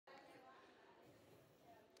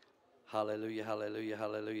Hallelujah, hallelujah,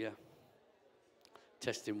 hallelujah.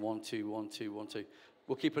 Testing 1, 2, 1, 2, 1, 2.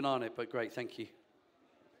 We'll keep an eye on it, but great, thank you.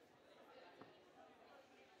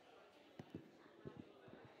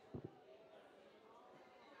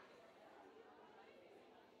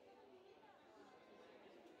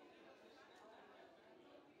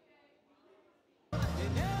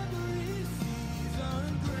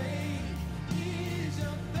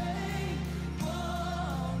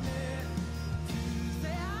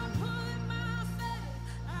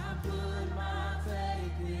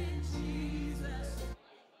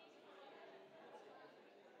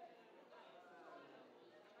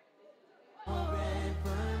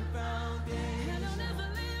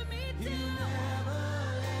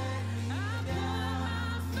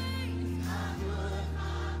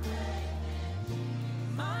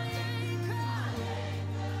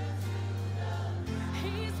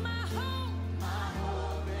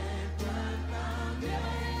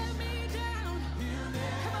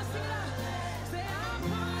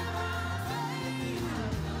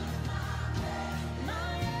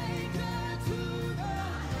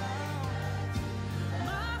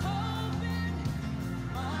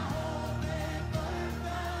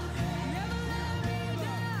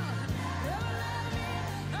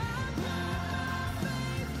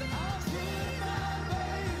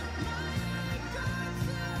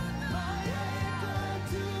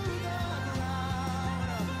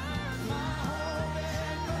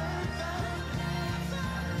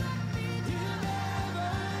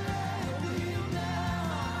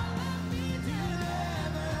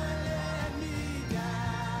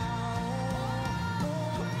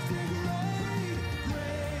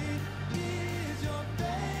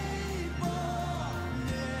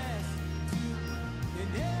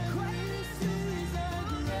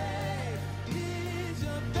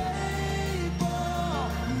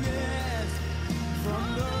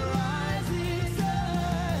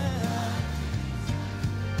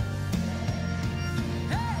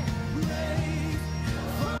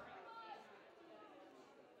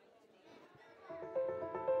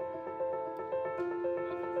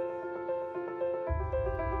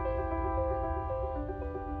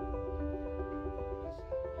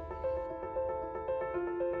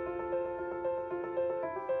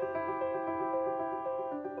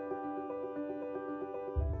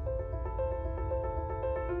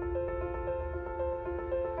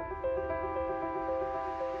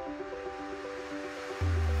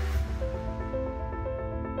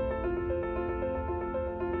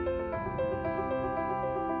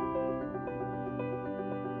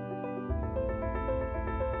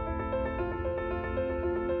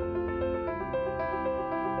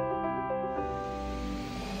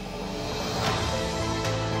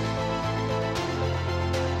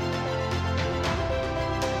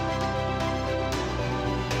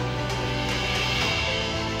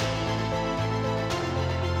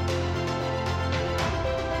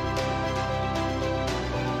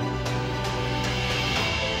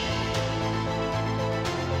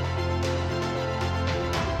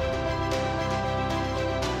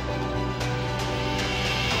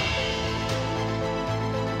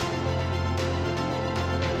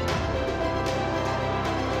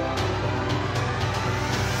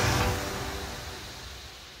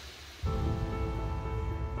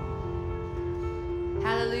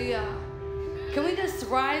 Can we just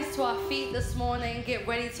rise to our feet this morning and get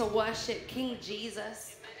ready to worship King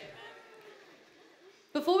Jesus?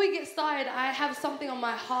 Before we get started, I have something on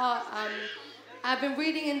my heart. I've been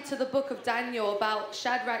reading into the book of Daniel about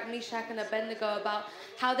Shadrach, Meshach, and Abednego, about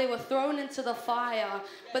how they were thrown into the fire,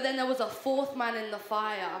 but then there was a fourth man in the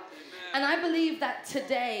fire. And I believe that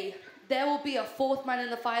today, there will be a fourth man in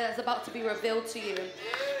the fire that's about to be revealed to you.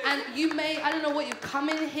 And you may, I don't know what you've come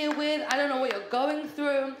in here with, I don't know what you're going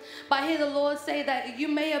through, but I hear the Lord say that you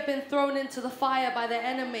may have been thrown into the fire by the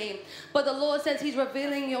enemy, but the Lord says He's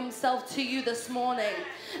revealing Himself to you this morning.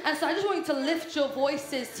 And so I just want you to lift your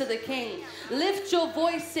voices to the King. Lift your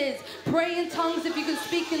voices, pray in tongues if you can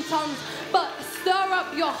speak in tongues, but stir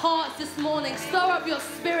up your hearts this morning, stir up your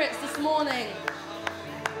spirits this morning,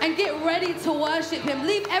 and get ready to worship Him.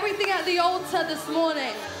 Leave everything at the altar this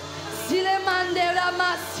morning.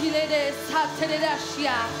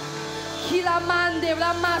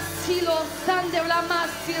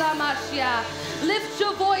 Lift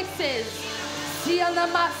your voices.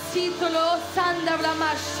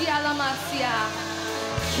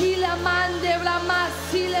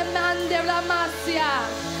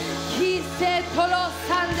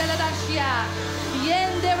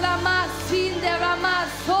 Yende brama sinde brama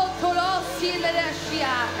sotolo sinde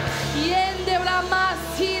rashia. Yende brama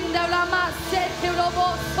sinde brama sete robo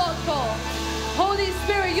soto. Holy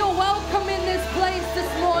Spirit, you're welcome in this place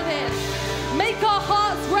this morning. Make our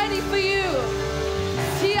hearts ready for you.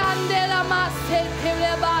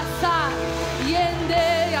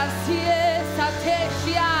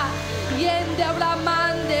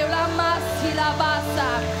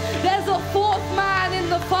 There's a fourth man in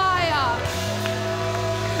the fire.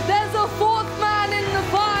 There's a fourth man in the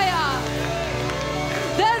fire.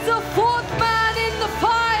 There's a fourth man in the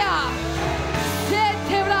fire.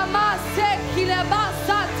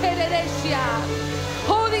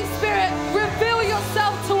 Holy Spirit, reveal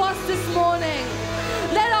yourself to us this morning.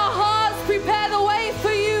 Let our hearts prepare the way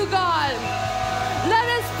for you, God. Let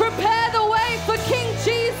us prepare the way for King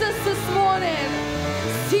Jesus this morning.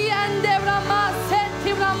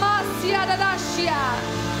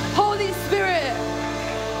 Holy Spirit.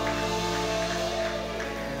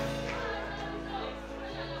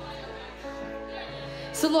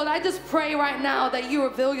 So Lord, I just pray right now that you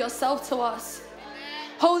reveal yourself to us.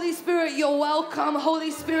 Holy Spirit, you're welcome.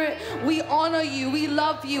 Holy Spirit, we honor you. We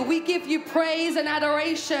love you. We give you praise and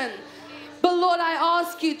adoration. But Lord, I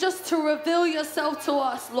ask you just to reveal yourself to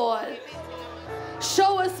us, Lord.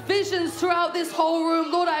 Show us visions throughout this whole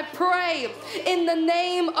room. Lord, I pray in the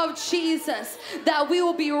name of Jesus that we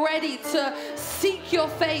will be ready to seek your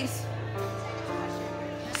face.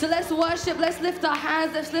 So let's worship. Let's lift our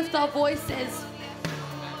hands. Let's lift our voices.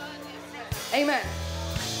 Amen.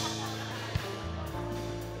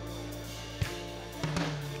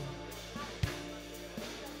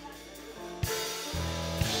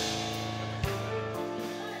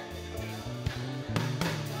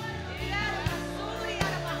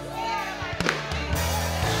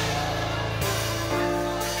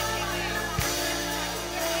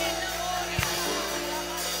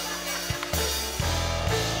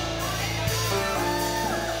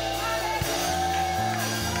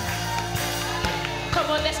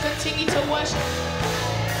 Continue to worship.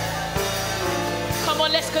 Come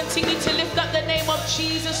on, let's continue to lift up the name of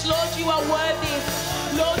Jesus. Lord, you are worthy.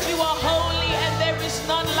 Lord, you are holy, and there is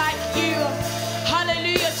none like you.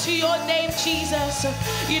 Hallelujah to your name, Jesus.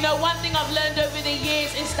 You know, one thing I've learned over the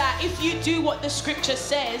years is that if you do what the scripture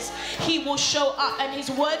says, he will show up. And his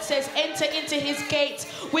word says, enter into his gates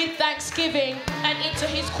with thanksgiving and into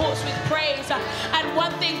his courts with praise. And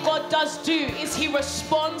one thing God does do is he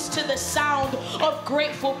responds to the sound of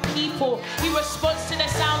grateful people. He responds to the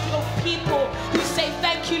sound of people who say,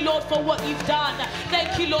 thank you, Lord, for what you've done.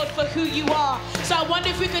 Thank you, Lord, for who you are. So I wonder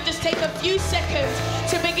if we could just take a few seconds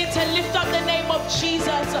to begin to lift up the name of Jesus.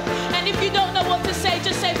 And if you don't know what to say,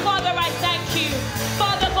 just say, Father, I thank you.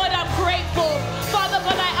 Father God, I'm grateful. Father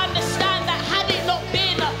God, I understand that had it not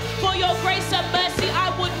been for your grace and mercy, I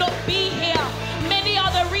would not be here. Many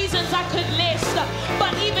other reasons I could list,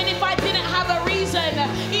 but even if I didn't have a reason,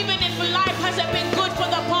 even if life hasn't been good for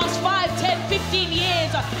the past 5, 10, 15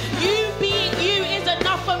 years, you being you is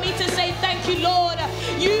enough for me to say thank you, Lord.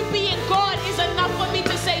 You being God is enough for me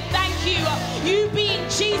to say thank you. You being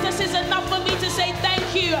Jesus is enough for me to say thank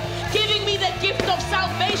you. Giving me the gift of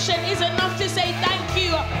salvation is enough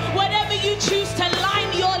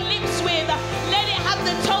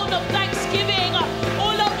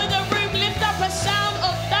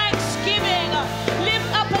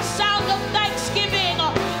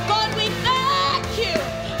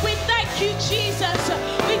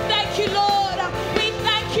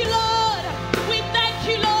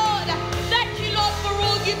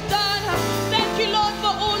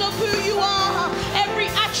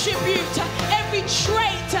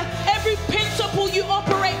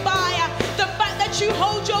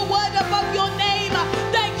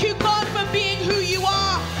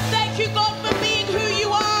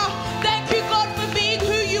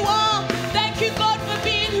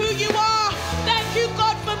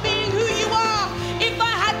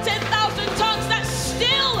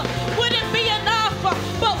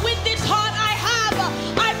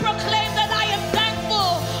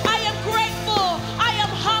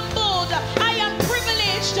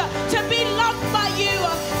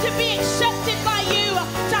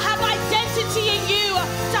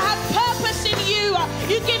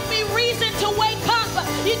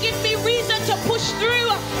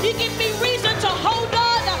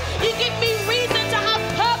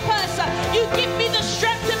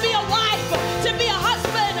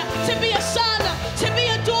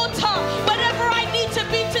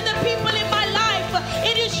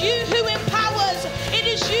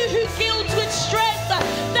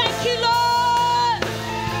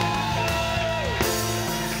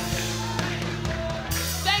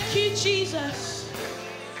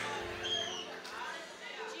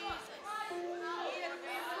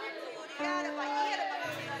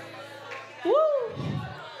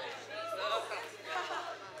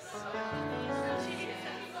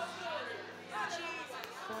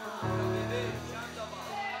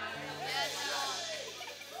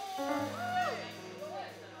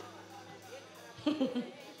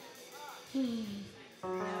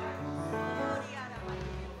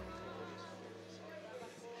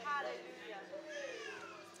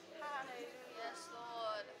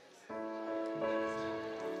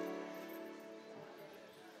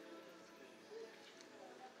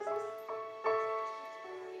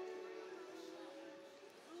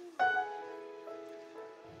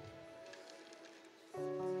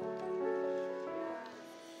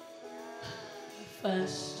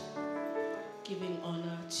First, giving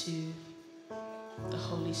honor to the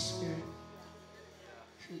Holy Spirit,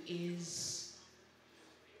 who is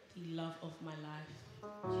the love of my life,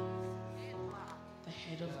 the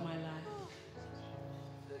head of my life.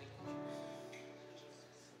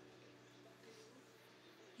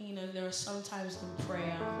 You know, there are some times in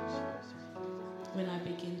prayer when I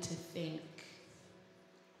begin to think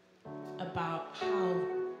about how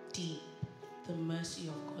deep the mercy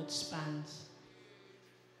of God spans.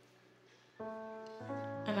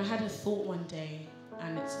 And I had a thought one day,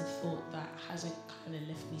 and it's a thought that hasn't kind of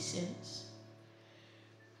left me since.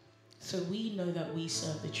 So we know that we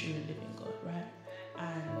serve the true and living God, right?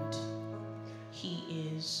 And He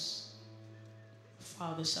is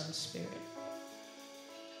Father, Son, Spirit.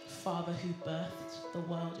 Father who birthed the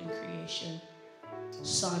world in creation.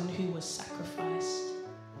 Son who was sacrificed.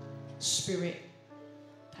 Spirit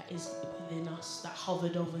that is within us, that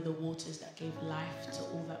hovered over the waters, that gave life to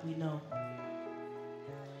all that we know.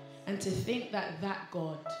 And to think that that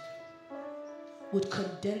God would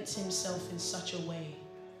condense himself in such a way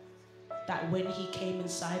that when he came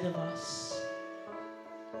inside of us,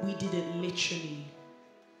 we didn't literally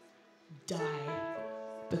die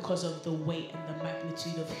because of the weight and the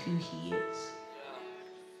magnitude of who he is.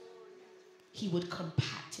 He would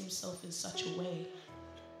compact himself in such a way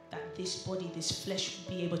that this body, this flesh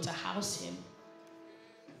would be able to house him,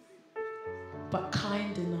 but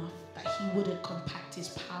kind enough that he wouldn't compact his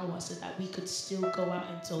power so that we could still go out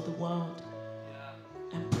into the world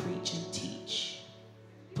and preach and teach,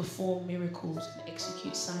 perform miracles and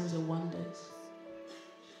execute signs and wonders.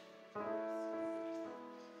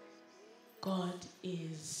 God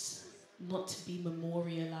is not to be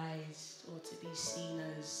memorialized or to be seen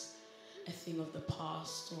as a thing of the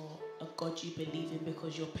past or a God you believe in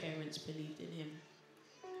because your parents believed in him.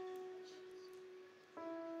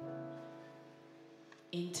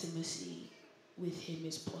 Intimacy with him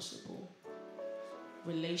is possible.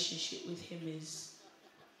 Relationship with him is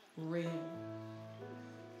real.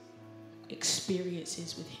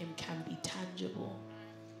 Experiences with him can be tangible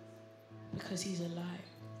because he's alive.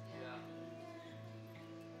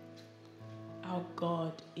 Our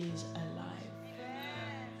God is alive.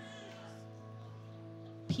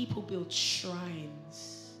 People build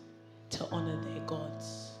shrines to honor their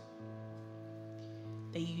gods.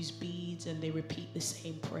 They use beads and they repeat the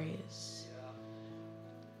same prayers.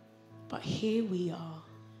 But here we are,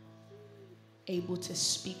 able to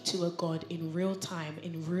speak to a God in real time,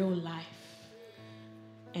 in real life.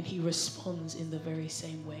 And he responds in the very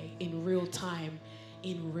same way, in real time,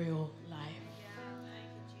 in real life.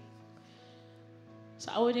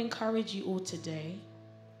 So I would encourage you all today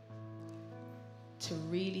to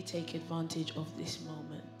really take advantage of this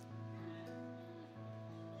moment.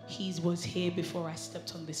 He was here before I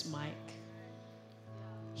stepped on this mic.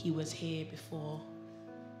 He was here before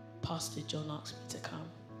Pastor John asked me to come.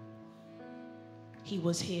 He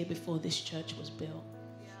was here before this church was built.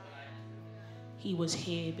 He was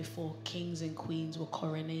here before kings and queens were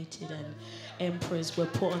coronated and emperors were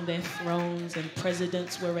put on their thrones and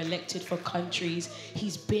presidents were elected for countries.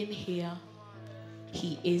 He's been here.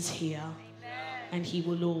 He is here. And he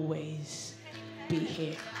will always be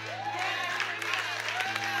here.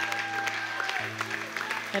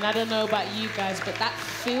 And I don't know about you guys, but that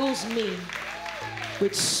fills me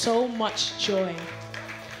with so much joy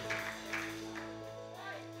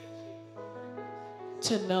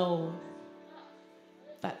to know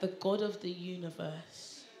that the God of the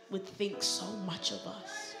universe would think so much of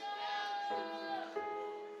us.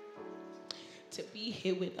 To be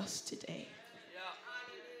here with us today.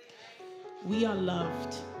 We are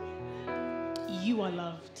loved. You are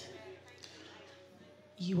loved.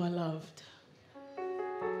 You are loved.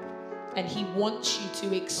 And he wants you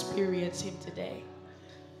to experience him today.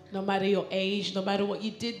 No matter your age, no matter what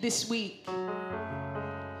you did this week,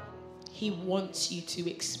 he wants you to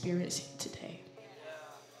experience him today.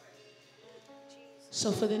 So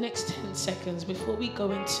for the next 10 seconds, before we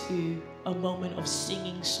go into a moment of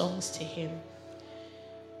singing songs to him,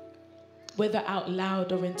 whether out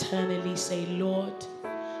loud or internally, say, Lord,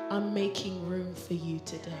 I'm making room for you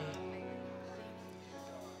today.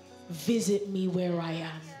 Visit me where I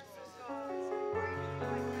am.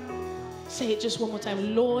 Say it just one more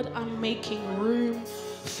time. Lord, I'm making room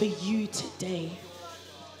for you today.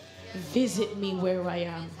 Visit me where I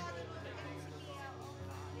am.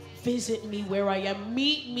 Visit me where I am.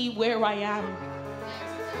 Meet me where I am.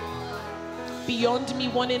 Beyond me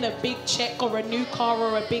wanting a big check or a new car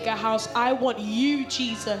or a bigger house, I want you,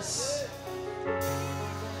 Jesus.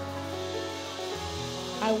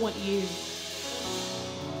 I want you.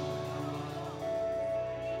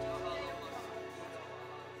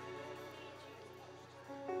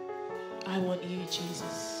 I want you,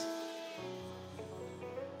 Jesus.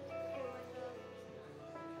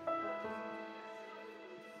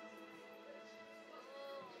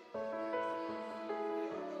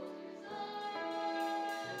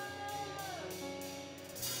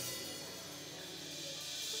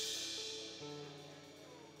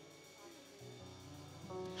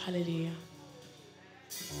 Hallelujah.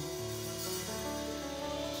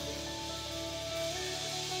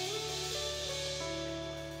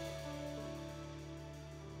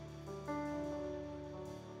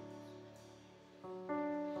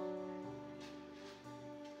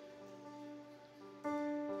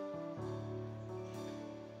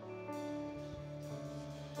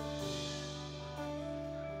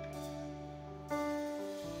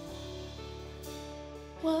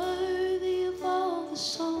 Worthy of all the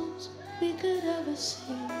songs we could ever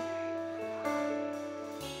sing,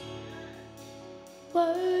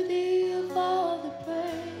 worthy of all the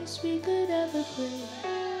praise we could ever bring,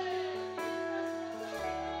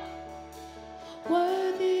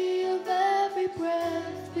 worthy of every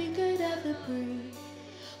breath we could ever breathe.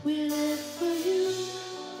 We live for you,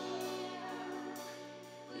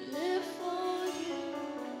 we live for you.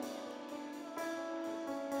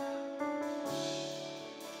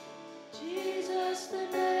 Jesus, the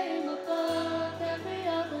name above every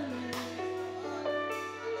other name.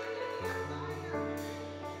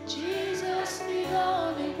 Jesus, the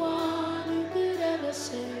only one who could ever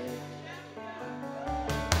save.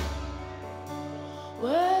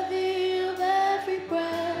 Worthy of every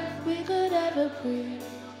breath we could ever breathe.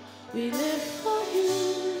 We live for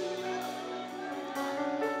you.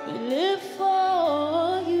 We live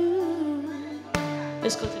for you.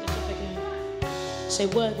 Let's go to the top again. Say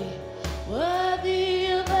worthy. Worthy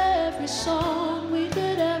of every song we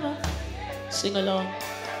could ever Sing along.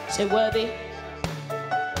 Say worthy.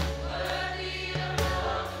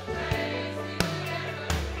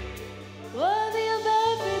 worthy of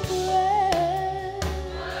every breath.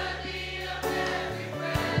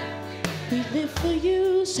 We live for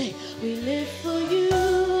you. Say, we live for you,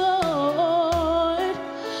 Lord.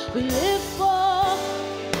 We live for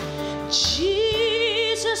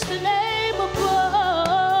Jesus, the name above.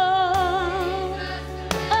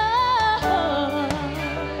 Oh,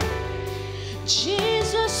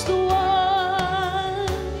 Jesus, the one.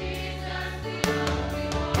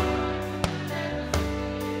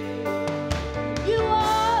 You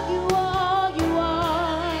are, you are, you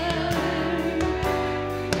are.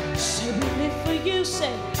 Say, we live for you.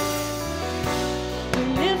 Say, we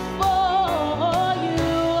live for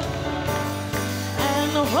you.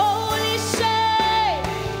 And the Holy say,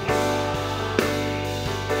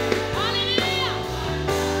 hallelujah.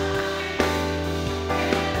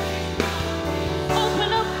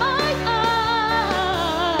 Open up my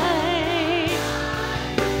eyes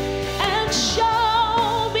and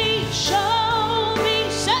show me,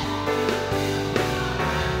 say,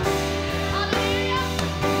 hallelujah.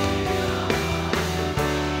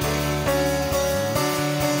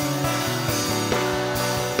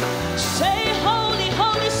 Say, holy,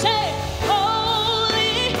 holy, say.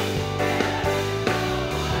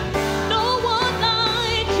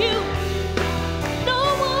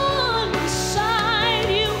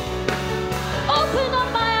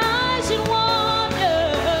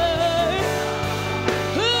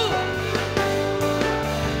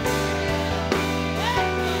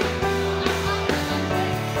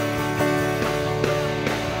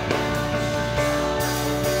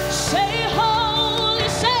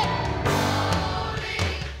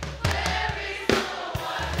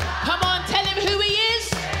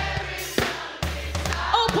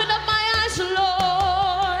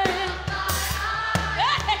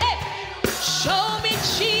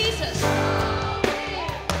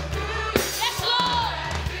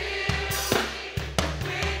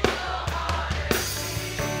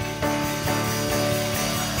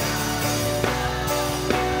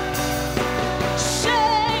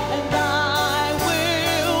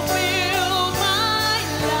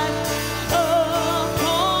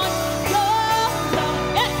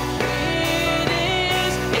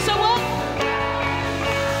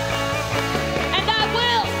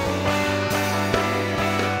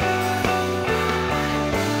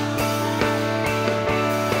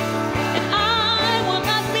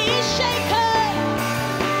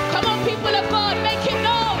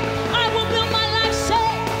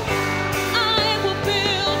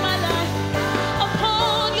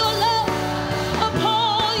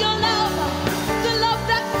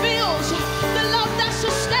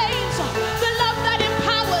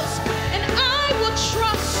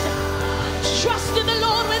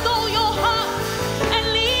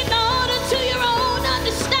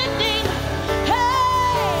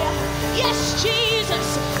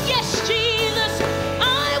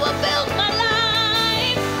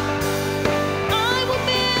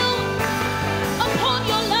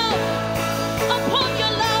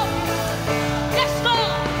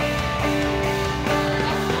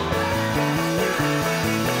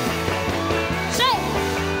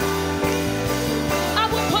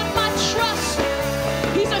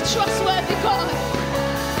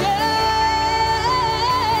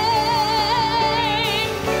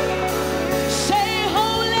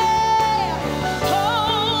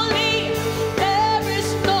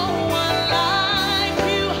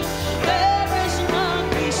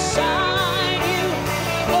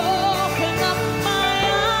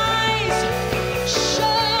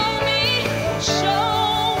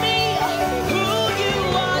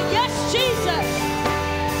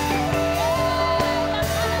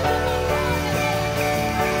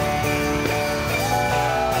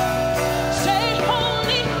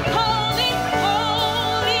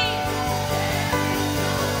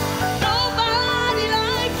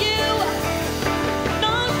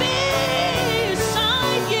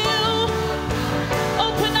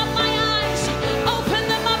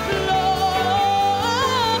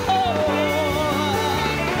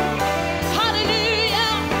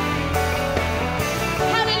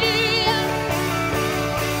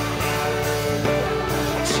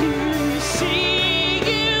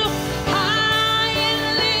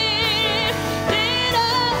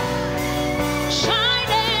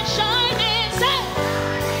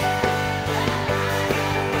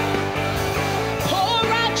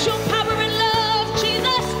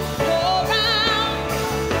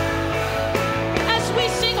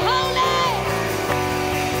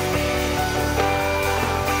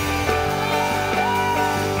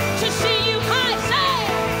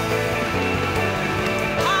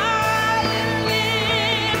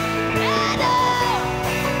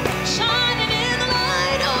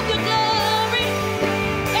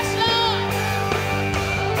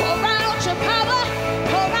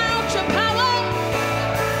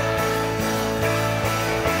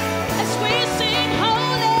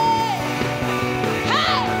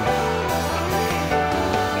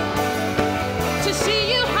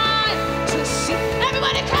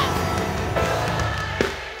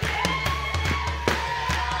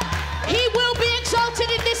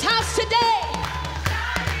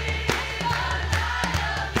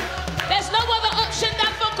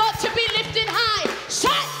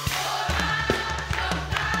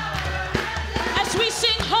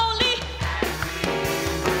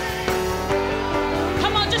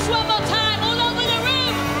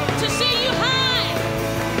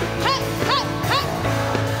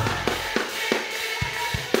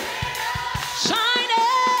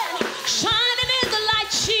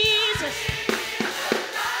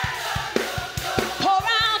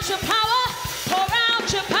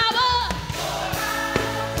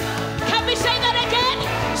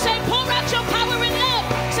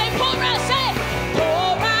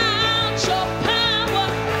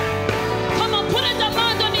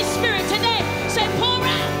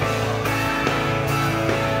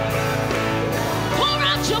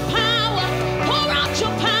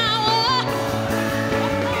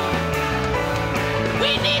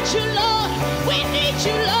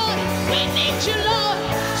 need you, Lord.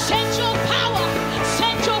 Send your power.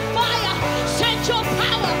 Send your fire. Send your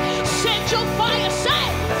power. Send your fire.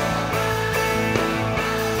 Say.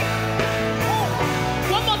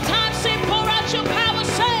 One more time, say, pour out your power.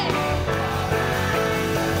 Say.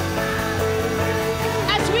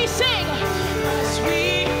 As we sing. As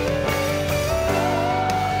we.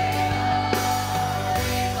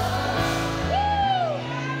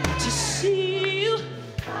 To see you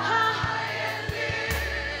high and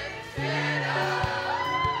lifted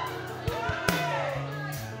up,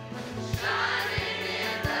 shining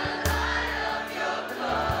in the light of your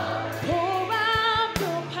glory. Pour out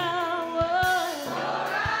your power,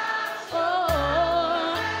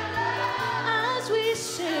 as we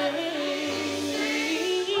sing.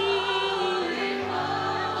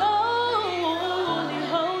 Holy,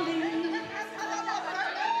 holy.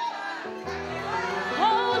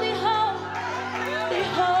 Holy, holy,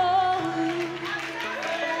 holy.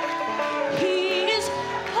 He is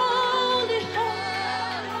holy,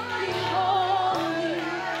 holy, holy.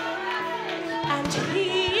 And he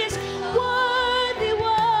is worthy,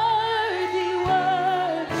 worthy,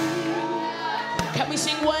 worthy. Can we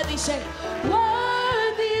sing worthy? Say,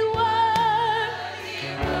 worthy, worthy,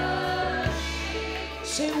 worthy.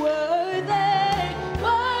 Say, worthy,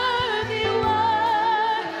 worthy,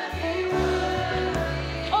 worthy,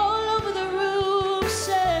 worthy. All over the room,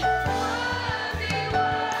 say, worthy,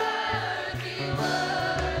 worthy,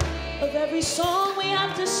 worthy. Of every song we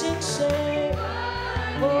have to sing, say,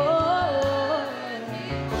 oh,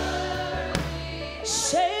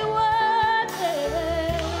 say worthy,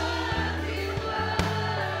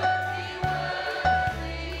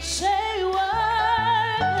 say worthy,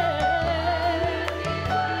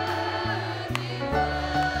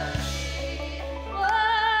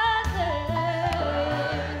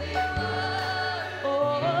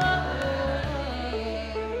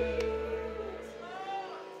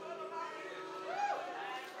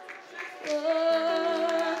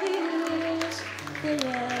 worthy is the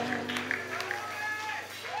Lamb.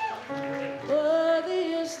 Worthy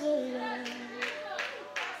is the Lamb.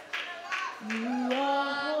 You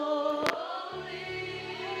are holy,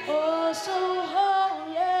 oh so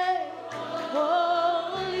holy,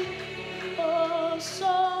 holy, oh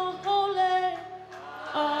so holy.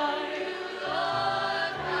 Are you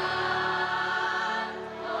Lord God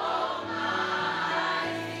Almighty?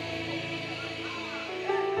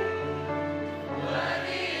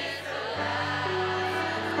 Worthy is the Lamb.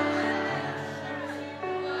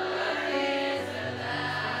 Worthy is the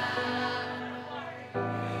Lamb.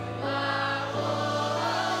 You are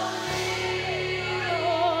holy,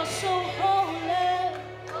 oh so holy,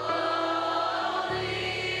 holy,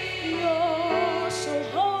 you're so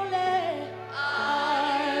holy.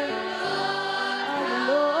 Our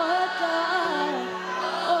Lord God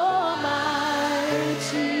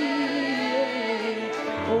Almighty.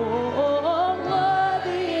 Oh,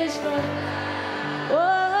 worthy is the Lamb.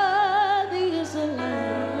 Worthy is the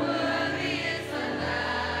Lamb. Worthy is the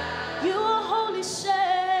Lamb. You are holy, say.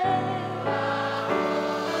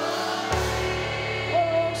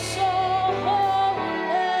 Oh, so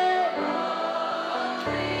holy.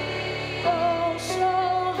 Oh, so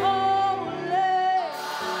holy.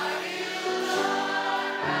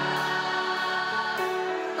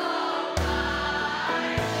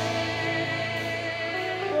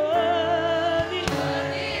 Worthy.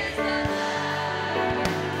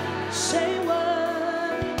 Say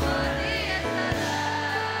worthy.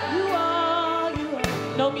 You are.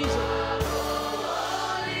 No music.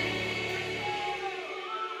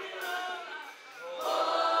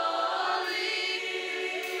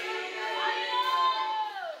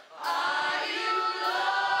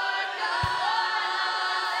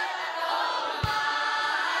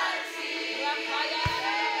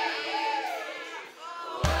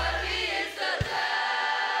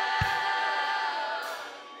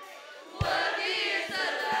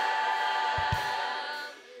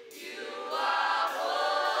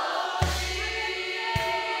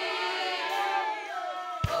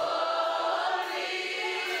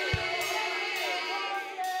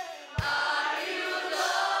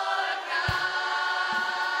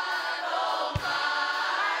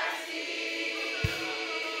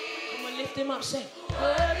 Come on, lift him up, say,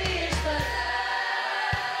 worthy is the Lamb.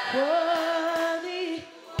 Worthy.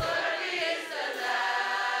 Worthy is the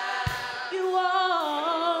Lamb. You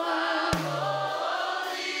are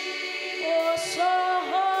holy. Oh, so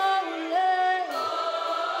holy.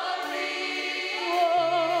 Holy.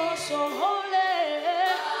 Oh, so holy.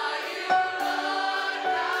 Are you Lord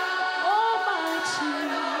God Almighty?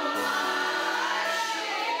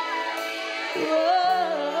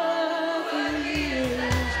 Worthy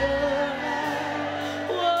is the Lamb.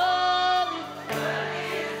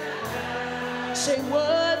 Say,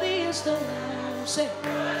 worthy is the Lamb. Say,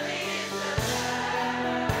 worthy is the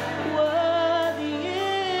Lamb. Worthy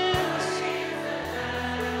is.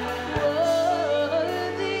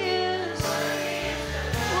 Worthy is.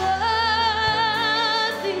 Worthy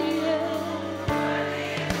is.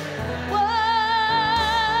 Worthy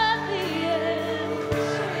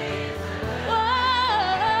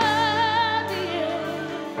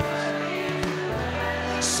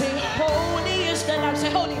is. Say, holy is the Lamb.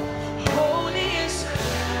 Say, holy. Holy is.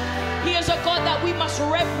 He is a God that we must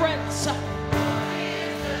reverence.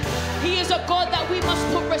 He is a God that we must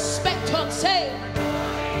put respect on. Say,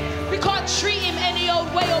 we can't treat him any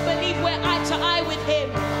old way or believe we're eye to eye with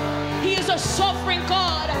him. He is a sovereign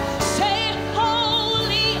God. Say,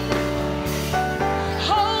 holy.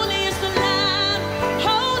 Holy is the Lamb.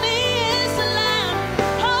 Holy is the Lamb.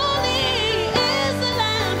 Holy is the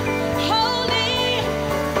Lamb. Holy.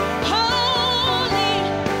 Holy.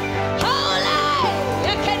 Holy.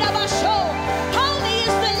 Holy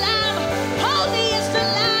is the Lamb. Holy is the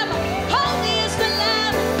Lamb. Holy is the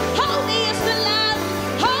Lamb. Holy is the Lamb.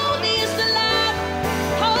 Holy is the Lamb.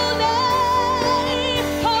 Holy.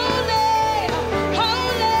 Holy.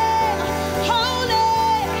 Holy. Holy.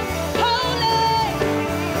 Holy.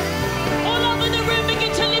 All over the room,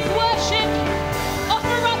 begin to lift worship.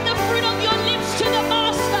 Offer up the fruit of your lips to the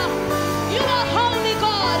Master. You are holy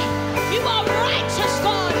God. You are righteous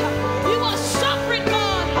God. You are sovereign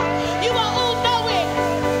God. You are all-knowing,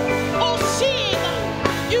 all-seeing.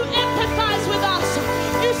 You empathize with us.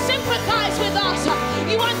 You sympathize with us.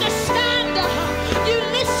 You understand. You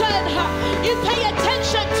listen. You pay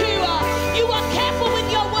attention to. You are careful with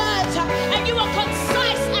your words. And you are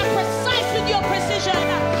concise and precise with your precision.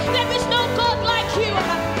 There is no God like you.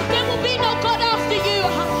 There will be no God after you.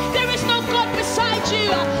 There is no God beside you.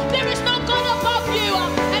 There is no God above you.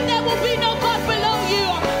 And there will be no God below you.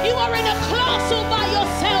 You are in a class all by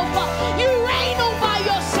yourself. You reign all by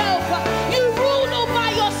yourself. You rule all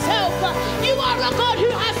by yourself. You are a God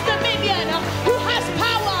who has dominion, who has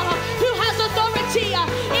power, who has authority.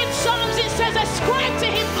 In Psalms it says, ascribe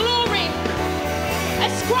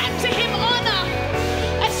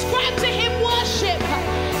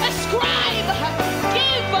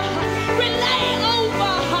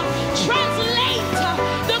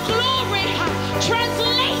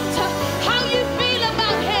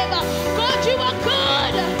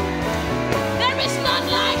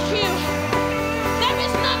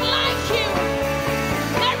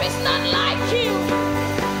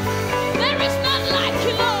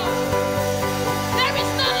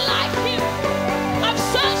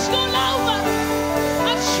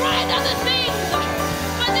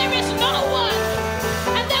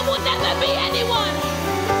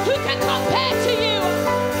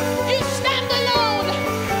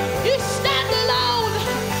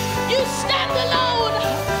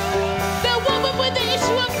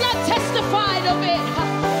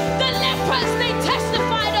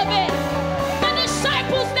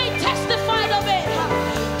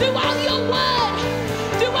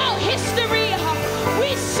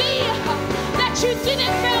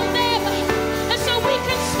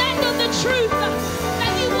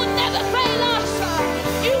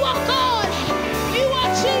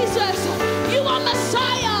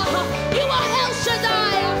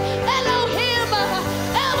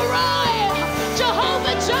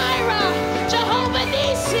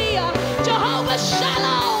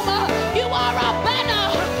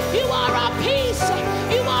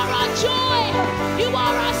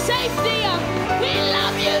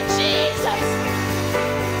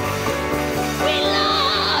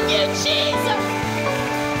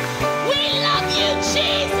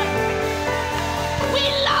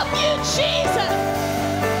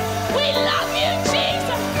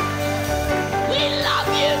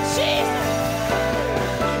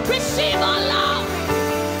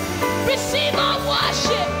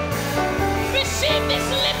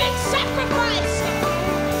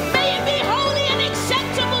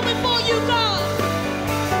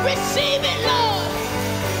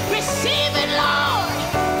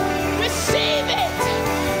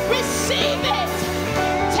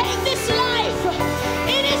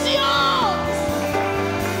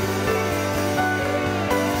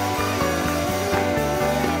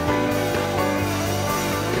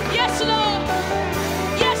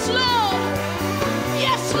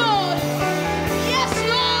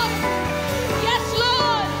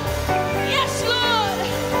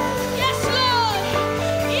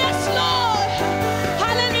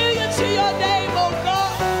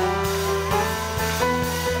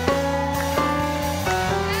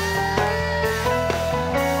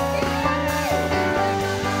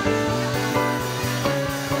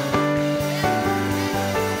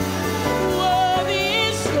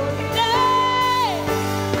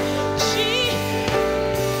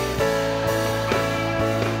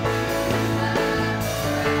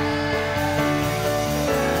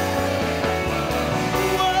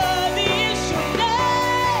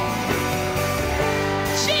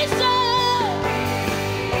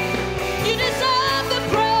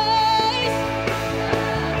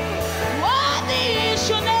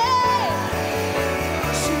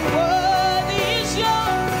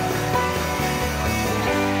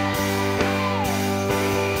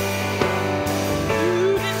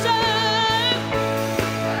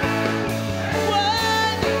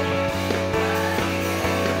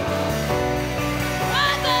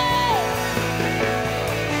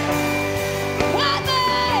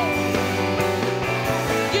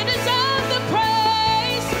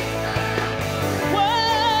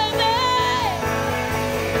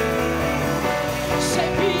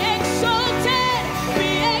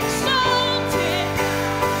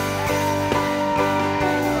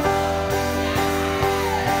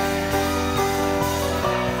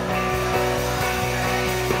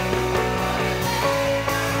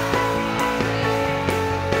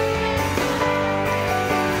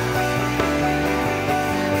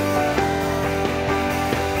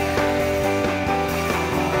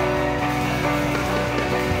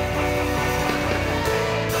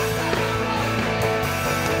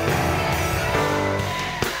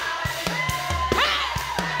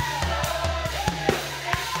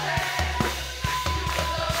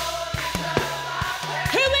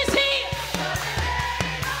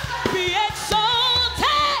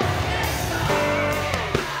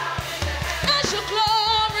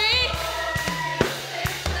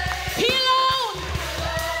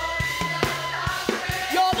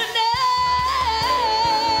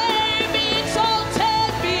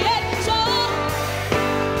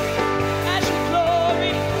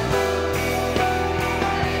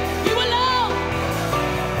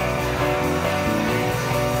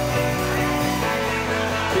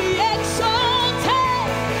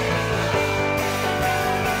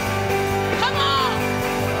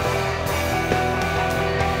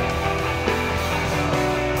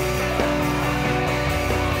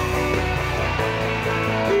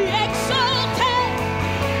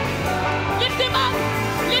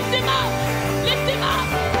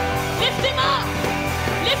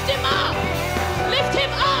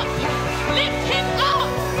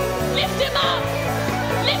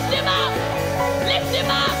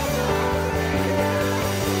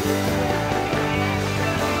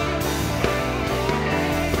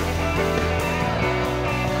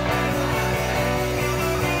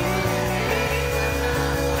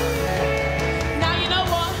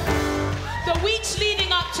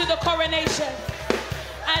coronation.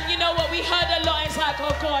 And you know what, we heard a lot. It's like,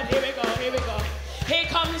 oh God, here we go, here we go. Here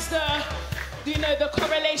comes the, you know, the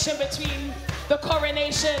correlation between the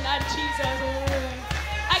coronation and Jesus.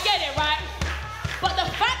 I get it, right? But the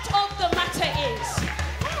fact of the matter is,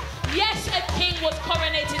 yes, a king was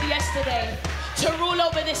coronated yesterday to rule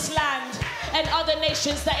over this land and other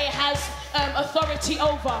nations that it has authority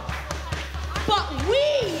over. But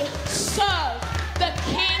we serve the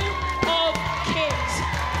King of Kings.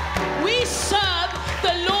 We serve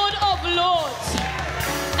the Lord of Lords.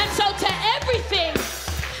 And so to everything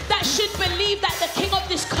that should believe that the king of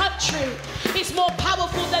this country is more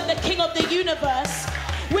powerful than the king of the universe,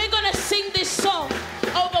 we're going to sing this song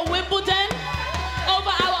over Wimbledon,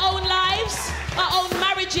 over our own lives, our own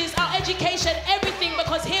marriages, our education, everything.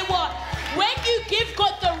 Because hear what? When you give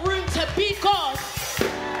God the room to be God,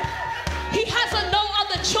 he has no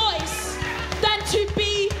other choice than to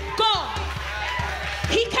be God.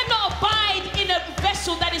 He cannot abide in a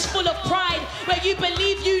vessel that is full of pride, where you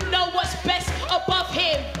believe you know what's best above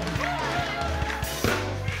him.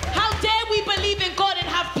 How dare we believe in God and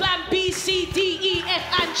have plan B, C, D, E,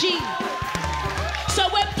 F, and G? So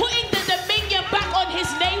we're putting the dominion back on his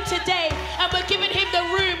name today, and we're giving him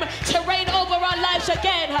the room to reign over our lives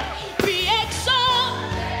again. Be exalted.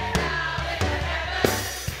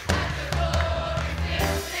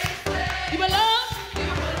 You belong.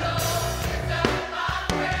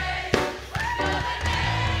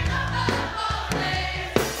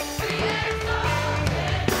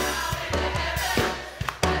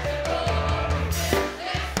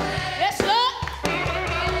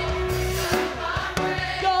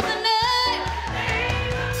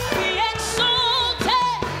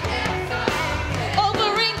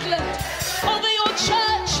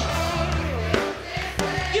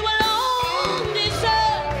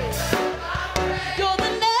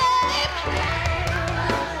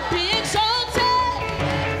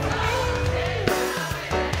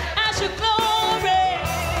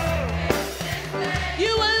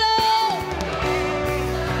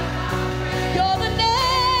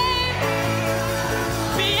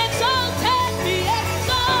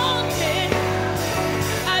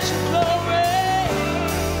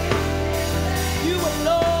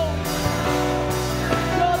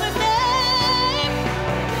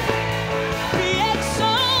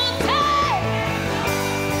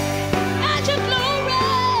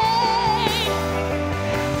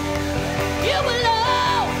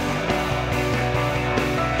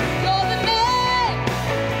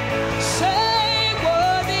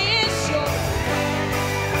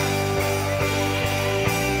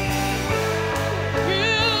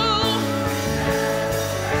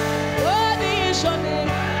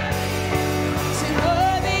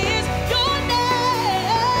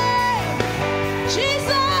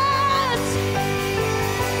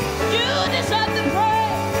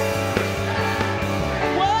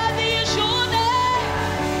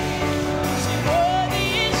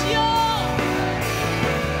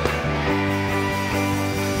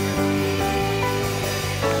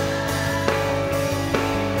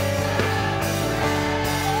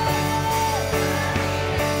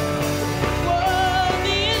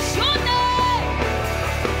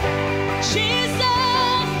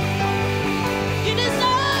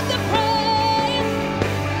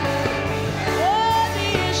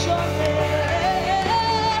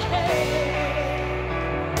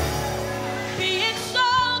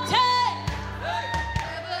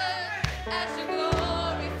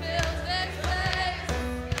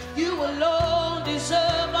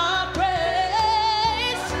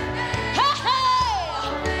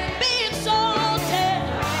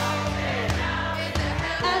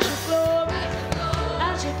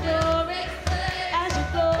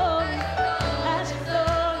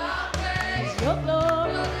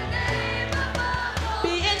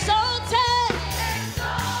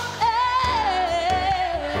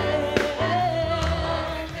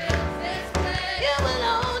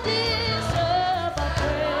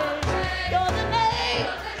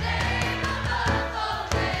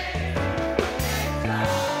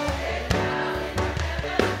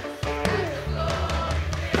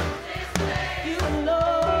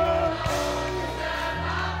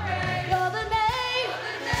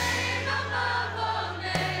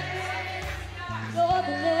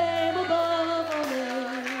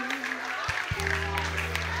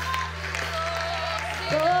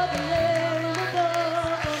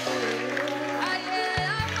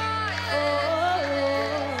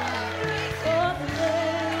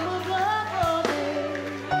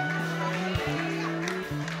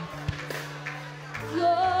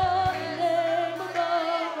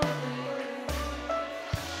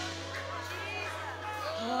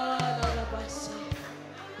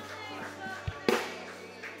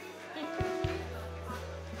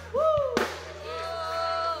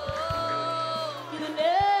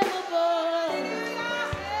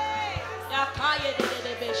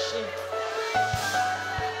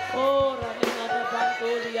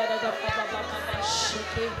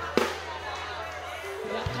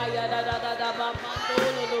 Yakaya da da da da ba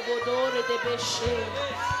mandolo do bodore de beshe.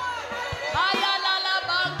 Aya la la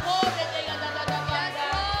bankore de ya da da da banda.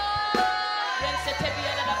 Yense tebi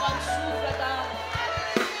ya da da bansura da.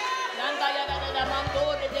 Nanda ya da da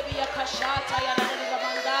mandore de biya kashata ya da da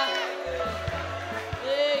banda.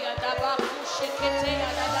 Eh ya da ba kushekete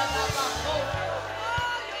ya da da banko.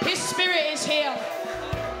 His spirit is here.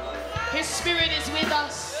 His spirit is with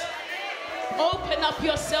us. Open up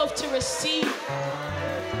yourself to receive.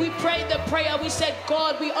 We prayed the prayer. We said,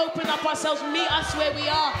 God, we open up ourselves. Meet us where we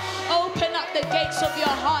are. Open up the gates of your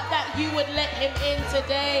heart that you would let him in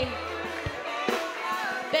today.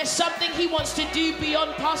 There's something he wants to do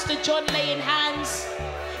beyond Pastor John laying hands,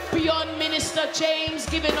 beyond Minister James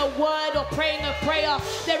giving a word or praying a prayer.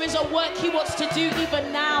 There is a work he wants to do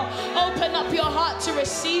even now. Open up your heart to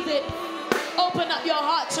receive it. Open up your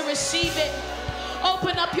heart to receive it.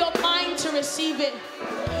 Open up your mind to receive it.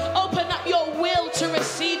 Open up your will to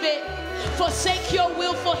receive it. Forsake your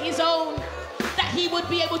will for his own, that he would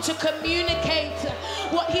be able to communicate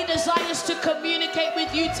what he desires to communicate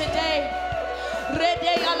with you today.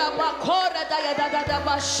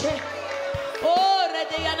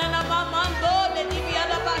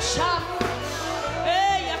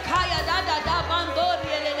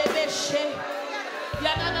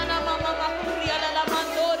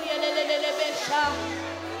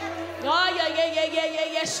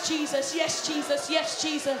 Yes, Jesus, yes, Jesus, yes,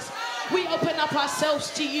 Jesus. We open up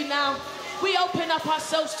ourselves to you now. We open up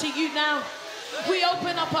ourselves to you now. We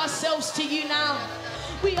open up ourselves to you now.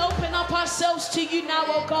 We open up ourselves to you now,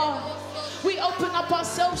 oh God. We open up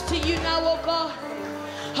ourselves to you now, oh God.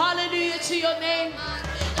 Hallelujah to your name.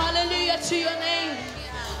 Hallelujah to your name.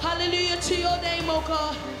 Hallelujah to your name, oh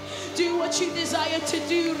God. Do what you desire to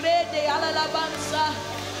do.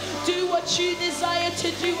 Do what you desire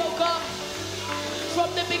to do, oh God. From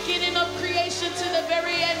the beginning of creation to the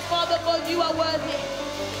very end, Father God, you are worthy.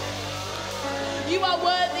 You are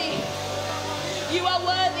worthy. You are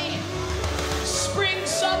worthy. Spring,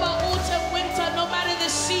 summer, autumn, winter, no matter the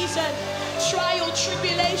season, trial,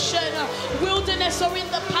 tribulation, wilderness or in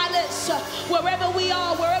the palace, wherever we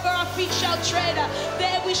are, wherever our feet shall tread,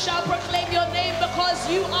 there we shall proclaim your name because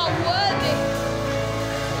you are worthy.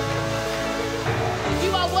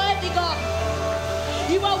 You are worthy, God.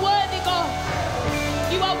 You are worthy, God.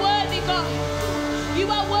 You are worthy, God. You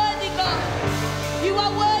are worthy, God. You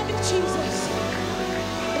are worthy, Jesus.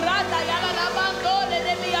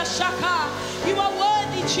 You are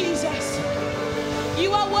worthy, Jesus.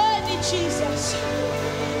 You are worthy, Jesus.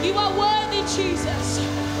 You are worthy, Jesus.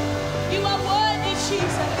 You are worthy,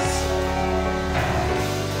 Jesus.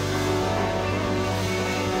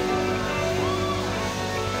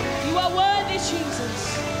 You are worthy,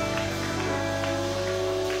 Jesus.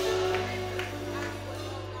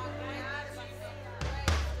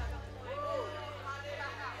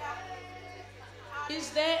 Is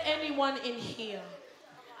there anyone in here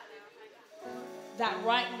that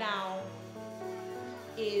right now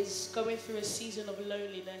is going through a season of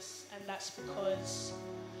loneliness, and that's because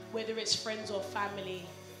whether it's friends or family,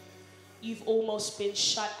 you've almost been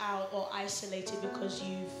shut out or isolated because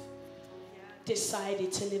you've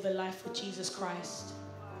decided to live a life for Jesus Christ?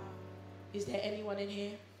 Is there anyone in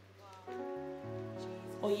here?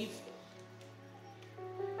 Or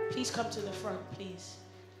please come to the front, please.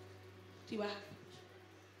 Do I have?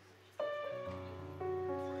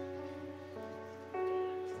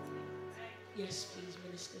 Yes, please,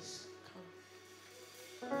 ministers,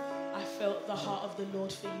 come. I felt the heart of the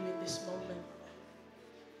Lord for you in this moment.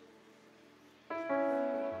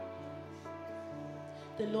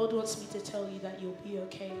 The Lord wants me to tell you that you'll be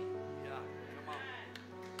okay. Yeah, come on.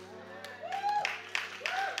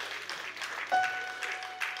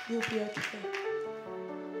 You'll be okay.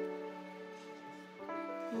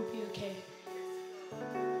 You'll be okay.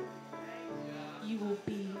 You will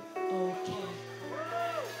be okay.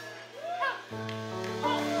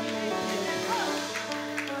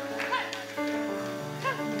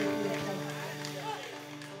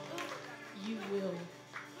 You will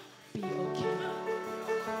be okay.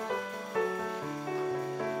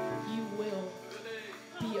 You will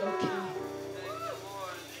be okay.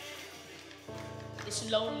 It's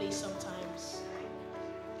lonely sometimes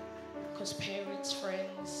because parents,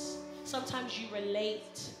 friends, sometimes you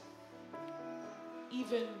relate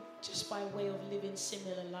even just by way of living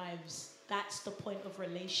similar lives. That's the point of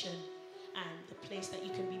relation and the place that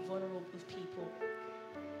you can be vulnerable with people.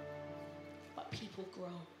 But people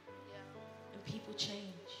grow and people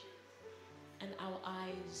change, and our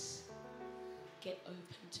eyes get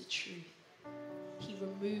open to truth. He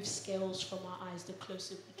removes scales from our eyes the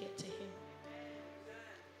closer we get to him.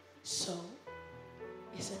 So,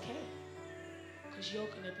 it's okay. Because you're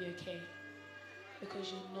going to be okay.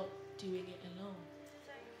 Because you're not doing it alone.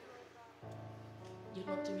 You're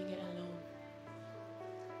not doing it alone.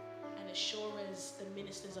 And as sure as the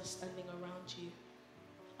ministers are standing around you,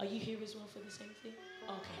 are you here as well for the same thing?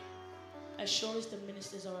 Okay. As sure as the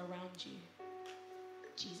ministers are around you,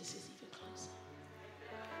 Jesus is even closer.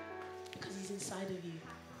 Because he's inside of you.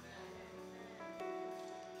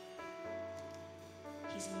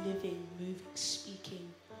 He's living, moving,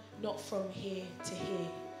 speaking, not from here to here,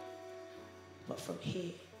 but from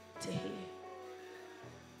here to here.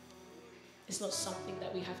 It's not something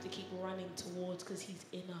that we have to keep running towards because he's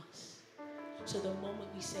in us. So the moment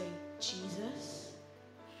we say, Jesus,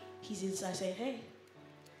 he's inside saying, hey,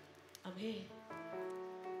 I'm here.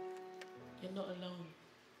 You're not alone.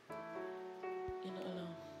 You're not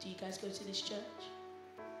alone. Do you guys go to this church?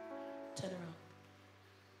 Turn around.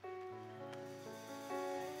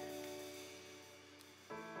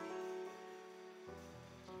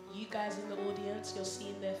 You guys in the audience, you're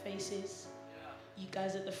seeing their faces. You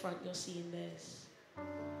guys at the front, you're seeing theirs.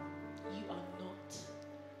 You are not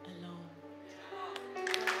alone.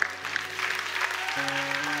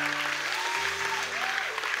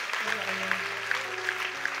 You're not alone.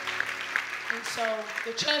 And so,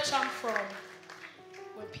 the church I'm from,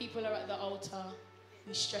 when people are at the altar,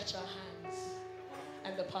 we stretch our hands.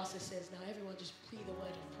 And the pastor says, now everyone just breathe a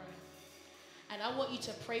word of prayer. And I want you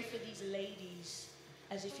to pray for these ladies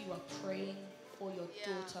as if you are praying for your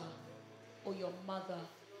daughter, or your mother,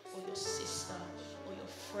 or your sister, or your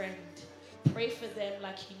friend. Pray for them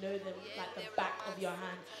like you know them, like the back of your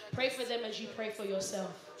hand. Pray for them as you pray for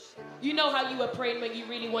yourself. You know how you were praying when you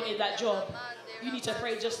really wanted that job. You need to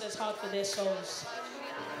pray just as hard for their souls.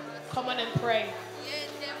 Come on and pray.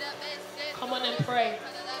 Come on and pray.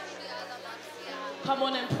 Come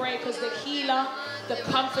on and pray, because the healer, the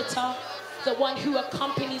comforter, the one who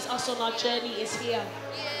accompanies us on our journey is here.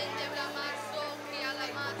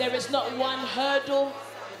 There is not one hurdle,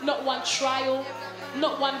 not one trial,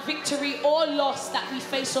 not one victory or loss that we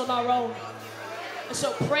face on our own. And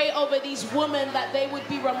so pray over these women that they would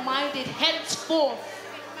be reminded henceforth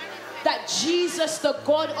that Jesus, the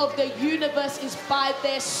God of the universe, is by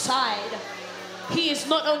their side. He is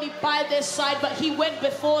not only by their side, but he went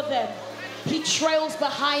before them. He trails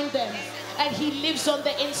behind them, and he lives on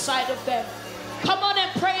the inside of them. Come on and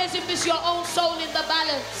pray as if it's your own soul in the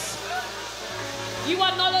balance. You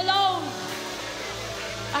are not alone.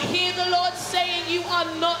 I hear the Lord saying you are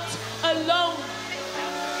not alone.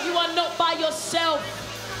 You are not by yourself.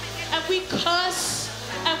 And we curse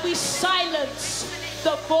and we silence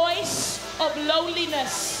the voice of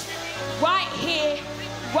loneliness right here,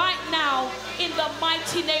 right now, in the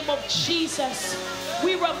mighty name of Jesus.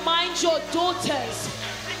 We remind your daughters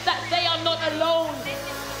that they are not alone,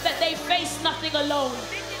 that they face nothing alone,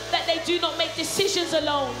 that they do not make decisions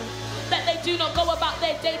alone, that they do not go about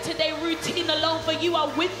their day-to-day routine alone, for you are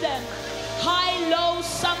with them. High, low,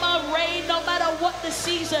 summer, rain, no matter what the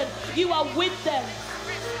season, you are with them.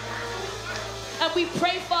 And we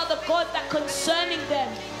pray, Father God, that concerning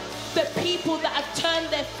them, the people that have turned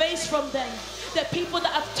their face from them, the people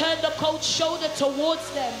that have turned a cold shoulder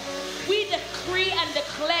towards them, we decree and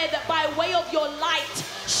declare that by way of your light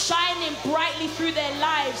shining brightly through their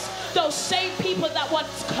lives, those same people that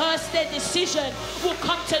once cursed their decision will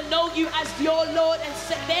come to know you as your Lord and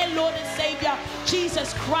their Lord and Savior,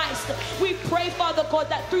 Jesus Christ. We pray, Father God,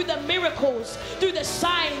 that through the miracles, through the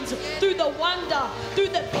signs, through the wonder, through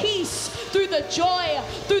the peace, through the joy,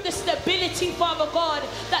 through the stability, Father God,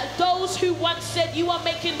 that those who once said you are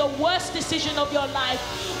making the worst decision of your life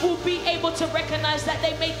will be able to recognize that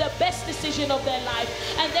they made the best decision of their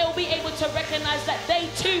life, and they will be able to recognize that they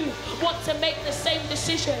too want to make the same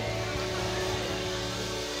decision.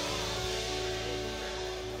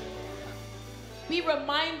 Be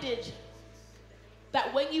reminded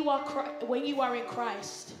that when you are in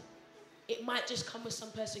Christ, it might just come with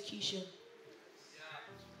some persecution,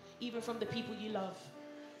 even from the people you love.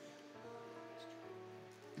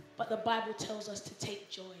 But the Bible tells us to take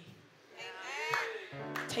joy.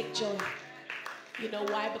 Take joy. You know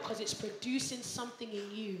why? Because it's producing something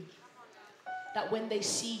in you that when they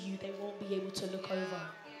see you, they won't be able to look over.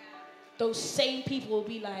 Those same people will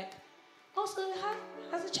be like, oh, so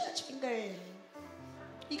how's the church been going?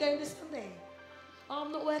 You going this Sunday? Oh,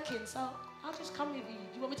 I'm not working, so I'll just come with you.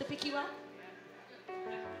 Do you want me to pick you up?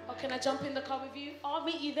 Or can I jump in the car with you? I'll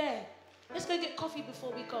meet you there. Let's go get coffee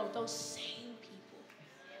before we go. Those same people.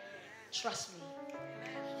 Trust me.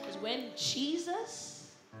 Because when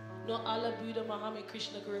Jesus, not Allah, Buddha, Muhammad,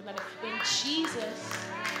 Krishna, Guru, when Jesus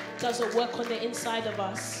does a work on the inside of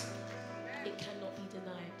us, it cannot be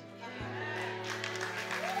denied.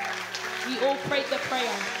 we all prayed the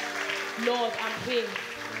prayer, Lord, I'm here.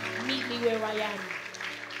 Meet me where I am.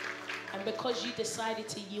 And because you decided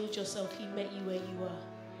to yield yourself, he met you where you were.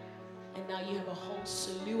 And now you have a whole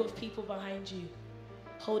slew of people behind you,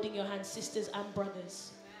 holding your hand, sisters and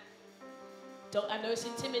brothers. I know it's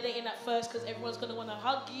intimidating at first because everyone's going to want to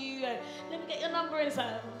hug you and let me get your number. And it's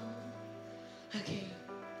like, okay.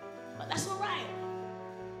 But that's all right.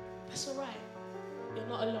 That's all right. You're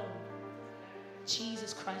not alone.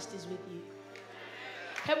 Jesus Christ is with you.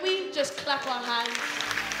 Can we just clap our hands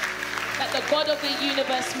that the God of the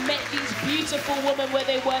universe met these beautiful women where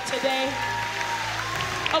they were today?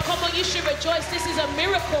 Oh, come on, you should rejoice. This is a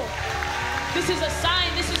miracle. This is a sign.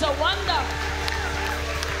 This is a wonder.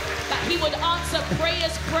 That he would answer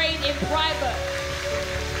prayers prayed in private,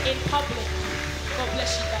 in public. God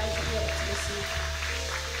bless you guys. If you're up to receive.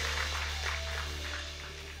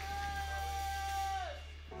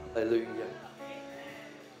 Hallelujah.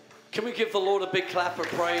 Can we give the Lord a big clap of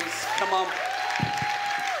praise? Come on.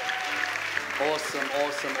 Awesome,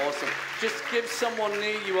 awesome, awesome. Just give someone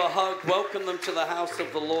near you a hug. Welcome them to the house of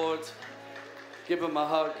the Lord. Give them a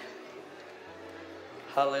hug.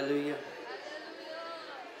 Hallelujah.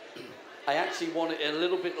 I actually want it a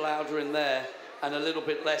little bit louder in there and a little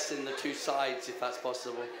bit less in the two sides, if that's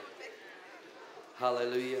possible.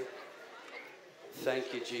 Hallelujah.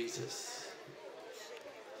 Thank you, Jesus.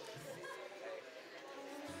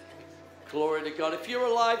 Glory to God. If you're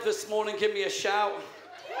alive this morning, give me a shout.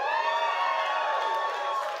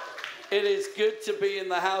 It is good to be in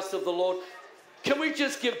the house of the Lord. Can we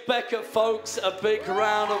just give Becca, folks, a big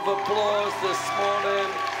round of applause this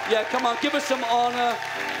morning? Yeah, come on, give us some honor.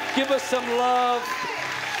 Give us some love.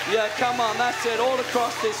 Yeah, come on, that's it, all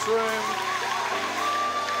across this room.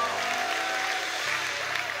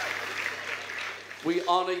 We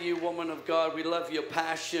honor you, woman of God. We love your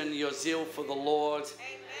passion, your zeal for the Lord.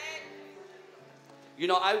 You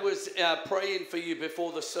know, I was praying for you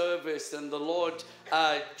before the service, and the Lord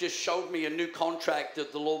just showed me a new contract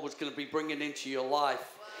that the Lord was going to be bringing into your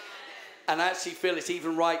life. And I actually feel it's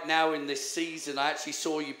even right now in this season. I actually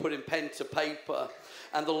saw you putting pen to paper.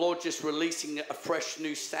 And the Lord just releasing a fresh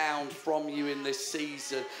new sound from you in this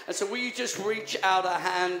season. And so will you just reach out a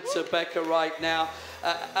hand to Becca right now?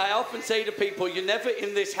 I often say to people, you're never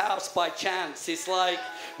in this house by chance. It's like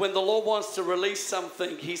when the Lord wants to release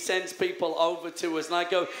something, he sends people over to us. And I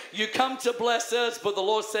go, you come to bless us, but the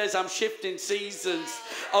Lord says, I'm shifting seasons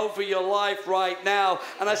over your life right now.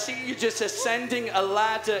 And I see you just ascending a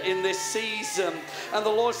ladder in this season. And the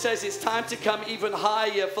Lord says, it's time to come even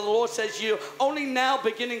higher. For the Lord says, you're only now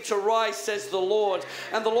beginning to rise, says the Lord.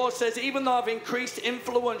 And the Lord says, even though I've increased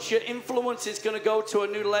influence, your influence is going to go to a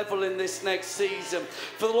new level in this next season.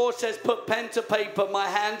 For the Lord says, put pen to paper, my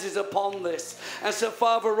hand is upon this. And so,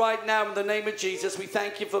 Father, right now, in the name of Jesus, we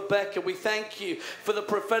thank you for Becca. We thank you for the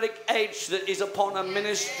prophetic edge that is upon her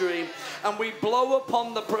ministry. And we blow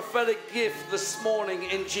upon the prophetic gift this morning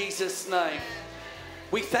in Jesus' name.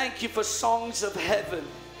 We thank you for songs of heaven.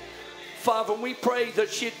 Father, we pray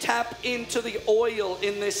that you tap into the oil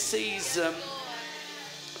in this season.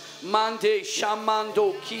 Mande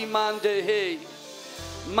shamando kimande he.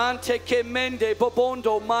 Mante ke mende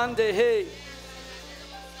bobondo mande he.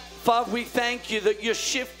 Father, we thank you that you're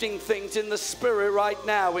shifting things in the spirit right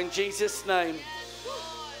now in Jesus' name.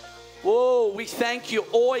 Whoa, we thank you.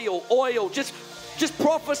 Oil. Just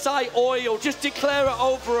prophesy oil. Just declare it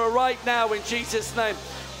over her right now in Jesus' name.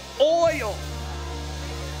 Oil.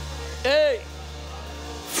 Hey,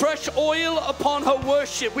 fresh oil upon her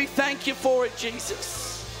worship. We thank you for it, Jesus.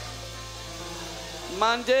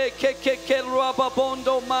 Mande ke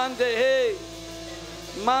ruababondo mande hey.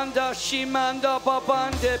 Manda shimanda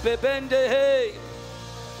babande bebende hey.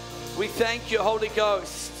 We thank you, Holy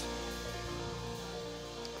Ghost.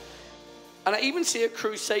 And I even see a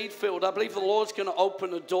crusade field. I believe the Lord's going to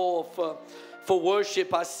open a door for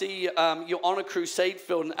worship. I see you're on a crusade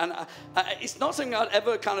field, and it's not something I'd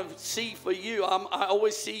ever kind of see for you. I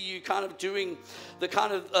always see you kind of doing the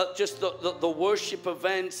kind of just the worship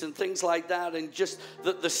events and things like that, and just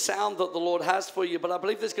the sound that the Lord has for you. But I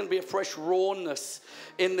believe there's going to be a fresh rawness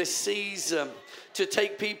in this season to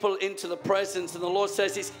take people into the presence. And the Lord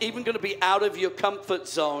says it's even going to be out of your comfort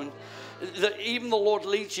zone. That even the Lord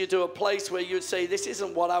leads you to a place where you'd say, this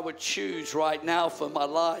isn't what I would choose right now for my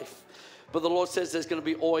life. But the Lord says there's going to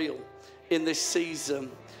be oil in this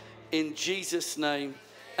season. In Jesus' name.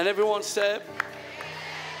 And everyone said,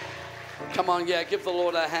 come on, yeah, give the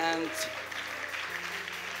Lord a hand.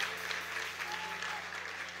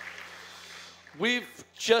 We've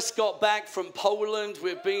just got back from Poland.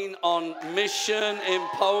 We've been on mission in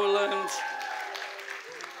Poland.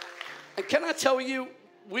 And can I tell you,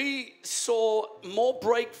 we saw more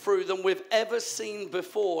breakthrough than we've ever seen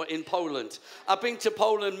before in Poland. I've been to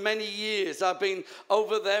Poland many years. I've been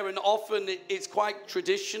over there, and often it's quite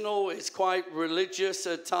traditional. It's quite religious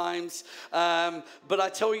at times. But I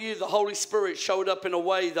tell you, the Holy Spirit showed up in a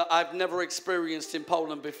way that I've never experienced in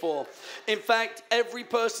Poland before. In fact, every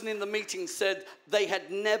person in the meeting said they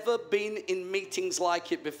had never been in meetings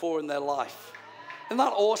like it before in their life. Isn't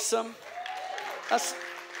that awesome?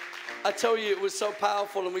 I tell you, it was so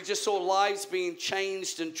powerful, and we just saw lives being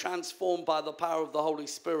changed and transformed by the power of the Holy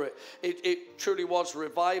Spirit. It truly was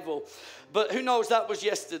revival. But who knows, that was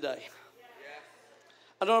yesterday.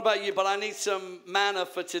 I don't know about you, but I need some manna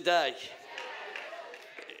for today.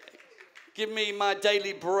 Give me my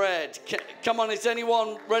daily bread. Come on, is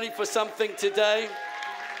anyone ready for something today?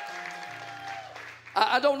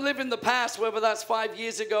 I don't live in the past, whether that's 5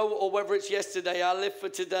 years ago or whether it's yesterday. I live for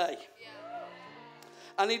today.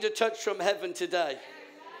 I need a touch from heaven today.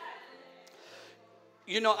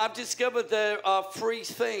 You know, I've discovered there are 3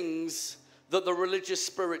 things that the religious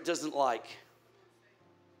spirit doesn't like.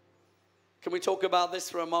 Can we talk about this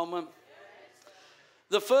for a moment?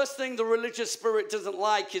 The first thing the religious spirit doesn't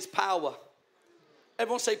like is power.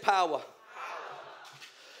 Everyone say power.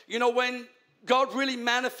 You know, when God really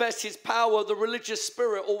manifests his power, the religious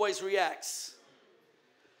spirit always reacts.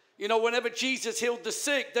 You know, whenever Jesus healed the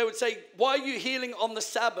sick, they would say, why are you healing on the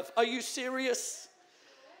Sabbath? Are you serious?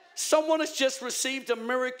 Someone has just received a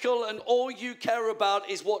miracle, and all you care about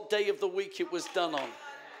is what day of the week it was done on.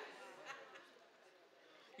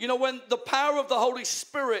 You know, when the power of the Holy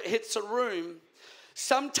Spirit hits a room,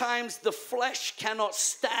 sometimes the flesh cannot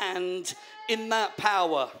stand in that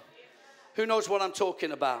power. Who knows what I'm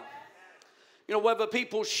talking about? You know, whether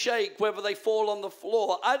people shake, whether they fall on the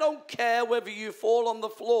floor. I don't care whether you fall on the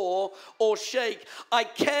floor or shake. I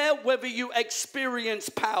care whether you experience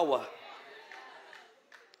power.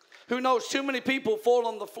 Who knows, too many people fall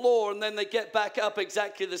on the floor and then they get back up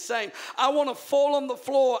exactly the same. I want to fall on the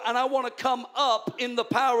floor and I want to come up in the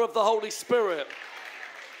power of the Holy Spirit.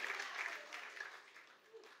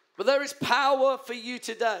 But there is power for you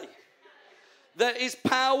today. There is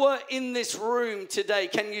power in this room today.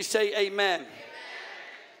 Can you say amen?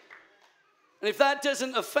 And if that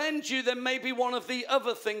doesn't offend you, then maybe one of the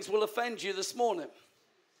other things will offend you this morning.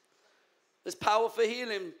 There's power for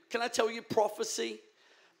healing. Can I tell you, prophecy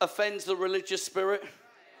offends the religious spirit?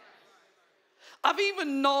 I've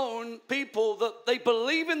even known people that they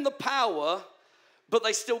believe in the power, but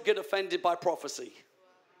they still get offended by prophecy.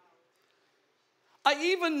 I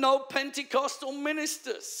even know Pentecostal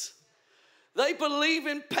ministers. They believe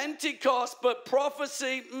in Pentecost, but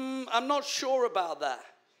prophecy, I'm not sure about that.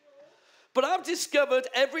 But I've discovered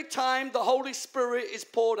every time the Holy Spirit is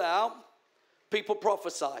poured out, people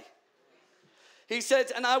prophesy. He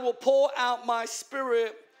said, and I will pour out my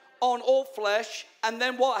spirit on all flesh. And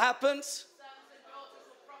then what happens?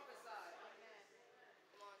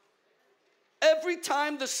 Every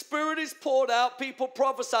time the Spirit is poured out, people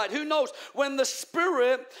prophesied. Who knows? When the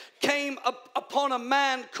Spirit came upon a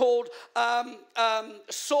man called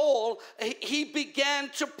Saul, he began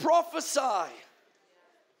to prophesy.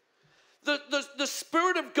 The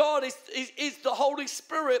Spirit of God is the Holy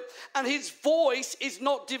Spirit, and his voice is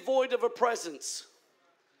not devoid of a presence.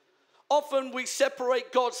 Often we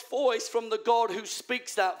separate God's voice from the God who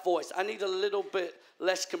speaks that voice. I need a little bit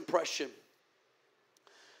less compression.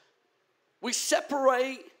 We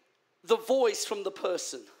separate the voice from the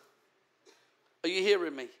person. Are you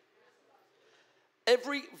hearing me?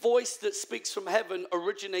 Every voice that speaks from heaven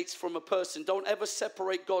originates from a person. Don't ever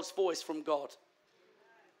separate God's voice from God.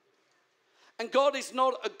 And God is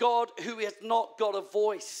not a God who has not got a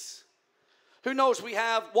voice. Who knows, we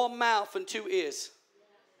have one mouth and 2 ears.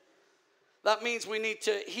 That means we need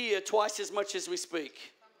to hear twice as much as we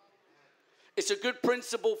speak. It's a good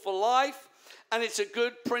principle for life, and it's a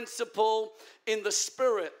good principle in the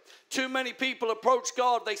spirit. Too many people approach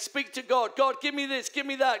God. They speak to God. God, give me this, give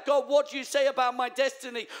me that. God, what do you say about my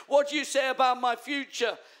destiny? What do you say about my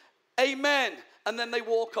future? Amen. And then they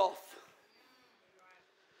walk off.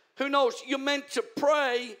 Who knows? You're meant to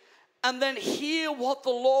pray and then hear what the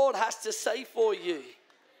Lord has to say for you.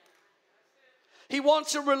 He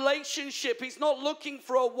wants a relationship. He's not looking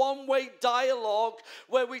for a one-way dialogue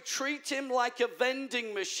where we treat him like a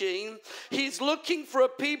vending machine. He's looking for a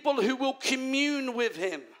people who will commune with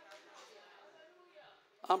him.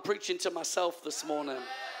 I'm preaching to myself this morning.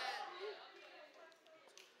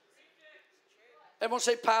 Everyone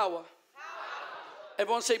say power.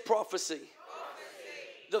 Everyone say prophecy.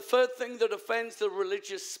 The third thing that offends the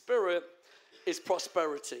religious spirit is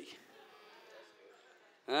prosperity.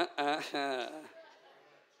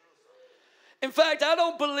 In fact, I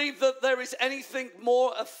don't believe that there is anything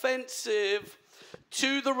more offensive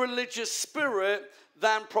to the religious spirit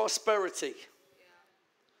than prosperity.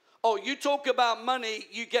 Oh, you talk about money,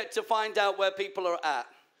 you get to find out where people are at.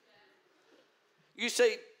 You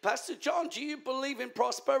say, Pastor John, do you believe in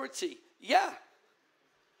prosperity? Yeah.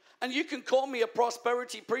 And you can call me a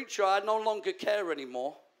prosperity preacher. I no longer care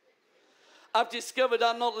anymore. I've discovered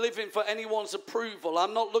I'm not living for anyone's approval.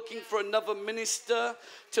 I'm not looking for another minister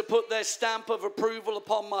to put their stamp of approval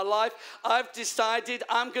upon my life. I've decided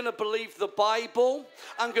I'm going to believe the Bible.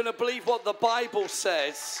 I'm going to believe what the Bible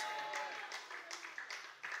says.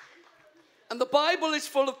 And the Bible is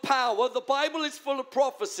full of power. The Bible is full of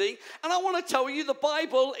prophecy. And I want to tell you, the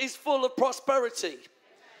Bible is full of prosperity.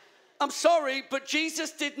 I'm sorry, but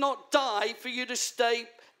Jesus did not die for you to stay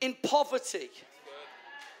in poverty.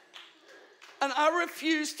 And I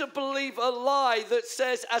refuse to believe a lie that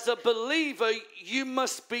says, as a believer, you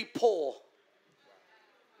must be poor.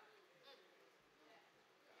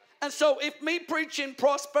 And so if me preaching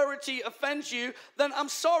prosperity offends you, then I'm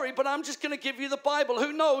sorry, but I'm just going to give you the Bible.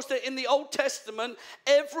 Who knows that in the Old Testament,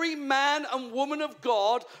 every man and woman of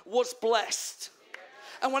God was blessed.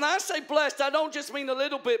 And when I say blessed, I don't just mean a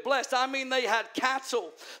little bit blessed. I mean they had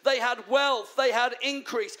cattle, they had wealth, they had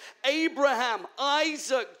increase. Abraham,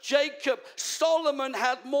 Isaac, Jacob, Solomon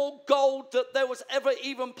had more gold than there was ever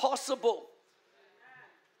even possible.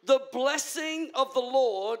 The blessing of the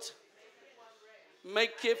Lord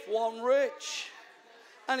maketh one rich,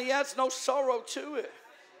 and he adds no sorrow to it.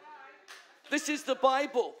 This is the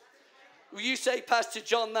Bible. You say, Pastor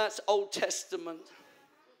John, that's Old Testament.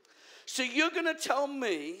 So you're going to tell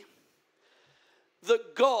me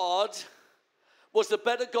that God was a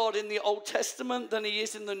better God in the Old Testament than he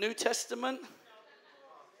is in the New Testament?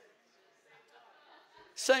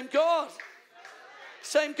 Same God.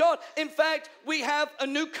 Same God. In fact, we have a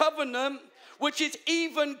new covenant which is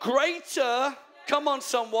even greater, come on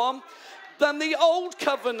someone, than the old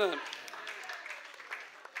covenant.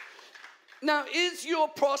 Now, is your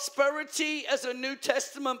prosperity as a New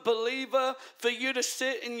Testament believer for you to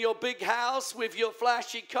sit in your big house with your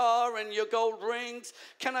flashy car and your gold rings?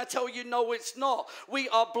 Can I tell you, no, it's not. We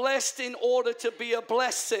are blessed in order to be a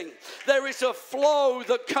blessing. There is a flow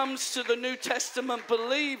that comes to the New Testament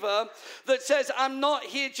believer that says, I'm not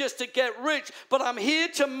here just to get rich, but I'm here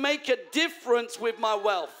to make a difference with my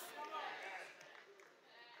wealth.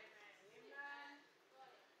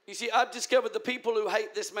 You see, I've discovered the people who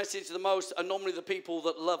hate this message the most are normally the people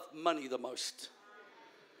that love money the most.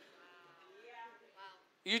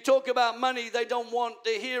 You talk about money, they don't want to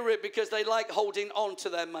hear it because they like holding on to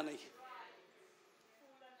their money.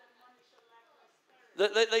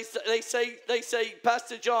 They say,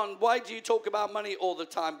 Pastor John, why do you talk about money all the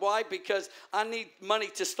time? Why? Because I need money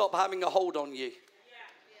to stop having a hold on you.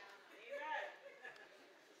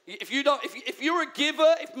 If you're a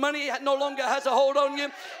giver, if money no longer has a hold on you,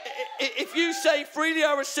 if you say freely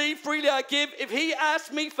I receive, freely I give, if he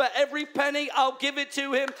asks me for every penny, I'll give it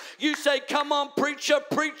to him. You say, come on, preacher,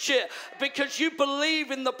 preach it, because you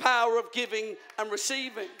believe in the power of giving and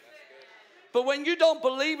receiving. But when you don't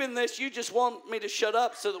believe in this, you just want me to shut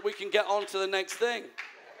up so that we can get on to the next thing.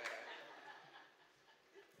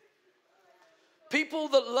 People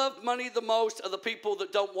that love money the most are the people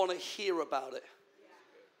that don't want to hear about it.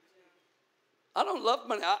 I don't love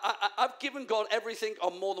money. I've given God everything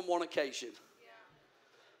on more than one occasion.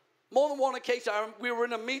 More than one occasion. We were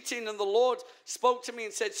in a meeting and the Lord spoke to me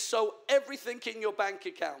and said, sow everything in your bank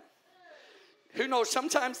account. Who knows,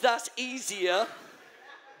 sometimes that's easier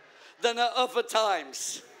than at other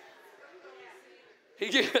times.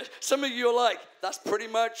 Some of you are like, that's pretty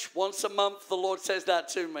much once a month the Lord says that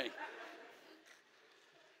to me.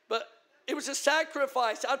 But it was a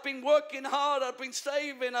sacrifice. I'd been working hard. I'd been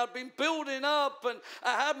saving. I'd been building up. And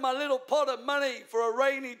I had my little pot of money for a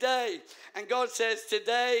rainy day. And God says,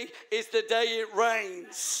 today is the day it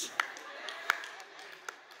rains.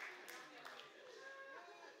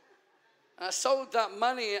 I sold that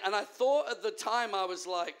money. And I thought at the time, I was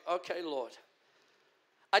like, okay, Lord.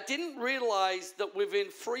 I didn't realize that within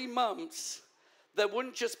 3 months, there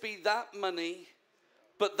wouldn't just be that money,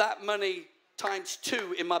 but that money times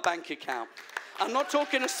 2 in my bank account. I'm not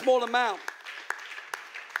talking a small amount.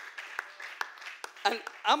 And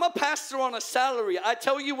I'm a pastor on a salary. I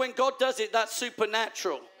tell you, when God does it, that's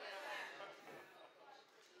supernatural.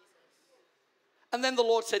 And then the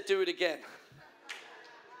Lord said, do it again.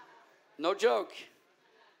 No joke.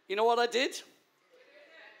 You know what I did?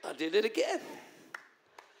 I did it again.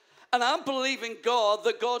 And I'm believing God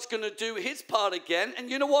that God's going to do his part again.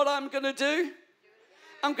 And you know what I'm going to do?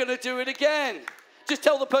 I'm going to do it again. Just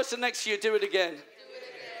tell the person next to you, do it again.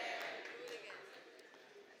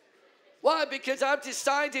 Why? Because I've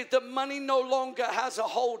decided that money no longer has a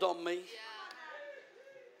hold on me.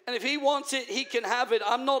 And if he wants it, he can have it.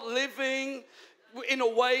 I'm not living in a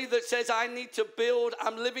way that says I need to build.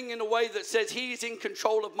 I'm living in a way that says he's in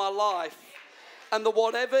control of my life. And that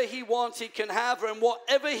whatever he wants, he can have. And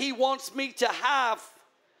whatever he wants me to have,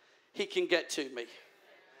 he can get to me.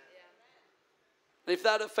 And if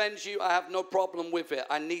that offends you, I have no problem with it.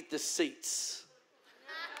 I need the seats.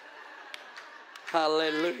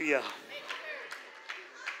 Hallelujah.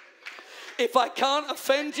 If I can't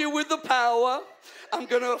offend you with the power, I'm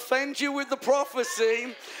going to offend you with the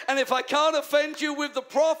prophecy. And if I can't offend you with the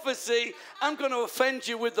prophecy, I'm going to offend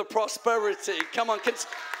you with the prosperity. Come on,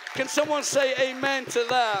 can someone say amen to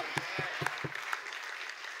that?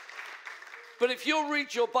 But if you'll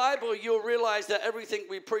read your Bible, you'll realize that everything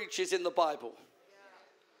we preach is in the Bible.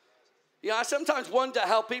 Yeah, I sometimes wonder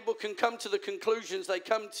how people can come to the conclusions they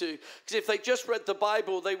come to. Because if they just read the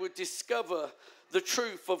Bible, they would discover the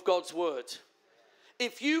truth of God's word.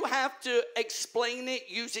 If you have to explain it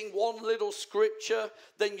using one little scripture,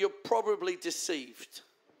 then you're probably deceived.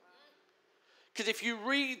 Because if you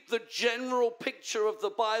read the general picture of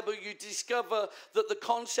the Bible, you discover that the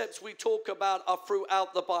concepts we talk about are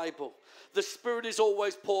throughout the Bible. The Spirit is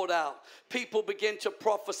always poured out. People begin to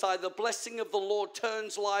prophesy. The blessing of the Lord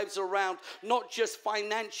turns lives around, not just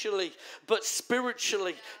financially, but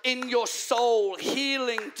spiritually, in your soul,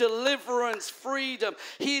 healing, deliverance, freedom.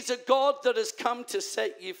 He's a God that has come to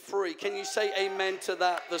set you free. Can you say amen to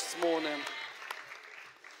that this morning?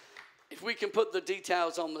 If we can put the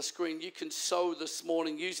details on the screen, you can sow this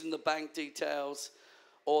morning using the bank details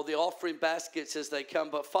or the offering baskets as they come.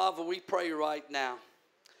 But Father, we pray right now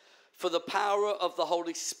for the power of the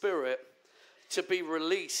Holy Spirit to be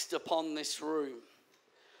released upon this room.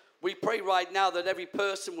 We pray right now that every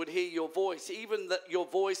person would hear your voice, even that your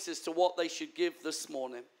voice as to what they should give this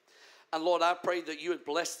morning. And Lord, I pray that you would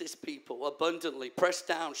bless this people abundantly, pressed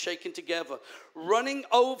down, shaken together, running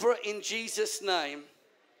over in Jesus' name,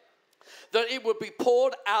 that it would be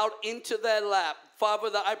poured out into their lap. Father,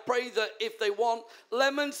 that I pray that if they want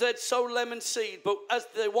lemons, they'd sow lemon seed. But as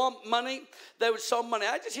they want money, they would sow money.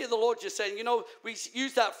 I just hear the Lord just saying, you know, we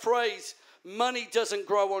use that phrase, money doesn't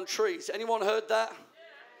grow on trees. Anyone heard that?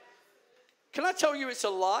 Can I tell you it's a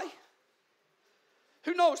lie?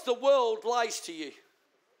 Who knows? The world lies to you.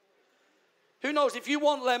 Who knows? If you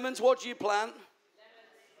want lemons, what do you plant?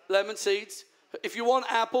 Lemon seeds. If you want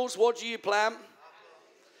apples, what do you plant?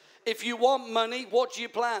 If you want money, what do you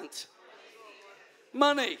plant?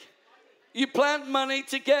 Money. You plant money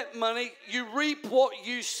to get money. You reap what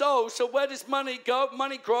you sow. So where does money go?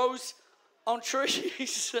 Money grows on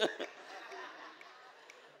trees.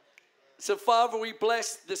 So Father, we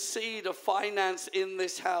bless the seed of finance in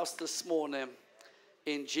this house this morning.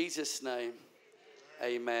 In Jesus' name,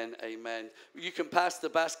 amen, amen. You can pass the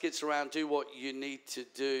baskets around, do what you need to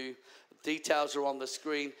do. Details are on the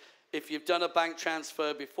screen. If you've done a bank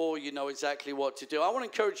transfer before, you know exactly what to do. I want to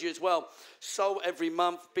encourage you as well. Sow every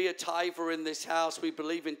month. Be a tither in this house. We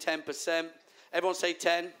believe in 10%. Everyone say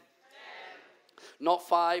 10. 10. Not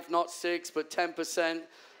 5, not 6, but 10%.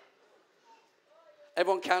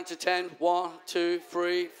 Everyone count to 10. 1, 2,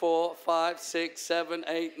 3, 4, 5, 6, 7,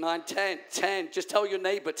 8, 9, 10. 10. Just tell your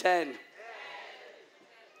neighbor 10.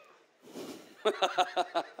 10.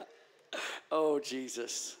 Oh,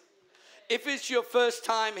 Jesus. If it's your first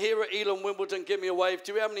time here at Elam Wimbledon, give me a wave.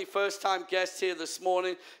 Do we have any first-time guests here this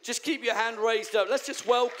morning? Just keep your hand raised up. Let's just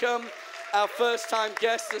welcome our first-time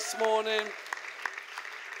guests this morning.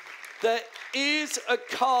 There is a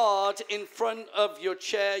card in front of your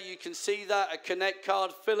chair. You can see that, a Connect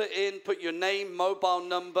card. Fill it in, put your name, mobile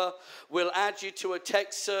number. We'll add you to a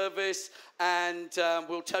text service, and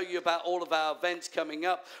we'll tell you about all of our events coming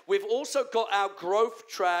up. We've also got our growth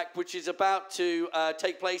track, which is about to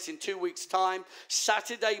take place in 2 weeks' time,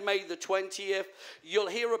 Saturday, May the 20th. You'll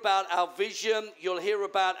hear about our vision. You'll hear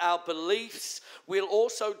about our beliefs. We'll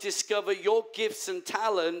also discover your gifts and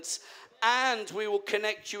talents, and we will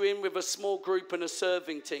connect you in with a small group and a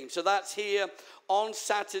serving team. So that's here on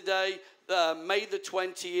Saturday, May the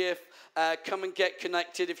 20th. Come and get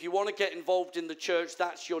connected. If you want to get involved in the church,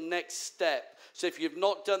 that's your next step. So if you've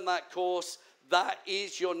not done that course, that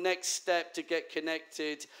is your next step to get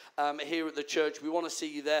connected here at the church. We want to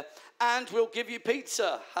see you there. And we'll give you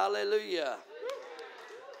pizza. Hallelujah.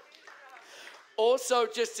 Also,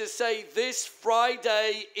 just to say, this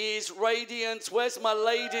Friday is Radiance. Where's my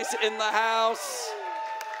ladies in the house?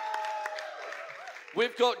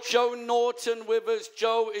 We've got Joe Norton with us.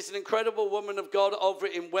 Joe is an incredible woman of God over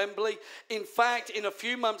in Wembley. In fact, in a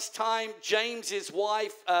few months' time, James's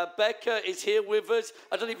wife, Becca, is here with us.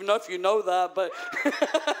 I don't even know if you know that, but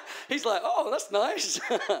he's like, oh, that's nice.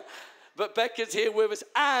 But Becca's here with us.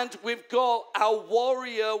 And we've got our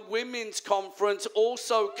Warrior Women's Conference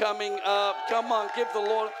also coming up. Come on, give the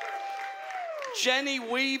Lord... Jenny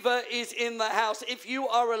Weaver is in the house. If you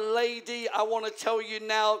are a lady, I want to tell you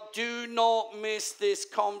now, do not miss this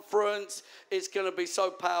conference. It's going to be so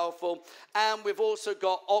powerful. And we've also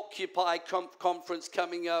got Occupy conference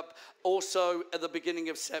coming up also at the beginning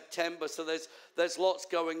of September. So there's lots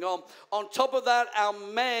going on. On top of that, our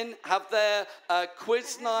men have their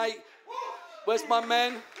quiz night. Where's my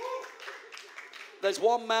men? There's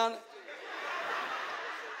one man.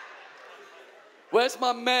 Where's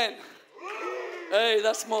my men? Hey,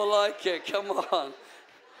 that's more like it. Come on.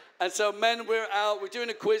 And so, men, we're out. We're doing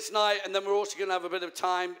a quiz night, and then we're also going to have a bit of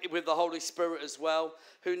time with the Holy Spirit as well.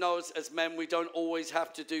 Who knows, as men, we don't always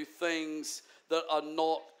have to do things that are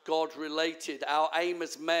not God-related. Our aim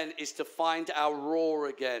as men is to find our roar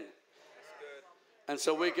again. And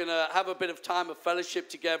so we're going to have a bit of time of fellowship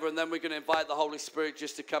together, and then we're going to invite the Holy Spirit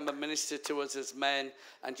just to come and minister to us as men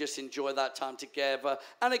and just enjoy that time together.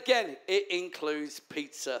 And again, it includes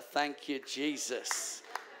pizza. Thank you, Jesus.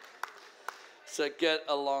 So get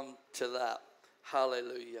along to that.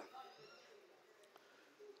 Hallelujah.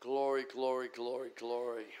 Glory, glory, glory,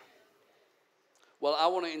 glory. Well, I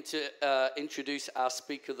want to introduce our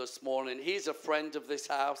speaker this morning. He's a friend of this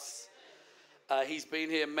house. He's been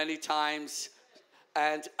here many times.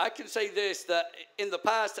 And I can say this, that in the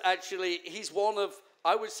past, actually, he's one of,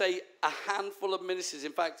 I would say, a handful of ministers.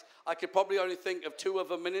 In fact, I could probably only think of two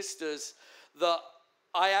other ministers that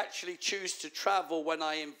I actually choose to travel when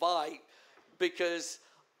I invite because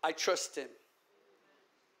I trust him.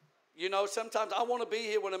 You know, sometimes I want to be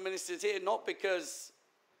here when a minister's here, not because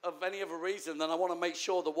of any other reason than I want to make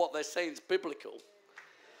sure that what they're saying is biblical.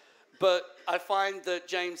 But I find that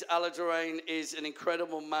James Aladiran is an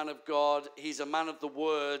incredible man of God. He's a man of the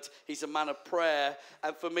word. He's a man of prayer.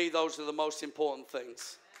 And for me, those are the most important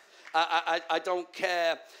things. I don't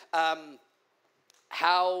care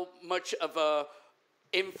how much of a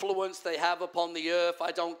influence they have upon the earth.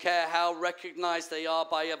 I don't care how recognized they are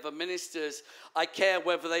by other ministers. I care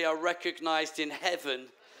whether they are recognized in heaven.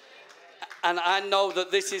 And I know that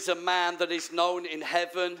this is a man that is known in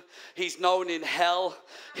heaven. He's known in hell.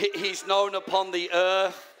 He's known upon the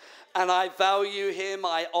earth. And I value him.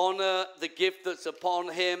 I honor the gift that's upon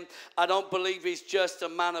him. I don't believe he's just a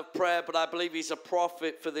man of prayer, but I believe he's a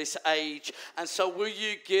prophet for this age. And so will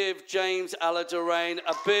you give James Aladiran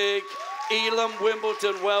a big Elam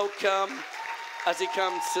Wimbledon welcome as he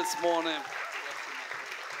comes this morning.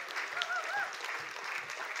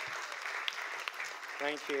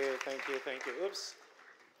 Thank you, thank you, thank you. Oops.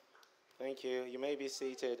 Thank you. You may be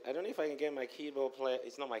seated. I don't know if I can get my keyboard player.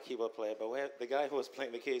 It's not my keyboard player, but the guy who was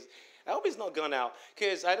playing the keys. I hope he's not gone out,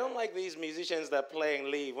 because I don't like these musicians that play and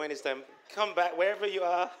leave when it's time. Come back, wherever you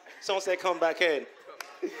are. Someone say, come back in.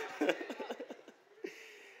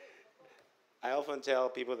 I often tell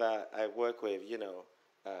people that I work with,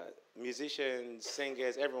 musicians,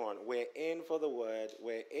 singers, everyone, we're in for the word.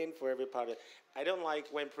 We're in for every part of it. I don't like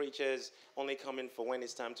when preachers only come in for when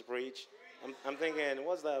it's time to preach. I'm thinking,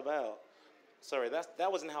 what's that about? Sorry, that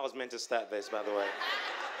wasn't how I was meant to start this, by the way.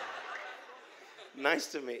 Nice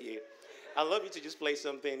to meet you. I'd love you to just play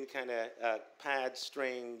something kind of pad,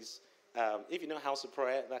 strings. If you know House of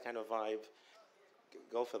Prayer, that kind of vibe,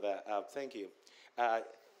 go for that. Thank you.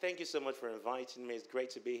 Thank you so much for inviting me. It's great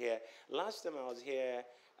to be here. Last time I was here,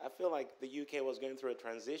 I feel like the UK was going through a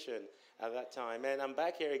transition at that time. And I'm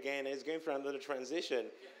back here again, and it's going through another transition.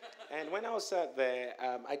 And when I was sat there,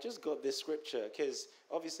 I just got this scripture, because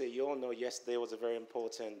obviously you all know yesterday was a very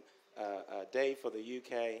important day for the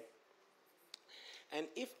UK. And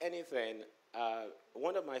if anything,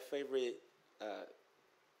 one of my favorite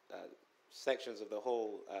sections of the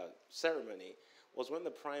whole ceremony was when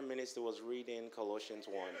the Prime Minister was reading Colossians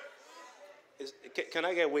 1. Can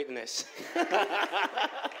I get witness?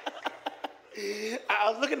 I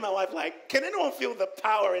was looking at my wife like, can anyone feel the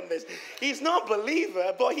power in this? He's not a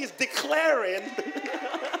believer, but he's declaring.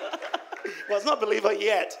 Well, he's not a believer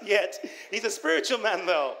yet. He's a spiritual man,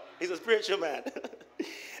 though. He's a spiritual man.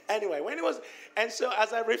 Anyway, and so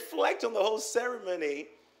as I reflect on the whole ceremony,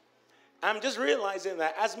 I'm just realizing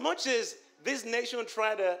that as much as this nation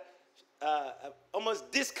tried to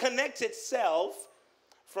almost disconnect itself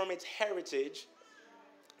from its heritage,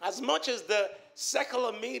 as much as the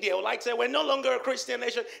secular media would like to say we're no longer a Christian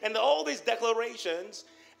nation, and all these declarations,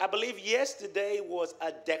 I believe yesterday was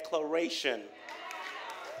a declaration.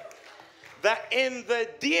 that in the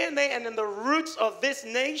DNA and in the roots of this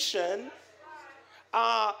nation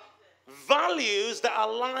are values that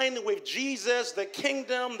align with Jesus, the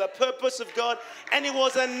kingdom, the purpose of God, and it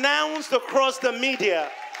was announced across the media.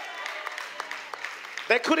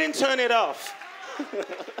 They couldn't turn it off.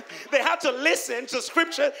 They had to listen to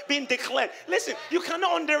scripture being declared. Listen, you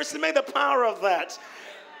cannot underestimate the power of that.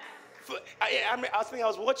 I think I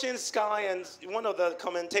was watching Sky, and one of the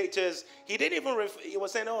commentators, he didn't even, he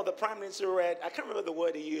was saying, oh, the prime minister read, I can't remember the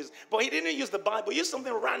word he used, but he didn't use the Bible, he used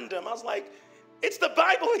something random. I was like, it's the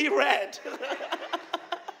Bible he read.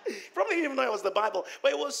 Probably didn't even know it was the Bible,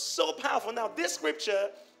 but it was so powerful. Now, this scripture,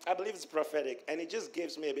 I believe it's prophetic, and it just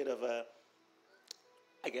gives me a bit of a,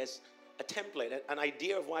 I guess, a template, an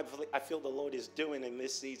idea of what I feel the Lord is doing in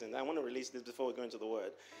this season. I want to release this before we go into the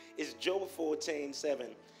word. It's Job 14:7.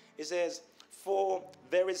 It says, for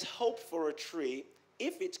there is hope for a tree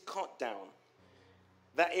if it's cut down,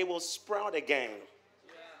 that it will sprout again.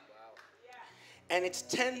 And its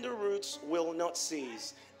tender roots will not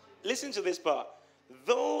cease. Listen to this part.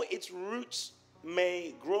 Though its roots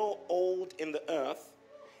may grow old in the earth,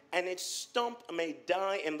 and its stump may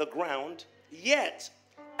die in the ground, yet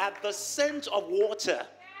at the scent of water,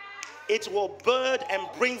 it will bud and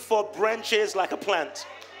bring forth branches like a plant.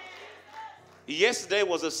 Yesterday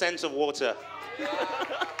was a scent of water.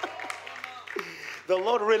 The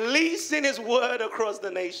Lord releasing his word across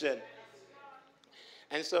the nation.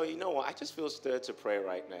 And so, you know what? I just feel stirred to pray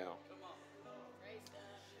right now.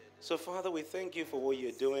 So, Father, we thank you for what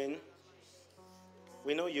you're doing.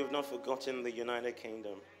 We know you've not forgotten the United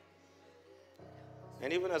Kingdom.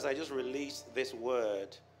 And even as I just released this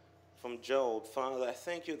word from Job, Father, I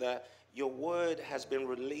thank you that your word has been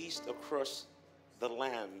released across the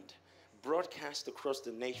land, broadcast across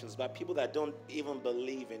the nations by people that don't even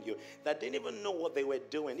believe in you, that didn't even know what they were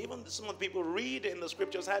doing. Even some of the people read in the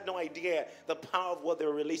scriptures had no idea the power of what they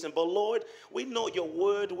were releasing. But Lord, we know your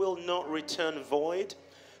word will not return void.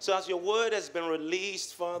 So as your word has been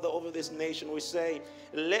released, Father, over this nation, we say,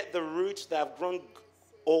 let the roots that have grown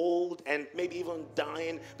old and maybe even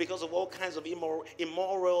dying because of all kinds of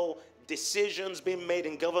immoral decisions being made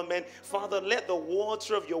in government, Father, let the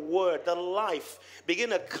water of your word, the life, begin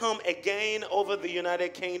to come again over the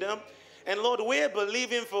United Kingdom. And Lord, we're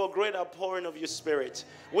believing for a great outpouring of your spirit.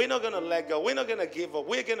 We're not going to let go. We're not going to give up.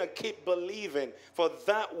 We're going to keep believing for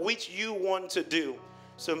that which you want to do.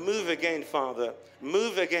 So move again, Father.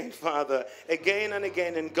 Move again, Father. Again and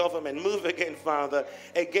again in government. Move again, Father.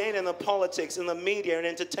 Again in the politics, in the media, in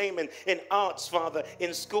entertainment, in arts, Father.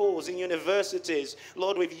 In schools, in universities.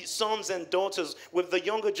 Lord, with sons and daughters, with the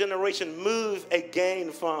younger generation. Move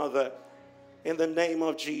again, Father. In the name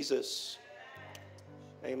of Jesus.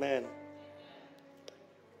 Amen.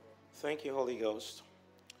 Thank you, Holy Ghost.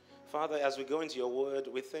 Father, as we go into your word,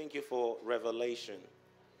 we thank you for revelation.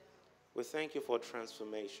 We thank you for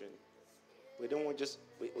transformation. We don't just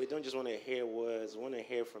want to hear words. We want to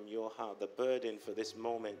hear from your heart, the burden for this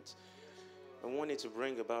moment. I want it to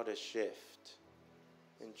bring about a shift.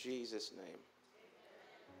 In Jesus' name.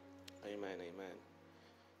 Amen, amen.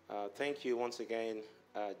 Thank you once again,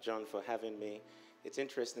 John, for having me. It's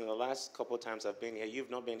interesting, the last couple of times I've been here,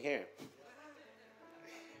 you've not been here.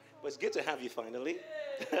 But it's good to have you finally.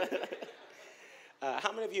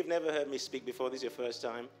 How many of you have never heard me speak before? This is your first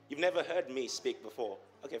time. You've never heard me speak before.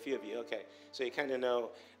 Okay, a few of you. Okay. So you kind of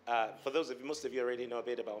know. For those of you, most of you already know a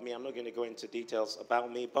bit about me. I'm not going to go into details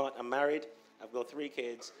about me, but I'm married. I've got 3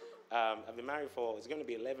 kids. I've been married for, it's going to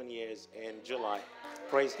be 11 years in July.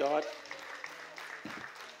 Praise God.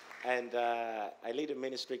 And I lead a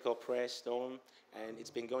ministry called Prayer Storm, and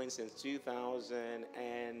it's been going since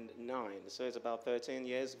 2009. So it's about 13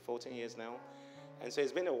 years, 14 years now. And so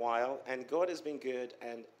it's been a while, and God has been good,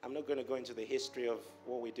 and I'm not going to go into the history of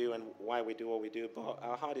what we do and why we do what we do, but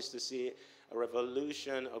our heart is to see a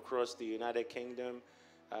revolution across the United Kingdom.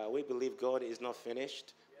 We believe God is not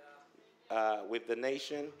finished with the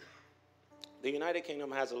nation. The United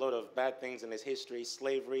Kingdom has a lot of bad things in its history,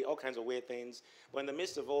 slavery, all kinds of weird things. But in the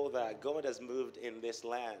midst of all that, God has moved in this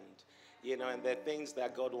land. You know, and there are things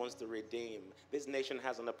that God wants to redeem. This nation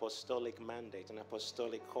has an apostolic mandate, an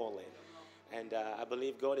apostolic calling. And I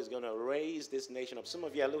believe God is going to raise this nation up. Some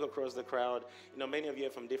of you, I look across the crowd, you know, many of you are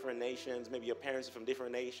from different nations. Maybe your parents are from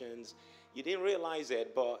different nations. You didn't realize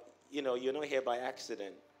it, but, you know, you're not here by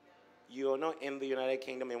accident. You're not in the United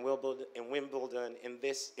Kingdom, in Wimbledon,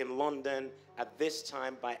 in London, at this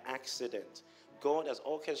time by accident. God has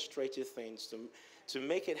orchestrated things to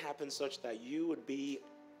make it happen such that you would be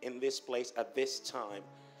in this place at this time.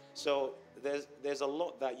 So there's a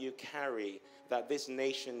lot that you carry that this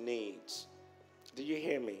nation needs. Do you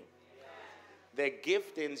hear me? There are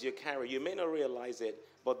giftings you carry. You may not realize it,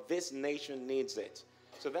 but this nation needs it.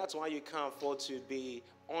 So that's why you can't afford to be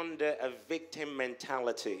under a victim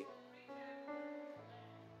mentality.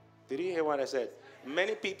 Did you hear what I said?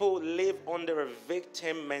 Many people live under a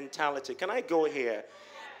victim mentality. Can I go here?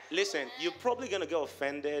 Listen, you're probably going to get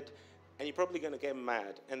offended and you're probably going to get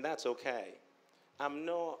mad, and that's okay. I'm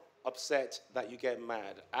not upset that you get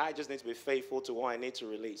mad. I just need to be faithful to what I need to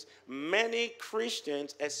release. Many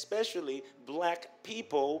Christians, especially black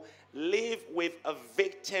people, live with a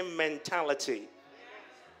victim mentality.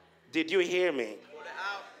 Did you hear me?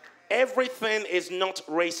 Everything is not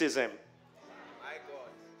racism.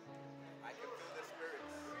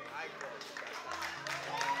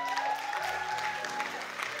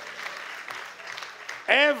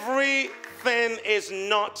 Everything is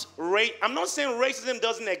not race. I'm not saying racism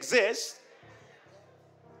doesn't exist,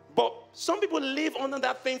 but some people live under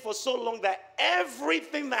that thing for so long that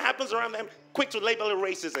everything that happens around them, quick to label it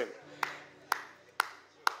racism.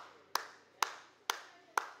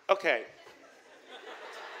 Okay.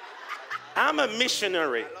 I'm a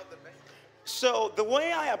missionary. So the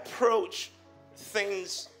way I approach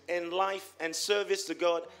things in life and service to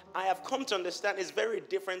God, I have come to understand is very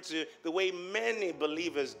different to the way many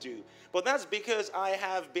believers do. But that's because I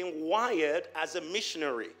have been wired as a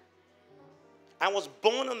missionary. I was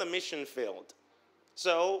born on the mission field.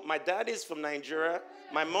 So my dad is from Nigeria.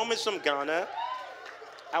 My mom is from Ghana.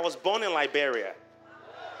 I was born in Liberia.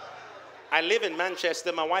 I live in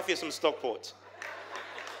Manchester. My wife is from Stockport.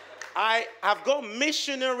 I have got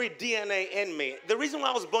missionary DNA in me. The reason why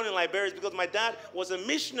I was born in Liberia is because my dad was a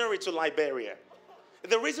missionary to Liberia.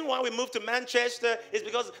 The reason why we moved to Manchester is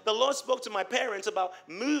because the Lord spoke to my parents about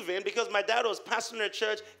moving because my dad was pastoring a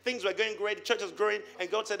church. Things were going great. The church was growing. And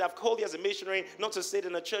God said, I've called you as a missionary, not to sit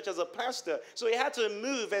in a church as a pastor. So he had to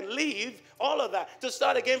move and leave all of that to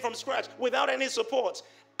start again from scratch without any support.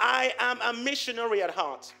 I am a missionary at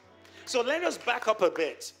heart. So let us back up a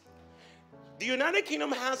bit. The United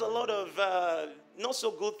Kingdom has a lot of not so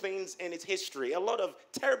good things in its history, a lot of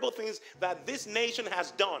terrible things that this nation has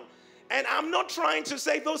done. And I'm not trying to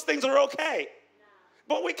say those things are okay.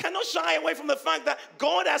 But we cannot shy away from the fact that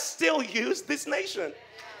God has still used this nation.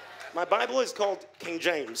 My Bible is called King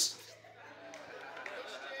James.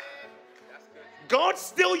 God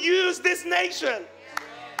still used this nation.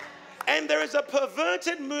 And there is a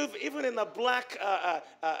perverted move even in the black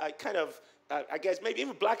I guess maybe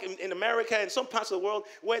even black in America and some parts of the world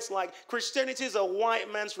where it's like Christianity is a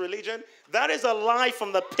white man's religion. That is a lie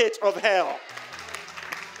from the pit of hell.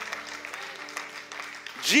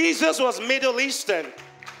 Jesus was Middle Eastern.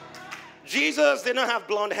 Jesus did not have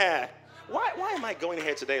blonde hair. Why am I going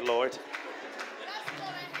here today, Lord?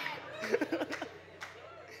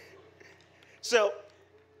 So,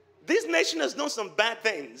 this nation has done some bad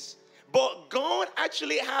things, but God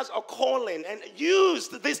actually has a calling and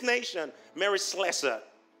used this nation. Mary Slessor.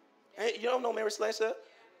 Hey, you don't know Mary Slessor?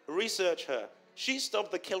 Research her. She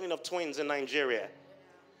stopped the killing of twins in Nigeria.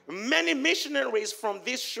 Many missionaries from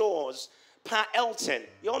these shores. Pa Elton.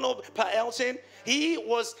 You all know Pa Elton? He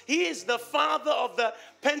is the father of the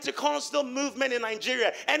Pentecostal movement in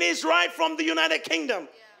Nigeria. And he's right from the United Kingdom.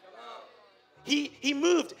 He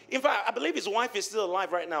moved. In fact, I believe his wife is still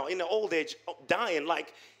alive right now in the old age, dying,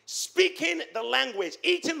 like speaking the language,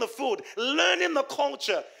 eating the food, learning the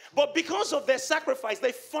culture. But because of their sacrifice,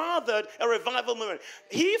 they fathered a revival movement.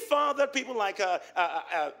 He fathered people like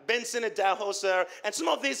Benson Idahosa and some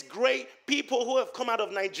of these great people who have come out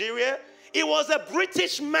of Nigeria. It was a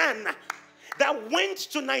British man that went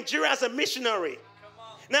to Nigeria as a missionary.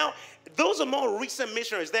 Now, those are more recent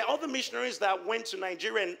missionaries. There are other missionaries that went to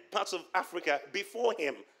Nigeria and parts of Africa before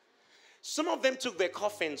him. Some of them took their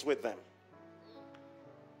coffins with them.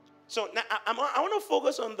 So now I want to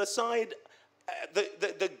focus on the side,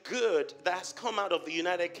 the good that has come out of the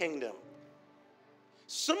United Kingdom.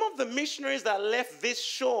 Some of the missionaries that left these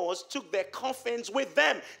shores took their coffins with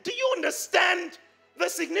them. Do you understand the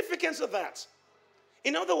significance of that?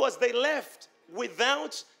 In other words, they left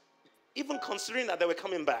without even considering that they were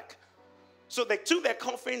coming back. So they took their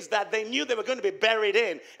coffins that they knew they were going to be buried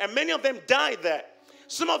in, and many of them died there.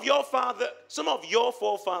 Some of your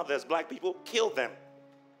forefathers, black people, killed them.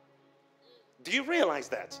 Do you realize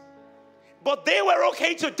that? But they were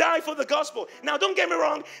okay to die for the gospel. Now, don't get me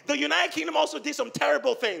wrong. The United Kingdom also did some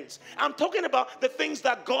terrible things. I'm talking about the things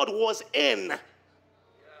that God was in.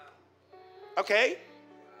 Okay?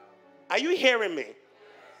 Are you hearing me?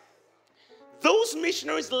 Those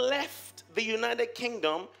missionaries left the United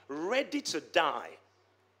Kingdom ready to die.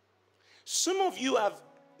 Some of you have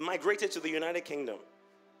migrated to the United Kingdom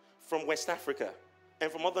from West Africa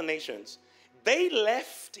and from other nations. They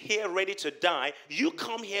left here ready to die. You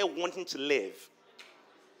come here wanting to live.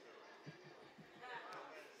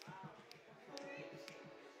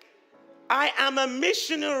 I am a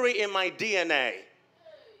missionary in my DNA.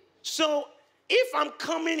 So if I'm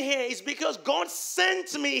coming here, it's because God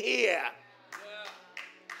sent me here.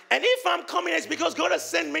 And if I'm coming here, it's because God has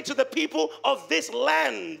sent me to the people of this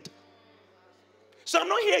land. So I'm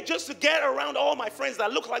not here just to get around all my friends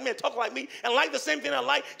that look like me and talk like me and like the same thing I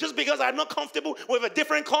like just because I'm not comfortable with a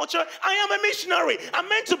different culture. I am a missionary. I'm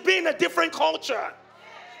meant to be in a different culture.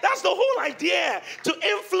 That's the whole idea, to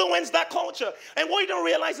influence that culture. And what you don't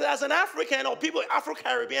realize is as an African or people,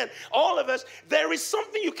 Afro-Caribbean, all of us, there is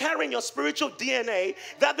something you carry in your spiritual DNA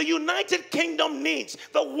that the United Kingdom needs.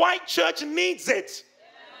 The white church needs it.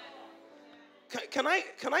 Can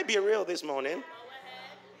I be real this morning?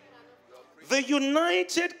 The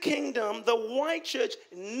United Kingdom, the white church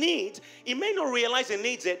needs, it may not realize it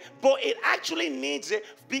needs it, but it actually needs it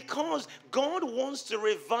because God wants to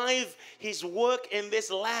revive his work in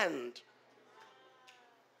this land.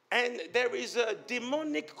 And there is a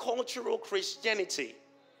demonic cultural Christianity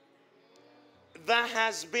that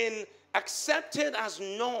has been accepted as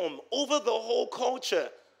norm over the whole culture.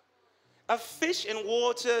 A fish in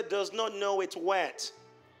water does not know it's wet.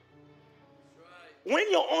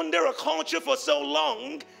 When you're under a culture for so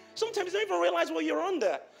long, sometimes you don't even realize what you're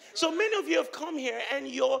under. So many of you have come here and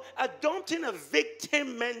you're adopting a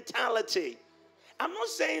victim mentality. I'm not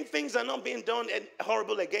saying things are not being done and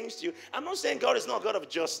horrible against you. I'm not saying God is not a God of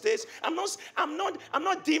justice. I'm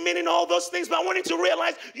not demeaning all those things, but I want you to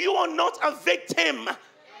realize you are not a victim.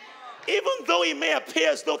 Even though it may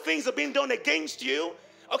appear as though things are being done against you.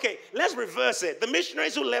 Okay, let's reverse it. The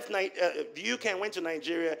missionaries who left the UK and went to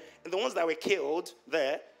Nigeria, and the ones that were killed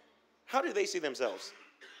there, how did they see themselves?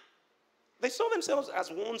 They saw themselves as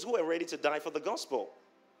ones who were ready to die for the gospel.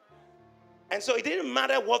 And so it didn't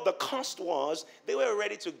matter what the cost was, they were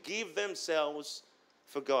ready to give themselves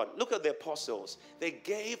for God. Look at the apostles. They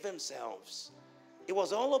gave themselves. It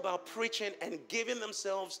was all about preaching and giving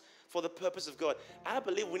themselves for the purpose of God. I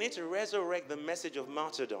believe we need to resurrect the message of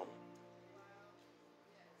martyrdom.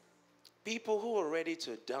 People who are ready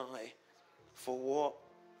to die for what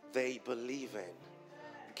they believe in.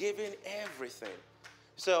 Giving everything.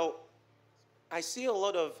 So, I see a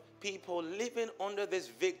lot of people living under this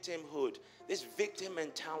victimhood, this victim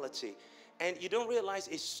mentality. And you don't realize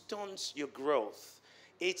it stunts your growth.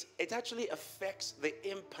 It actually affects the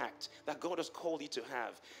impact that God has called you to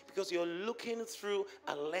have. Because you're looking through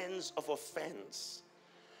a lens of offense.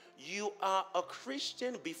 You are a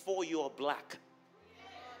Christian before you are black.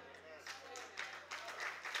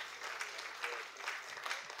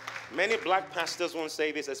 Many black pastors won't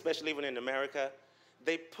say this, especially even in America.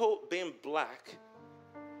 They put being black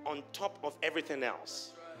on top of everything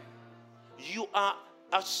else. You are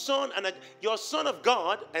a son, and you're a son of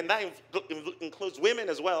God, and that includes women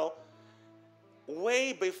as well,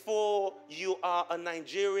 way before you are a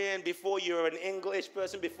Nigerian, before you're an English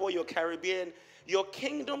person, before you're Caribbean. Your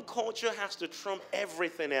kingdom culture has to trump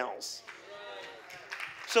everything else.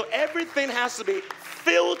 So everything has to be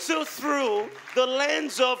filtered through the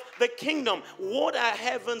lens of the kingdom. What are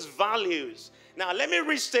heaven's values? Now, let me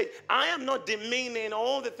restate. I am not demeaning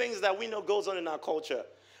all the things that we know goes on in our culture.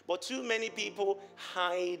 But too many people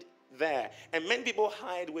hide there. And many people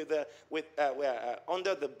hide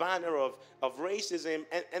under the banner of racism.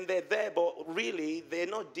 And they're there, but really, they're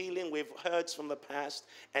not dealing with hurts from the past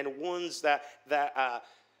and wounds that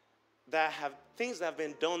have things that have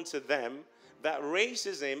been done to them. That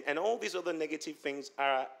racism and all these other negative things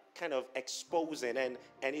are kind of exposing. And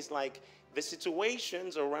it's like the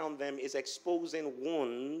situations around them is exposing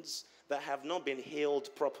wounds that have not been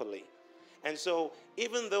healed properly. And so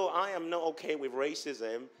even though I am not okay with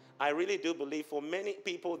racism, I really do believe for many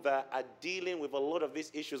people that are dealing with a lot of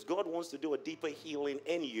these issues, God wants to do a deeper healing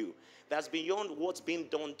in you that's beyond what's been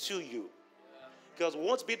done to you. Because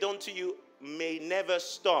what's been done to you may never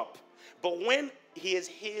stop. But when he has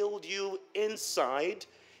healed you inside,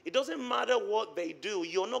 it doesn't matter what they do,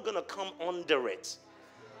 you're not going to come under it.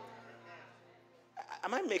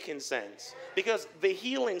 Am I making sense? Because the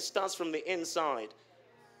healing starts from the inside.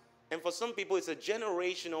 And for some people, it's a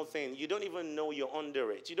generational thing. You don't even know you're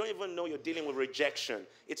under it. You don't even know you're dealing with rejection.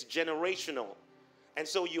 It's generational. And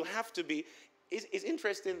so you have to be... It's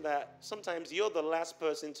interesting that sometimes you're the last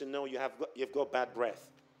person to know you've got bad breath.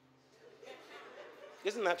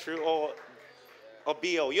 Isn't that true? Or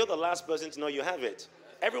BO, you're the last person to know you have it.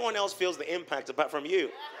 Everyone else feels the impact apart from you.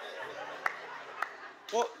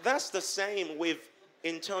 Well, that's the same with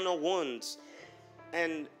internal wounds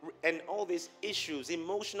and all these issues,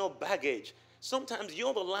 emotional baggage. Sometimes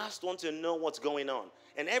you're the last one to know what's going on.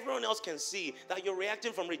 And everyone else can see that you're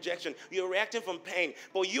reacting from rejection. You're reacting from pain.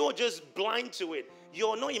 But you're just blind to it.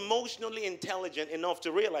 You're not emotionally intelligent enough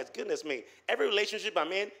to realize, goodness me, every relationship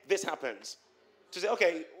I'm in, this happens. To say,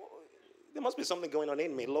 okay, there must be something going on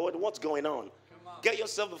in me. Lord, what's going on? Get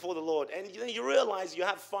yourself before the Lord. And then you realize you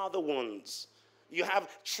have father wounds. You have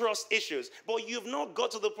trust issues. But you've not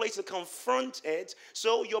got to the place to confront it.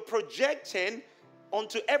 So you're projecting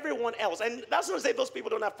onto everyone else. And that's not to say those people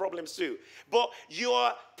don't have problems too. But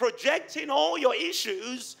you're projecting all your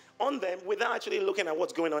issues on them without actually looking at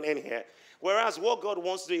what's going on in here. Whereas what God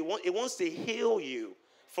wants to do, He wants to heal you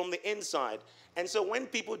from the inside. And so when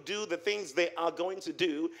people do the things they are going to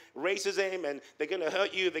do, racism, and they're going to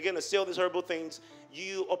hurt you, they're going to say all these horrible things,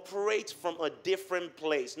 you operate from a different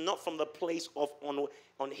place, not from the place of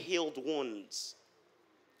unhealed wounds.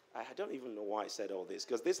 I don't even know why I said all this,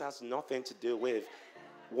 because this has nothing to do with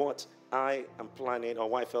what I am planning or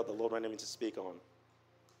what I felt the Lord wanted me to speak on.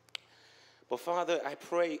 But Father, I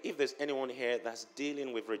pray if there's anyone here that's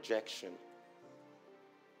dealing with rejection.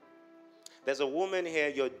 There's a woman here,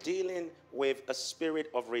 you're dealing with a spirit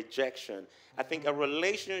of rejection. I think a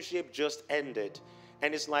relationship just ended.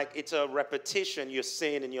 And it's like it's a repetition you're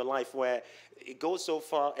seeing in your life where it goes so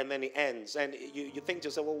far and then it ends. And you think to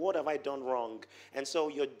yourself, well, what have I done wrong? And so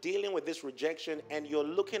you're dealing with this rejection and you're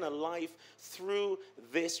looking at life through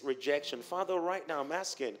this rejection. Father, right now I'm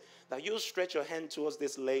asking that you'll stretch your hand towards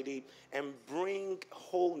this lady and bring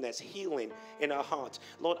wholeness, healing in her heart.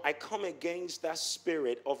 Lord, I come against that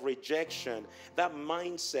spirit of rejection, that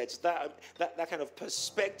mindset, that kind of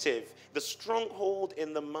perspective, the stronghold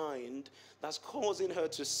in the mind that's causing her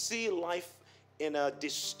to see life in a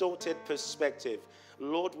distorted perspective.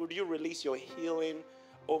 Lord, would you release your healing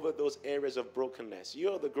over those areas of brokenness?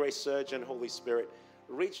 You're the great surgeon, Holy Spirit.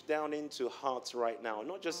 Reach down into hearts right now,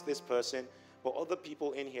 not just this person, but other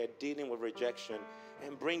people in here dealing with rejection,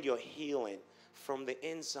 and bring your healing from the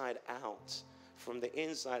inside out. From the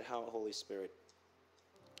inside out, Holy Spirit.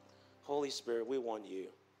 Holy Spirit, we want you.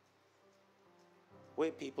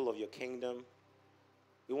 We're people of your kingdom.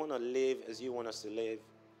 We want to live as you want us to live.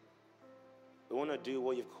 We want to do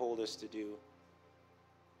what you've called us to do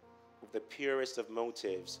with the purest of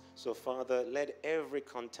motives. So, Father, let every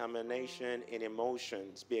contamination in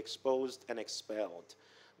emotions be exposed and expelled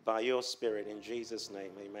by your Spirit in Jesus'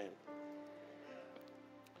 name. Amen.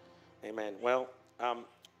 Amen. Well,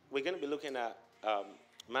 we're going to be looking at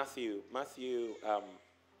Matthew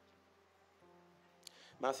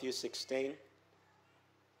 16.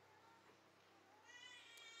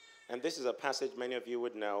 And this is a passage many of you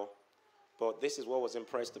would know, but this is what was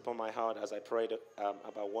impressed upon my heart as I prayed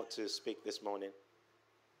about what to speak this morning.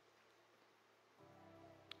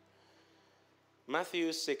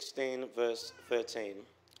 Matthew 16, verse 13.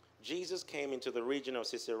 Jesus came into the region of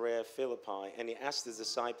Caesarea Philippi, and he asked his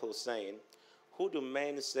disciples, saying, "Who do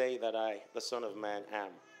men say that I, the Son of Man,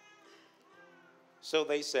 am?" So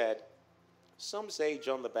they said, "Some say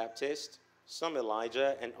John the Baptist, some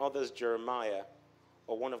Elijah, and others Jeremiah,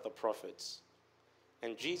 or one of the prophets."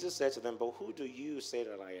 And Jesus said to them, "But who do you say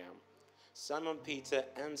that I am?" Simon Peter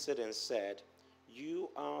answered and said,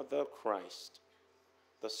 "You are the Christ,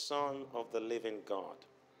 the Son of the living God."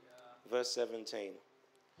 Verse 17.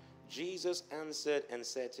 Jesus answered and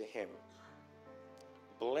said to him,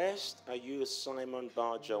 "Blessed are you, Simon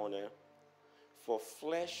Bar-Jonah, for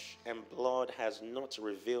flesh and blood has not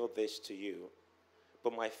revealed this to you,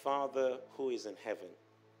 but my Father who is in heaven.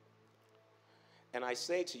 And I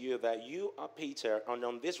say to you that you are Peter, and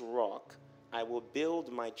on this rock I will build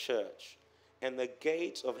my church, and the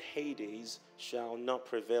gates of Hades shall not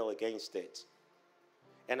prevail against it.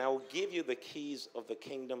 And I will give you the keys of the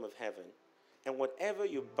kingdom of heaven. And whatever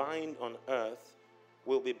you bind on earth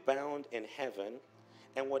will be bound in heaven,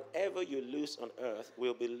 and whatever you loose on earth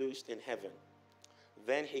will be loosed in heaven."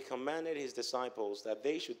 Then he commanded his disciples that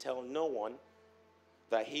they should tell no one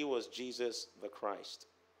that he was Jesus the Christ.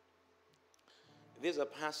 This is a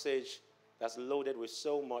passage that's loaded with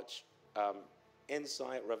so much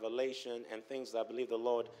insight, revelation, and things that I believe the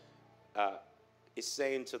Lord is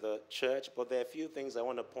saying to the church. But there are a few things I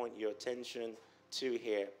want to point your attention to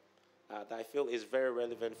here that I feel is very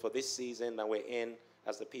relevant for this season that we're in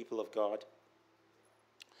as the people of God.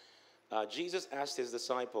 Jesus asked his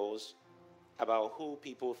disciples about who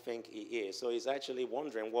people think he is. So he's actually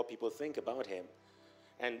wondering what people think about him.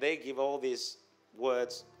 And they give all these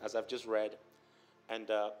words, as I've just read.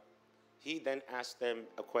 And he then asked them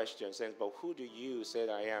a question, saying, "But who do you say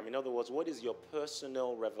that I am?" In other words, what is your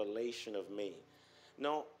personal revelation of me?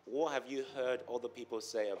 Now, what have you heard other people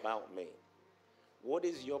say about me? What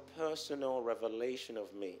is your personal revelation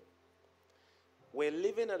of me? we're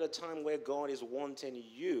living at a time where God is wanting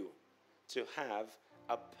you to have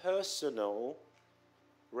a personal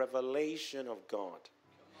revelation of God.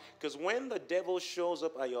 Because when the devil shows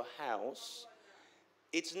up at your house,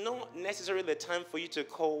 it's not necessarily the time for you to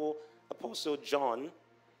call Apostle John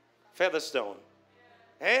Featherstone.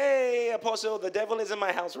 Hey, Apostle, the devil is in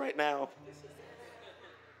my house right now.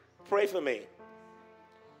 Pray for me.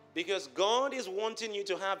 Because God is wanting you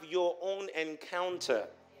to have your own encounter.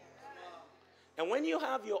 And when you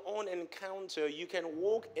have your own encounter, you can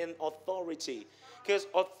walk in authority. Because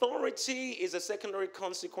authority is a secondary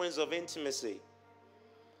consequence of intimacy.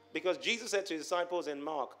 Because Jesus said to his disciples in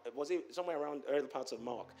Mark, was it somewhere around early parts of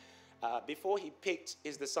Mark, before he picked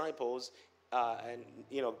his disciples and,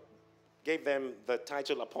 gave them the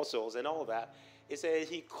title apostles and all that, he said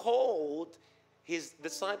he called his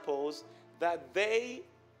disciples that they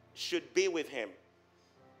should be with him.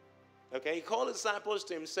 Okay, he called the disciples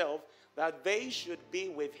to himself that they should be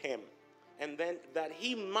with him, and then that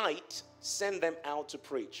he might send them out to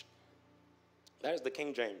preach. That is the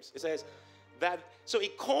King James. It says that, so he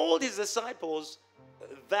called his disciples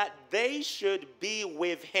that they should be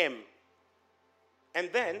with him, and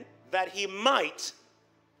then that he might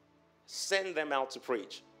send them out to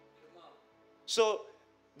preach. So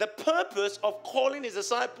the purpose of calling his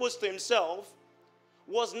disciples to himself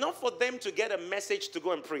was not for them to get a message to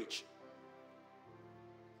go and preach.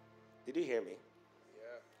 Did you hear me? Yeah.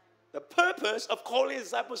 The purpose of calling his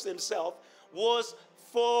disciples to himself was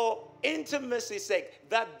for intimacy's sake,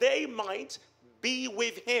 that they might be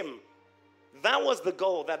with him. That was the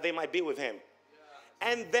goal, that they might be with him.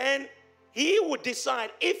 Yeah. And then he would decide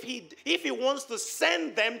if he wants to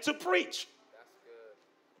send them to preach. That's good.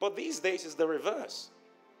 But these days it's the reverse.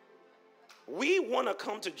 We want to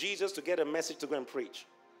come to Jesus to get a message to go and preach.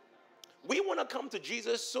 We want to come to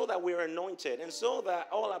Jesus so that we're anointed and so that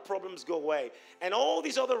all our problems go away and all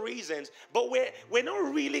these other reasons. But we're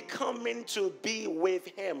not really coming to be with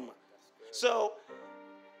him. So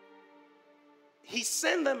he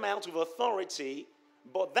sent them out with authority,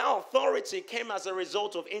 but that authority came as a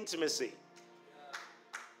result of intimacy.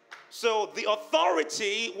 So the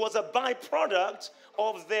authority was a byproduct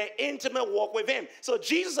of their intimate walk with him. So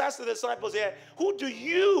Jesus asked the disciples here, who do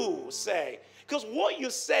you say? Because what you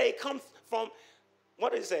say comes from,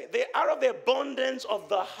 what did he say? They out of the abundance of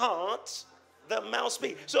the heart, the mouth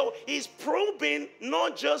speaks. So he's probing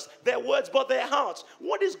not just their words, but their hearts.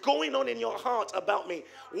 What is going on in your heart about me?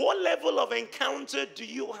 What level of encounter do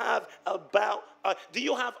you have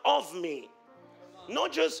of me?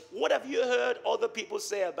 Not just what have you heard other people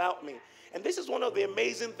say about me. And this is one of the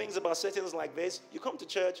amazing things about settings like this. You come to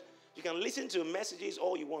church, you can listen to messages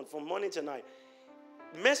all you want from morning to night.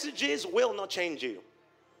 Messages will not change you.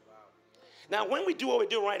 Wow. Now, when we do what we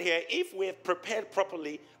do right here, if we're prepared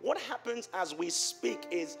properly, what happens as we speak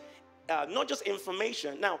is not just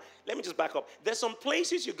information. Now, let me just back up. There's some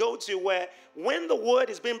places you go to where when the word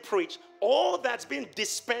is being preached, all that's being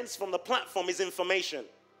dispensed from the platform is information.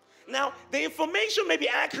 Now, the information may be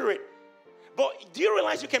accurate, but do you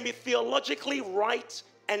realize you can be theologically right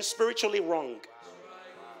and spiritually wrong?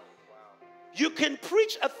 You can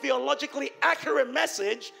preach a theologically accurate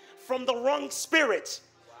message from the wrong spirit.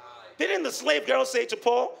 Didn't the slave girl say to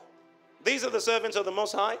Paul, these are the servants of the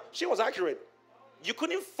Most High? She was accurate. You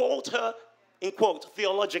couldn't fault her, in quote,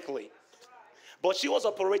 theologically. But she was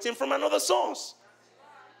operating from another source.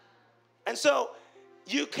 And so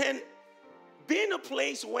you can be in a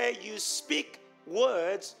place where you speak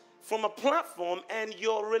words from a platform and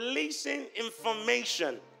you're releasing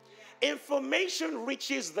information. Information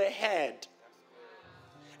reaches the head.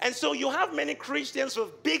 And so you have many Christians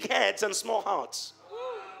with big heads and small hearts.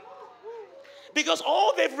 Because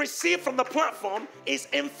all they've received from the platform is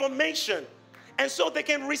information. And so they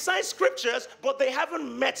can recite scriptures, but they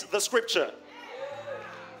haven't met the scripture.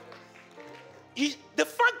 The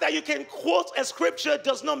fact that you can quote a scripture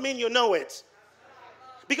does not mean you know it.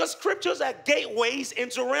 Because scriptures are gateways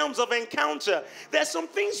into realms of encounter. There's some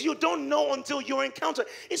things you don't know until you encounter.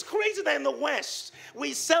 It's crazy that in the West,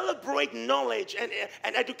 we celebrate knowledge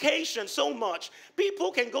and education so much.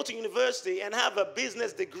 People can go to university and have a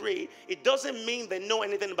business degree. It doesn't mean they know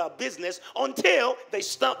anything about business until they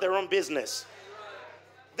start their own business.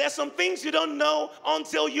 There's some things you don't know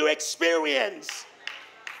until you experience.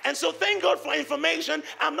 And so thank God for information.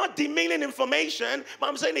 I'm not demeaning information, but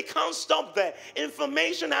I'm saying it can't stop there.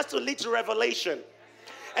 Information has to lead to revelation.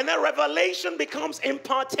 And then revelation becomes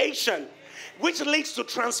impartation, which leads to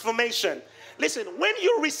transformation. Listen, when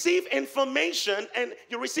you receive information and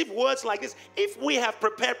you receive words like this, if we have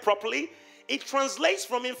prepared properly, it translates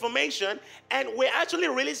from information and we're actually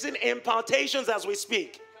releasing impartations as we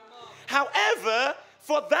speak. However,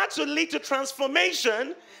 for that to lead to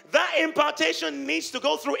transformation, that impartation needs to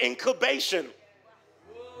go through incubation.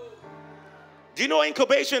 Do you know what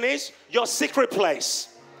incubation is? Your secret place.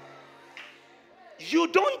 You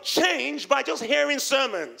don't change by just hearing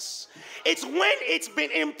sermons. It's when it's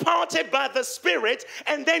been imparted by the Spirit,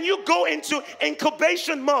 and then you go into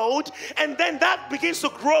incubation mode, and then that begins to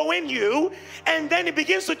grow in you, and then it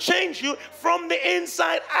begins to change you from the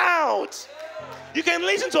inside out. You can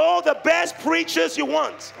listen to all the best preachers you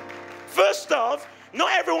want. First off,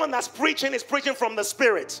 not everyone that's preaching is preaching from the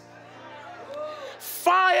Spirit.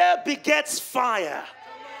 Fire begets fire.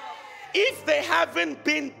 If they haven't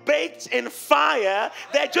been baked in fire,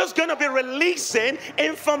 they're just going to be releasing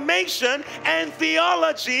information and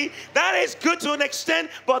theology. That is good to an extent,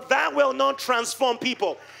 but that will not transform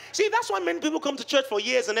people. See, that's why many people come to church for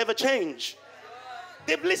years and never change.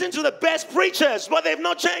 They've listened to the best preachers, but they've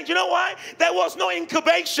not changed. You know why? There was no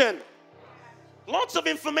incubation. Lots of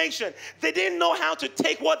information. They didn't know how to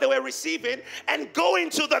take what they were receiving and go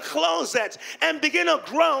into the closet and begin to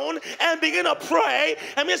groan and begin to pray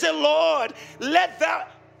and begin to say, Lord, let that.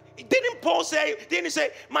 Didn't he say,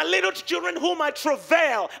 my little children whom I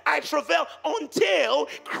travail until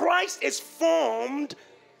Christ is formed.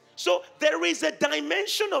 So there is a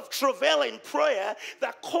dimension of travail in prayer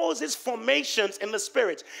that causes formations in the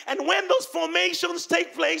Spirit. And when those formations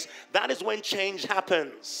take place, that is when change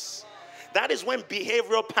happens. That is when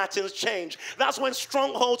behavioral patterns change. That's when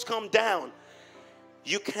strongholds come down.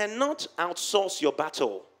 You cannot outsource your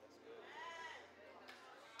battle.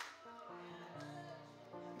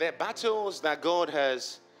 There are battles that God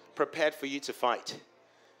has prepared for you to fight.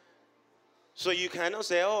 So you cannot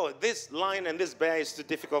say, oh, this lion and this bear is too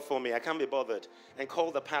difficult for me. I can't be bothered. And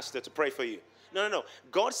call the pastor to pray for you. No.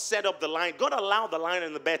 God set up the lion. God allowed the lion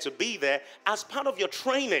and the bear to be there as part of your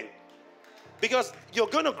training. Because you're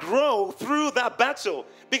going to grow through that battle.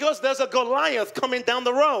 Because there's a Goliath coming down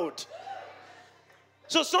the road.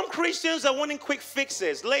 So some Christians are wanting quick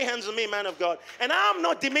fixes. Lay hands on me, man of God. And I'm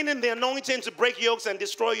not demeaning the anointing to break yokes and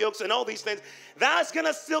destroy yokes and all these things. That's going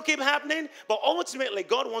to still keep happening. But ultimately,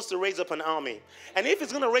 God wants to raise up an army. And if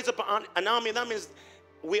He's going to raise up an army, that means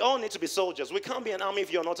we all need to be soldiers. We can't be an army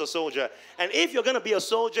if you're not a soldier. And if you're going to be a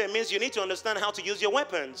soldier, it means you need to understand how to use your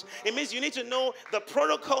weapons. It means you need to know the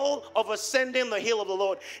protocol of ascending the hill of the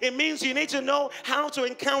Lord. It means you need to know how to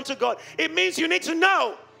encounter God. It means you need to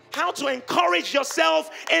know how to encourage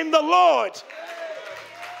yourself in the Lord.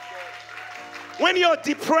 When you're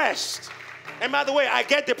depressed, and by the way, I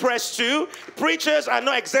get depressed too. Preachers are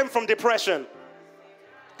not exempt from depression.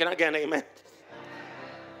 Can I get an amen?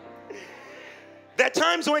 There are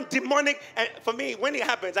times when demonic, and for me, when it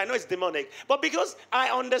happens, I know it's demonic. But because I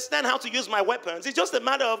understand how to use my weapons, it's just a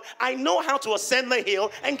matter of I know how to ascend the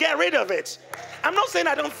hill and get rid of it. I'm not saying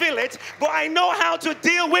I don't feel it, but I know how to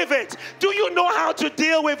deal with it. Do you know how to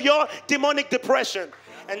deal with your demonic depression?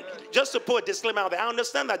 And just to put a disclaimer out there, I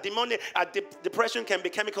understand that demonic depression can be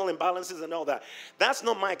chemical imbalances and all that. That's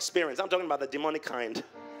not my experience. I'm talking about the demonic kind.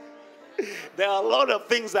 There are a lot of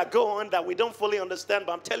things that go on that we don't fully understand,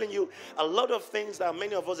 but I'm telling you, a lot of things that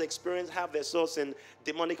many of us experience have their source in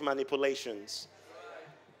demonic manipulations.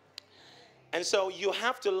 And so you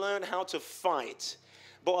have to learn how to fight.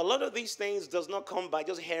 But a lot of these things does not come by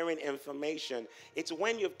just hearing information. It's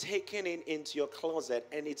when you've taken it into your closet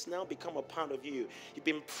and it's now become a part of you. You've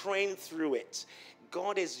been praying through it.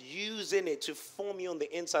 God is using it to form you on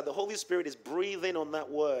the inside. The Holy Spirit is breathing on that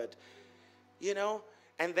word. You know?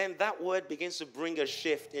 And then that word begins to bring a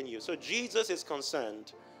shift in you. So Jesus is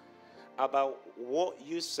concerned about what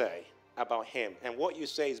you say about Him. And what you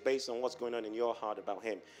say is based on what's going on in your heart about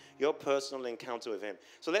Him. Your personal encounter with Him.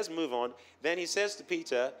 So let's move on. Then He says to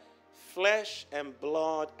Peter, flesh and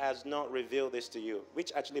blood has not revealed this to you.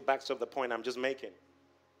 Which actually backs up the point I'm just making.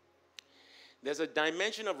 There's a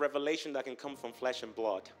dimension of revelation that can come from flesh and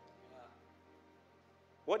blood.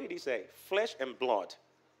 What did He say? Flesh and blood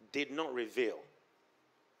did not reveal.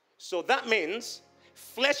 So that means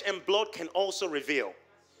flesh and blood can also reveal.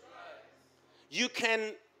 You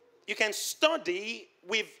can study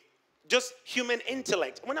with just human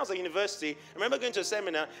intellect. When I was at university, I remember going to a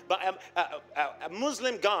seminar, but a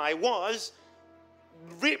Muslim guy was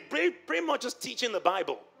pretty much just teaching the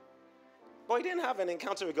Bible. But he didn't have an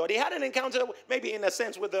encounter with God. He had an encounter, maybe in a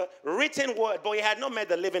sense, with the written word, but he had not met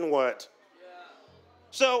the living word.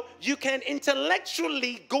 So you can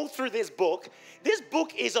intellectually go through this book. This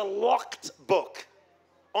book is a locked book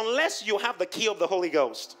unless you have the key of the Holy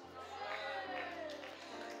Ghost.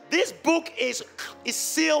 This book is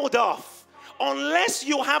sealed off. Unless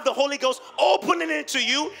you have the Holy Ghost opening it to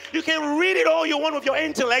you, you can read it all you want with your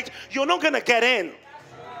intellect. You're not going to get in.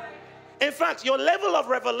 In fact, your level of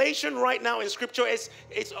revelation right now in Scripture is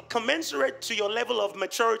commensurate to your level of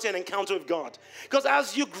maturity and encounter with God. Because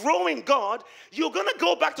as you grow in God, you're going to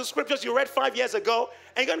go back to Scriptures you read 5 years ago,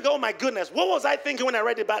 and you're going to go, oh my goodness, what was I thinking when I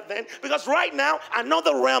read it back then? Because right now,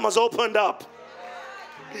 another realm has opened up.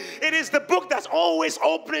 It is the book that's always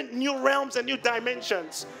opening new realms and new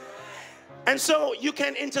dimensions. And so you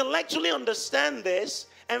can intellectually understand this,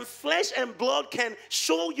 and flesh and blood can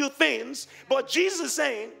show you things, but Jesus is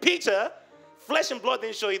saying, Peter, flesh and blood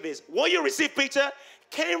didn't show you this. What you received, Peter,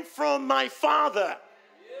 came from my Father.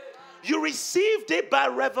 You received it by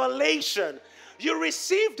revelation. You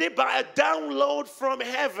received it by a download from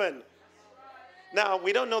heaven. Now,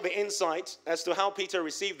 we don't know the insight as to how Peter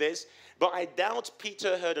received this, but I doubt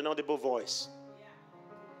Peter heard an audible voice.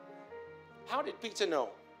 How did Peter know?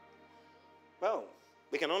 Well,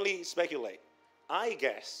 we can only speculate. I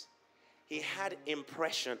guess he had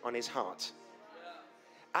impression on his heart.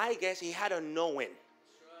 I guess he had a knowing.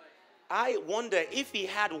 I wonder if he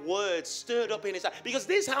had words stirred up in his heart. Because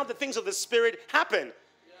this is how the things of the Spirit happen.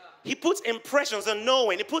 He puts impressions, a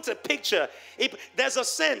knowing. He puts a picture. There's a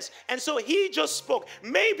sense. And so he just spoke.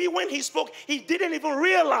 Maybe when he spoke, he didn't even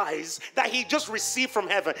realize that he just received from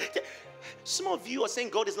heaven. Some of you are saying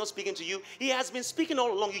God is not speaking to you. He has been speaking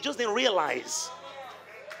all along. You just didn't realize.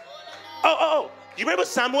 Oh. You remember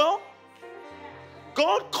Samuel?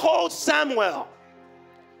 God called Samuel.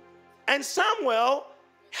 And Samuel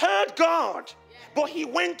heard God. But he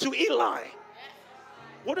went to Eli.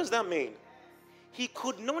 What does that mean? He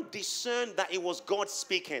could not discern that it was God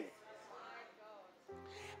speaking.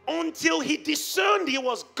 Until he discerned it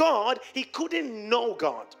was God, he couldn't know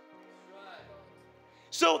God.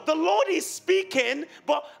 So the Lord is speaking,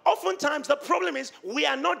 but oftentimes the problem is we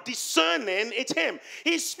are not discerning it's him.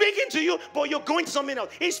 He's speaking to you, but you're going to something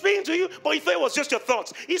else. He's speaking to you, but you thought it was just your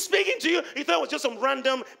thoughts. He's speaking to you, you thought it was just some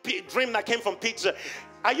random dream that came from pizza.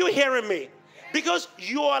 Are you hearing me? Because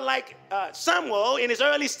you are like Samuel in his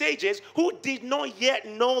early stages who did not yet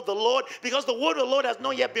know the Lord because the word of the Lord has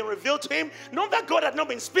not yet been revealed to him. Not that God had not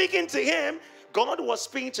been speaking to him. God was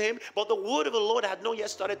speaking to him, but the word of the Lord had not yet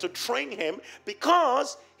started to train him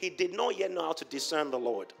because he did not yet know how to discern the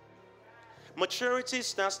Lord. Maturity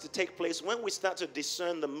starts to take place when we start to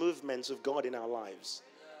discern the movements of God in our lives.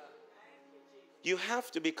 You have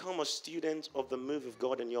to become a student of the move of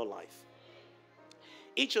God in your life.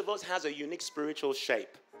 Each of us has a unique spiritual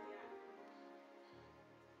shape.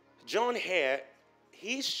 John here,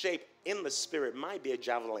 his shape in the spirit might be a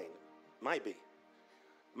javelin. Might be.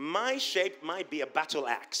 My shape might be a battle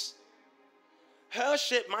axe. Her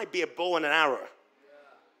shape might be a bow and an arrow.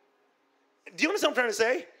 Do you understand what I'm trying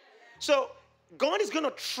to say? So God is going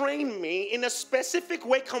to train me in a specific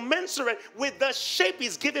way commensurate with the shape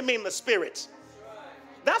he's giving me in the spirit.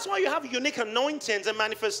 That's why you have unique anointings and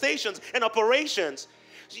manifestations and operations.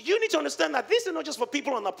 You need to understand that this is not just for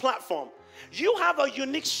people on the platform. You have a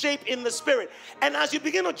unique shape in the spirit. And as you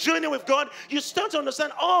begin to journey with God, you start to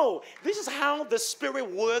understand, oh, this is how the Spirit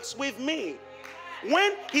works with me.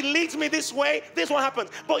 When he leads me this way, this is what happens.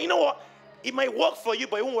 But you know what? It might work for you,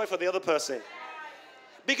 but it won't work for the other person.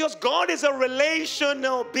 Because God is a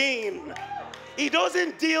relational being. He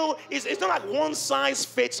doesn't deal, it's not like one size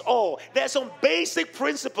fits all. There's some basic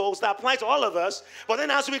principles that apply to all of us, but then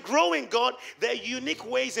as we grow in God, there are unique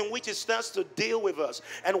ways in which he starts to deal with us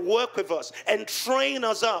and work with us and train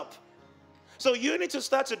us up. So you need to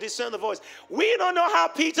start to discern the voice. We don't know how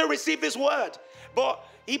Peter received this word, but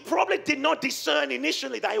he probably did not discern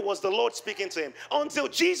initially that it was the Lord speaking to him until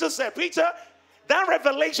Jesus said, Peter, that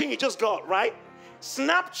revelation you just got, right?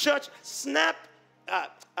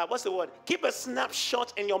 What's the word? Keep a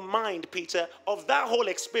snapshot in your mind, Peter, of that whole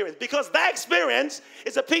experience. Because that experience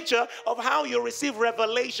is a picture of how you receive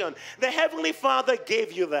revelation. The Heavenly Father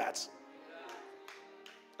gave you that.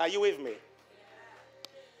 Are you with me?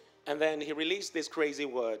 And then he released this crazy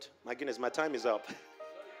word. My goodness, my time is up.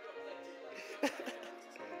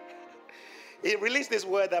 He released this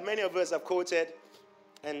word that many of us have quoted.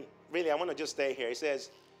 And really, I want to just stay here. He says,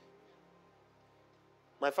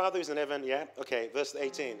 my Father is in heaven, yeah? Okay, verse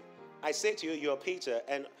 18. I say to you, you are Peter,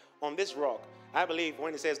 and on this rock, I believe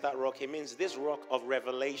when he says that rock, he means this rock of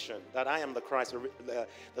revelation, that I am the Christ,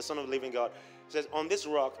 the Son of the living God. He says, on this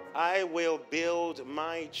rock, I will build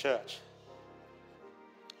my church,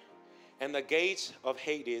 and the gates of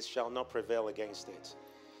Hades shall not prevail against it.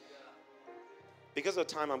 Because of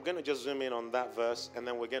time, I'm going to just zoom in on that verse, and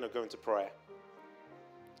then we're going to go into prayer.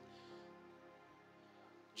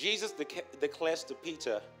 Jesus declares to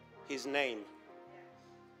Peter his name.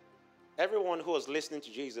 Everyone who was listening to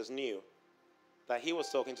Jesus knew that he was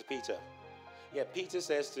talking to Peter. Yeah, Jesus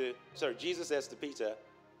says to Peter,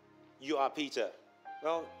 you are Peter.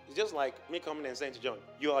 Well, it's just like me coming and saying to John,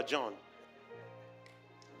 you are John.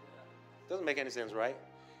 Doesn't make any sense, right?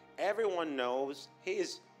 Everyone knows he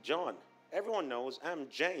is John. Everyone knows I'm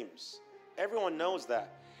James. Everyone knows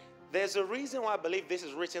that. There's a reason why I believe this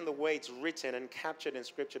is written the way it's written and captured in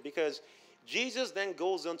Scripture, because Jesus then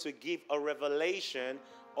goes on to give a revelation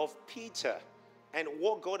of Peter and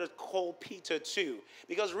what God had called Peter to.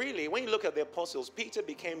 Because really, when you look at the apostles, Peter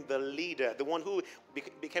became the leader, the one who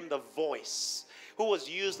became the voice, who was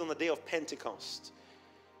used on the day of Pentecost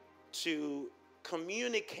to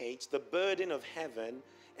communicate the burden of heaven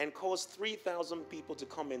and cause 3,000 people to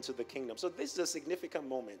come into the kingdom. So this is a significant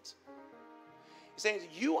moment. He's saying,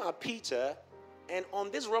 you are Peter, and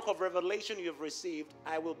on this rock of revelation you have received,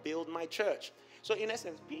 I will build my church. So in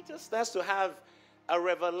essence, Peter starts to have a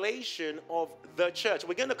revelation of the church.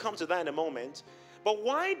 We're going to come to that in a moment. But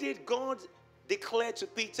why did God declare to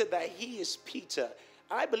Peter that he is Peter?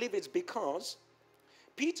 I believe it's because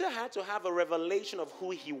Peter had to have a revelation of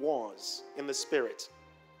who he was in the Spirit.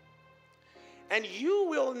 And you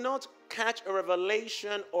will not catch a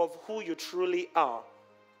revelation of who you truly are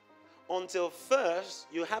until first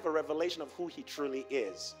you have a revelation of who he truly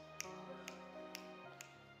is.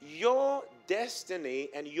 Your destiny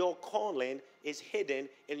and your calling is hidden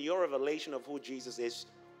in your revelation of who Jesus is,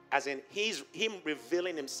 as in him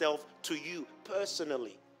revealing himself to you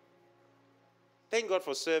personally. Thank God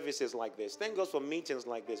for services like this. Thank God for meetings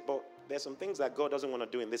like this. But there's some things that God doesn't want to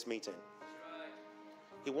do in this meeting.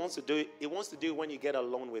 He wants to do it when you get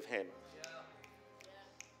alone with him.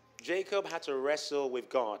 Jacob had to wrestle with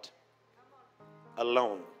God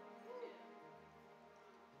alone.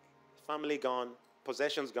 Family gone,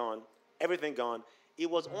 possessions gone, everything gone. It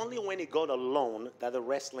was only when he got alone that the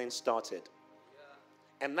wrestling started.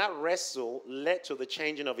 And that wrestle led to the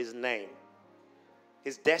changing of his name,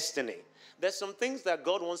 his destiny. There's some things that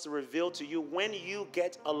God wants to reveal to you when you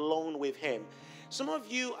get alone with him. Some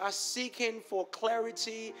of you are seeking for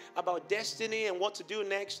clarity about destiny and what to do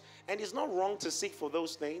next. And it's not wrong to seek for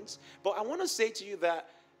those things. But I want to say to you that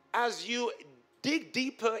as you dig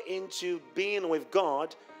deeper into being with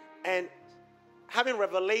God and having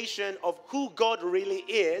revelation of who God really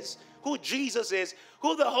is, who Jesus is,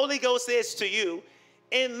 who the Holy Ghost is to you,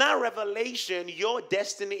 in that revelation, your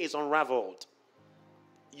destiny is unraveled.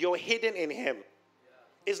 You're hidden in him.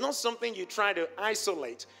 It's not something you try to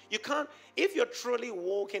isolate. You can't, if you're truly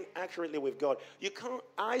walking accurately with God, you can't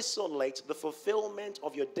isolate the fulfillment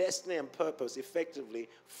of your destiny and purpose effectively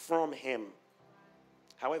from him.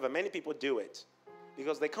 However, many people do it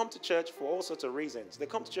because they come to church for all sorts of reasons. They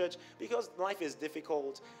come to church because life is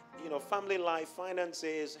difficult, family life,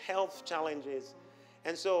 finances, health challenges.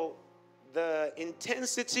 And so the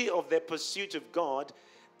intensity of their pursuit of God,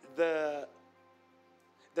 the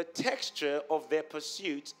texture of their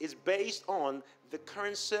pursuit is based on the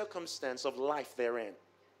current circumstance of life they're in.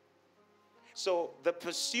 So the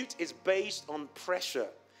pursuit is based on pressure.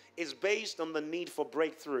 It's based on the need for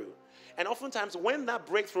breakthrough. And oftentimes when that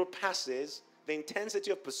breakthrough passes, the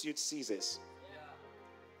intensity of pursuit ceases.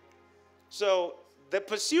 So the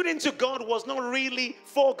pursuit into God was not really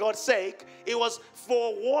for God's sake. It was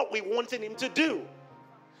for what we wanted him to do.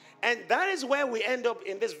 And that is where we end up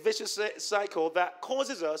in this vicious cycle that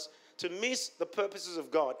causes us to miss the purposes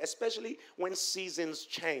of God, especially when seasons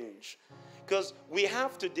change. Because we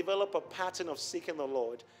have to develop a pattern of seeking the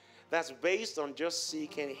Lord that's based on just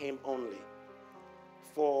seeking him only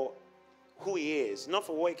for who he is, not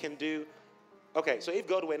for what he can do. Okay, so if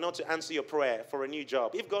God were not to answer your prayer for a new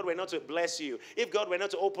job, if God were not to bless you, if God were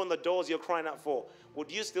not to open the doors you're crying out for,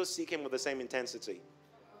 would you still seek him with the same intensity?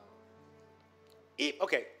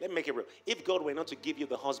 Okay, let me make it real. If God were not to give you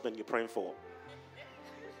the husband you're praying for,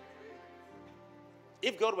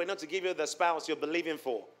 if God were not to give you the spouse you're believing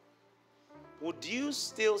for, would you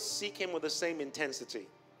still seek him with the same intensity?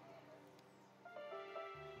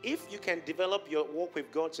 If you can develop your walk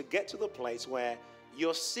with God to get to the place where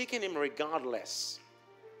you're seeking him regardless,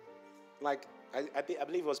 like I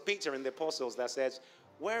believe it was Peter in the apostles that says,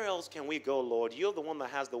 where else can we go, Lord? You're the one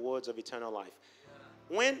that has the words of eternal life.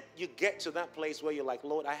 When you get to that place where you're like,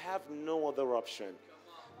 Lord, I have no other option,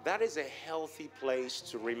 that is a healthy place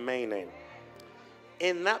to remain in.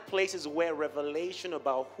 In that place is where revelation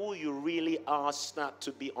about who you really are start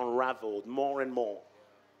to be unraveled more and more.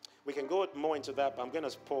 We can go more into that, but I'm going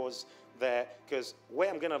to pause there because where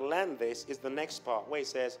I'm going to land this is the next part where it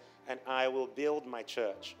says, and I will build my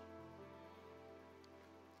church.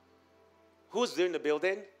 Who's doing the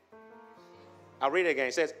building? I'll read it again.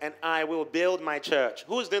 It says, and I will build my church.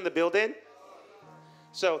 Who's doing the building?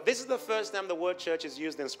 So this is the first time the word church is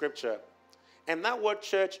used in Scripture. And that word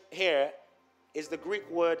church here is the Greek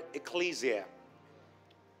word ecclesia.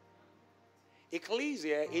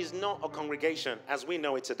 Ecclesia is not a congregation as we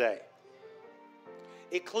know it today.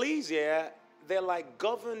 Ecclesia, they're like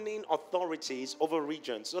governing authorities over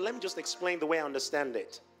regions. So let me just explain the way I understand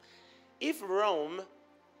it. If Rome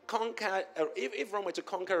conquered, if Rome were to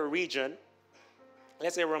conquer a region,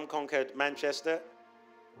 let's say Rome conquered Manchester,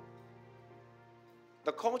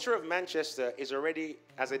 the culture of Manchester is already,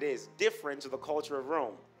 as it is, different to the culture of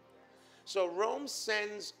Rome. So Rome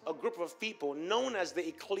sends a group of people known as the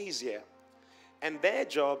ecclesia, and their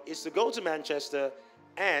job is to go to Manchester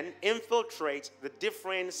and infiltrate the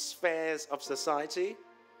different spheres of society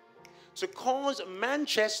to cause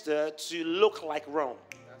Manchester to look like Rome.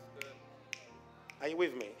 Are you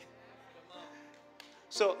with me?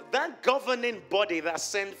 So that governing body that's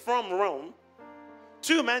sent from Rome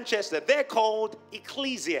to Manchester, they're called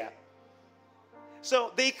ecclesia.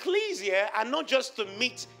 So the ecclesia are not just to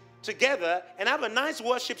meet together and have a nice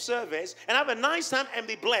worship service and have a nice time and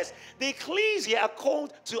be blessed. The ecclesia are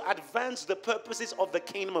called to advance the purposes of the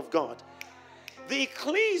kingdom of God. The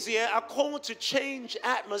ecclesia are called to change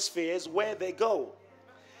atmospheres where they go.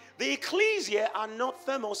 The ecclesia are not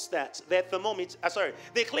thermostats, they're thermometers.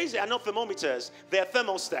 The ecclesia are not thermometers, they're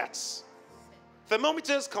thermostats.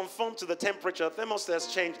 Thermometers conform to the temperature,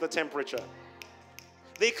 thermostats change the temperature.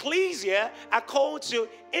 The ecclesia are called to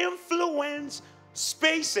influence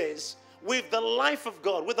spaces with the life of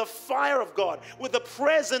God, with the fire of God, with the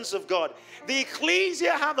presence of God. The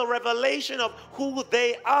ecclesia have a revelation of who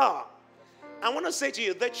they are. I want to say to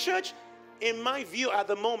you, the church, in my view at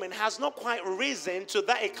the moment, has not quite risen to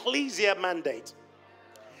that ecclesia mandate.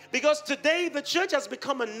 Because today the church has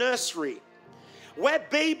become a nursery where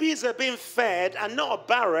babies are being fed and not a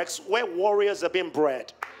barracks where warriors are being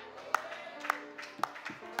bred.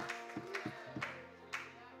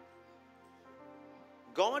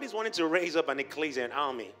 God is wanting to raise up an ecclesia, an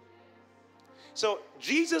army. So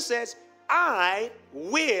Jesus says, I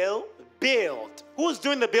will build. Who's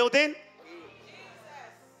doing the building?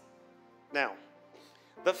 Now,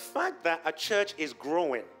 the fact that a church is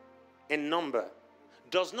growing in number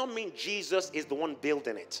does not mean Jesus is the one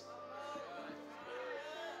building it.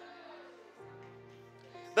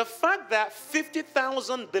 The fact that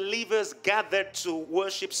 50,000 believers gathered to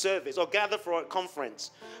worship service or gathered for a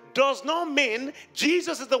conference does not mean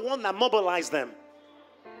Jesus is the one that mobilized them.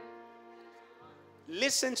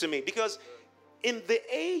 Listen to me, because in the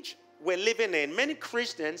age we're living in, many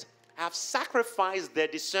Christians have sacrificed their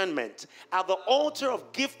discernment at the altar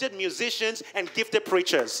of gifted musicians and gifted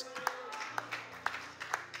preachers.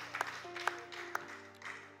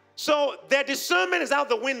 So their discernment is out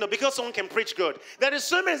the window because someone can preach good. Their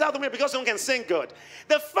discernment is out the window because someone can sing good.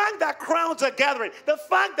 The fact that crowds are gathering, the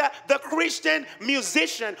fact that the Christian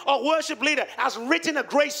musician or worship leader has written a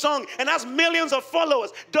great song and has millions of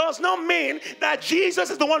followers does not mean that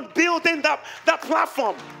Jesus is the one building that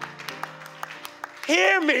platform.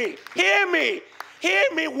 Hear me, hear me.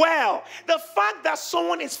 Hear me well. The fact that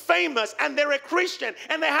someone is famous and they're a Christian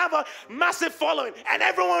and they have a massive following and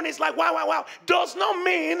everyone is like, wow, wow, wow, does not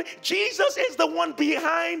mean Jesus is the one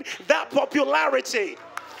behind that popularity.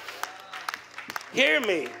 Hear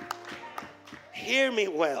me. Hear me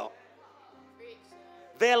well.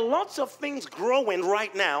 There are lots of things growing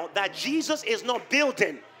right now that Jesus is not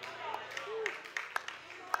building.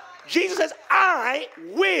 Jesus says, I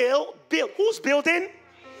will build. Who's building?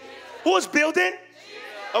 Who's building?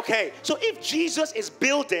 Okay, so if Jesus is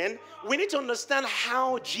building, we need to understand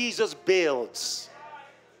how Jesus builds.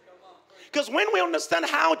 Because when we understand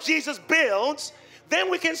how Jesus builds, then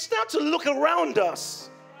we can start to look around us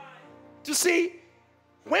to see,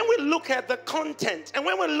 when we look at the content and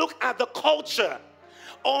when we look at the culture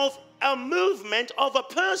of a movement, of a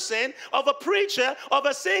person, of a preacher, of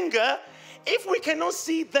a singer, if we cannot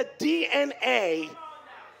see the DNA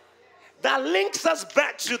that links us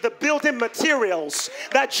back to the building materials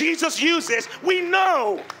that Jesus uses, we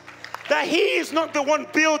know that he is not the one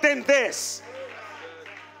building this.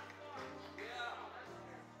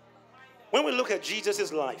 When we look at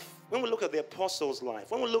Jesus' life, when we look at the apostles'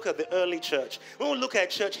 life, when we look at the early church, when we look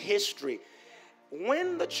at church history,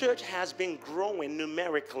 when the church has been growing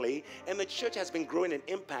numerically and the church has been growing in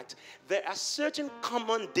impact, there are certain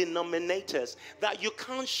common denominators that you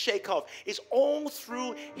can't shake off. It's all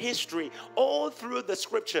through history, all through the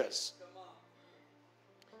scriptures.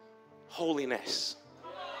 Holiness,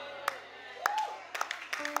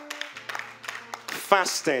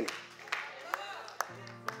 fasting,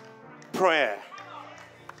 prayer,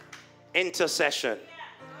 intercession,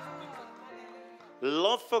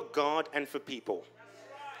 love for God and for people.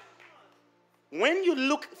 When you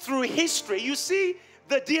look through history, you see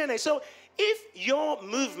the DNA. So if your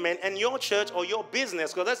movement and your church or your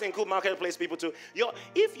business, because let's include marketplace people too,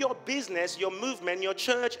 if your business, your movement, your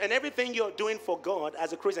church, and everything you're doing for God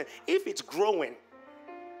as a Christian, if it's growing,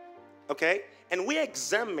 okay, and we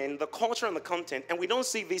examine the culture and the content and we don't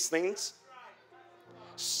see these things,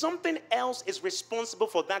 something else is responsible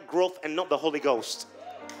for that growth and not the Holy Ghost.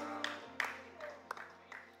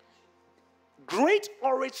 Great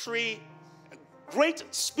oratory, great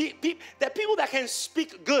there are people that can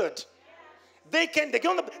speak good. They can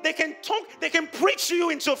talk, they can preach you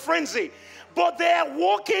into a frenzy, but they are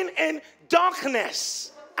walking in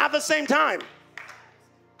darkness at the same time.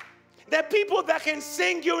 There are people that can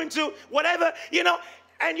sing you into whatever,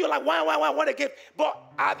 and you're like, why, what a gift. But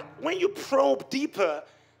when you probe deeper,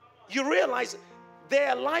 you realize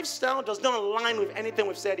their lifestyle does not align with anything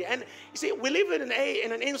we've said here. And you see, we live in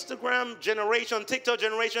an Instagram generation, TikTok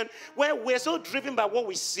generation, where we're so driven by what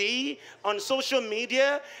we see on social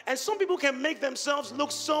media. And some people can make themselves look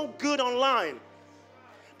so good online.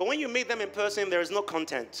 But when you meet them in person, there is no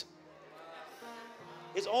content.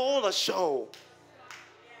 It's all a show.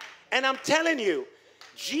 And I'm telling you,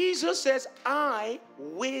 Jesus says, I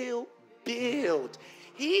will build.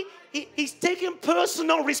 He's taking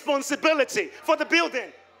personal responsibility for the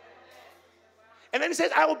building. And then he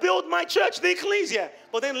says, I will build my church, the ecclesia.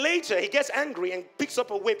 But then later he gets angry and picks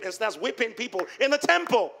up a whip and starts whipping people in the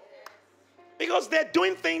temple. Because they're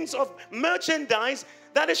doing things of merchandise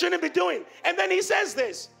that they shouldn't be doing. And then he says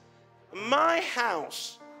this, my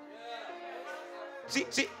house. See,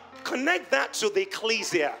 connect that to the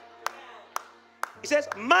ecclesia. He says,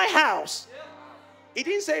 my house. He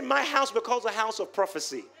didn't say my house because a house of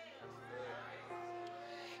prophecy.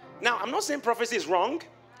 Now, I'm not saying prophecy is wrong.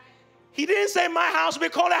 He didn't say my house will be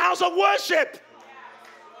called a house of worship.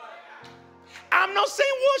 I'm not saying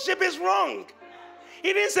worship is wrong.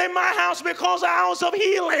 He didn't say my house will be called a house of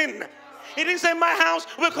healing. He didn't say my house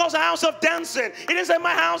will be called a house of dancing. He didn't say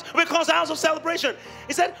my house will be called a house of celebration.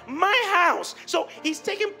 He said my house. So he's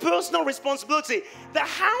taking personal responsibility. The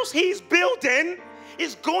house he's building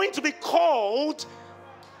is going to be called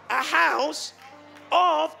a house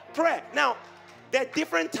of prayer. Now, there are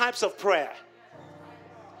different types of prayer.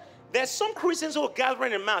 There's some Christians who are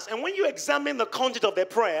gathering in mass, and when you examine the content of their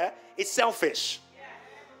prayer, it's selfish.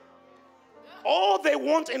 All they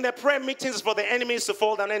want in their prayer meetings is for their enemies to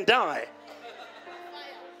fall down and die.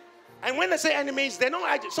 And when they say enemies,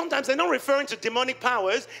 sometimes they're not referring to demonic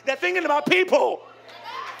powers. They're thinking about people.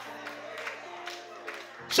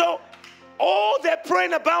 So all they're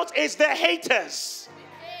praying about is their haters.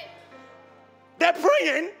 They're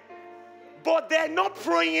praying, but they're not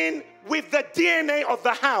praying with the DNA of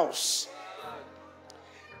the house.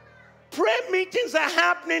 Prayer meetings are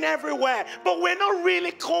happening everywhere, but we're not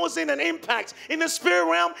really causing an impact in the spirit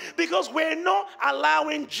realm because we're not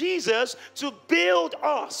allowing Jesus to build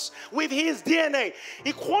us with his DNA.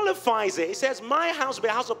 He qualifies it. He says, my house will be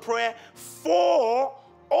a house of prayer for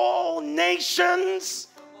all nations.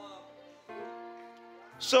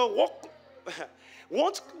 So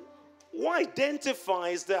what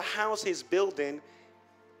identifies the house he's building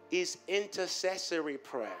is intercessory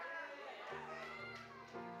prayer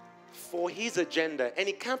for his agenda, and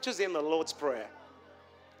he captures in the Lord's Prayer.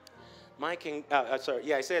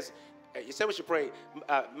 It says we should pray,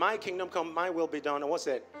 my kingdom come, my will be done, and what's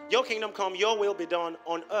that? Your kingdom come, your will be done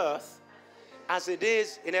on earth as it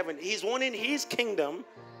is in heaven. He's wanting his kingdom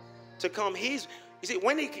to come. You see,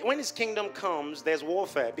 when his kingdom comes, there's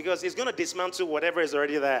warfare because he's going to dismantle whatever is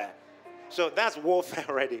already there. So that's warfare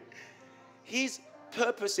already. His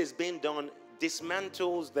purpose is being done,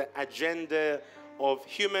 dismantles the agenda of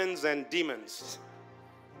humans and demons.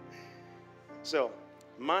 So,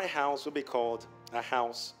 my house will be called a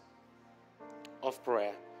house of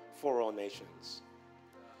prayer for all nations.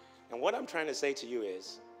 And what I'm trying to say to you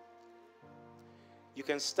is, you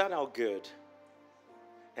can start out good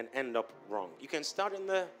and end up wrong. You can start in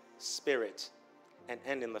the spirit and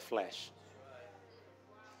end in the flesh.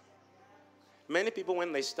 Many people,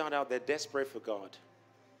 when they start out, they're desperate for God.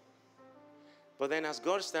 But then as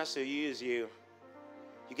God starts to use you,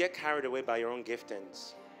 you get carried away by your own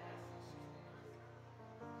giftings.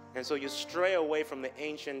 And so you stray away from the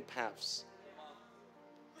ancient paths.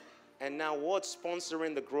 And now what's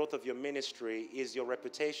sponsoring the growth of your ministry is your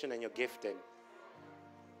reputation and your gifting,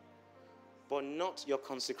 but not your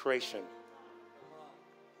consecration.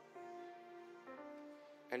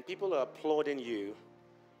 And people are applauding you,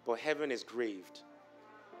 but heaven is grieved.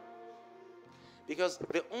 Because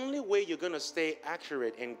the only way you're going to stay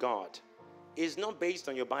accurate in God is not based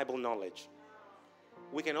on your Bible knowledge.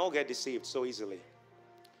 We can all get deceived so easily.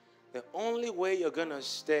 The only way you're going to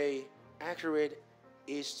stay accurate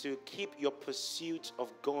is to keep your pursuit of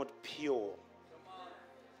God pure.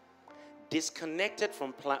 Disconnected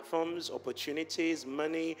from platforms, opportunities,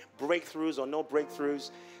 money, breakthroughs or no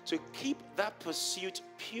breakthroughs. To keep that pursuit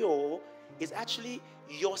pure is actually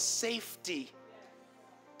your safety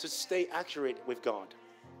to stay accurate with God.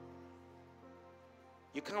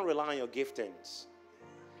 You can't rely on your giftings.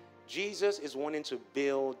 Jesus is wanting to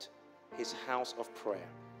build his house of prayer.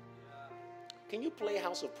 Can you play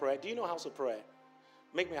House of Prayer? Do you know House of Prayer?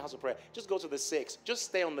 Make me a house of prayer. Just go to the 6. Just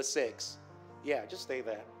stay on the 6. Yeah, just stay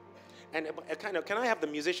there. And can I have the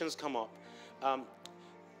musicians come up?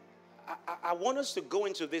 I want us to go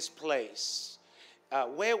into this place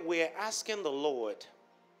where we're asking the Lord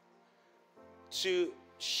to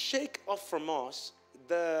shake off from us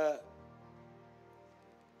the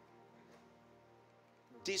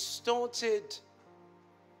distorted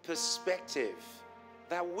perspective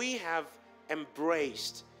that we have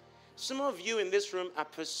embraced. Some of you in this room are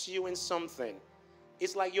pursuing something.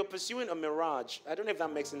 It's like you're pursuing a mirage. I don't know if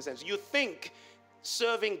that makes any sense. You think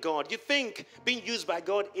serving God, you think being used by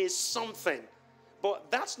God is something, but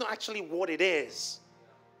that's not actually what it is.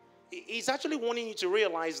 He's actually wanting you to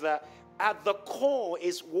realize that at the core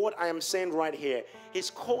is what I am saying right here. He's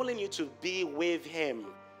calling you to be with him,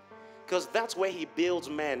 because that's where he builds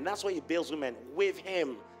men. That's where he builds women, with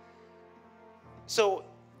him. So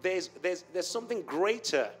there's something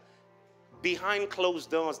greater behind closed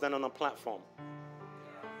doors than on a platform.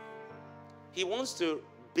 He wants to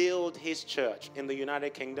build his church in the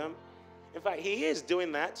United Kingdom. In fact, he is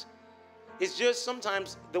doing that. It's just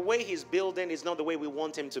sometimes the way he's building is not the way we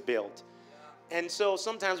want him to build. And so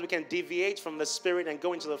sometimes we can deviate from the spirit and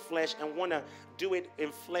go into the flesh and want to do it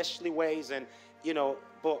in fleshly ways. And,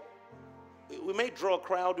 but we may draw a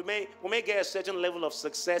crowd. We may get a certain level of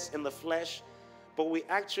success in the flesh, but we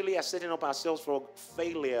actually are setting up ourselves for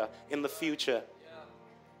failure in the future.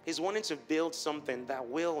 He's wanting to build something that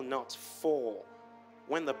will not fall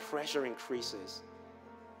when the pressure increases.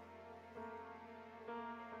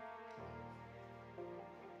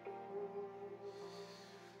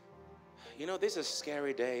 These are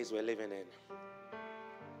scary days we're living in.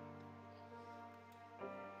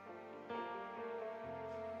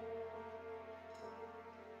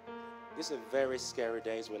 These are very scary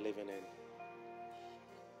days we're living in.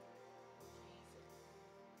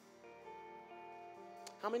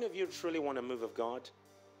 How many of you truly want a move of God?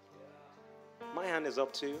 My hand is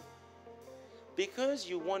up too. Because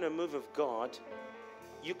you want a move of God,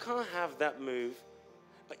 you can't have that move.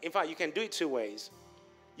 In fact, you can do it two ways.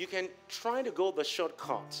 You can try to go the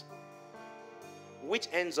shortcut, which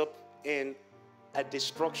ends up in a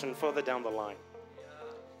destruction further down the line.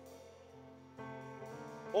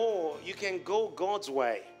 Or you can go God's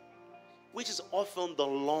way, which is often the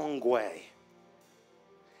long way,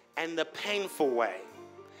 and the painful way,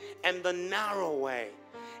 and the narrow way,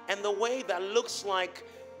 and the way that looks like,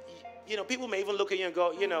 people may even look at you and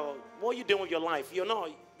go, what are you doing with your life? You're not,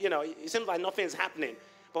 it seems like nothing is happening.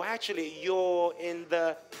 But actually, you're in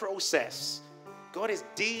the process. God is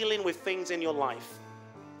dealing with things in your life.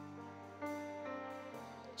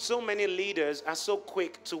 So many leaders are so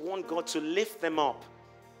quick to want God to lift them up,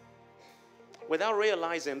 without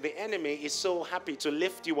realizing the enemy is so happy to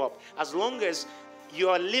lift you up as long as you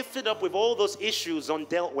are lifted up with all those issues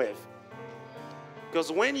undealt with. Because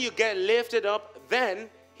when you get lifted up, then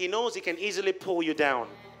he knows he can easily pull you down.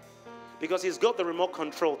 Because he's got the remote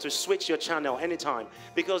control to switch your channel anytime.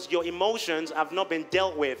 Because your emotions have not been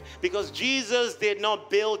dealt with. Because Jesus did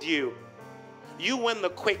not build you. You went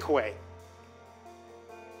the quick way.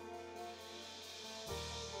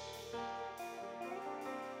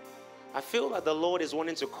 I feel that the Lord is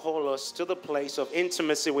wanting to call us to the place of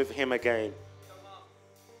intimacy with him again.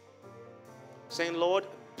 Saying, Lord,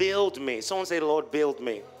 build me. Someone say, Lord, build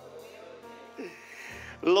me.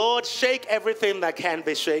 Lord, shake everything that can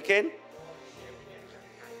be shaken.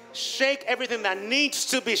 Shake everything that needs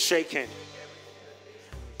to be shaken.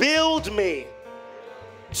 Build me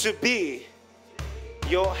to be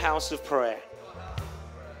your house of prayer.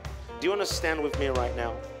 Do you want to stand with me right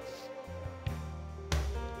now?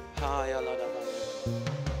 Hi,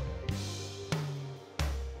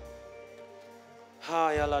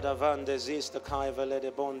 Aladavan desist kaivele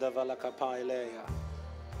de bonda vala kapaileya.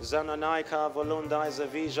 Zananaika volunda is a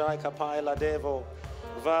vijay kapaila devo.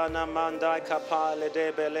 Vana mandai kapaile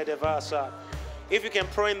de bele de vasa. If you can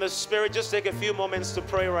pray in the spirit, just take a few moments to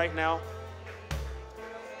pray right now.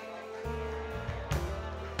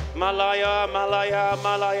 Malaya, Malaya,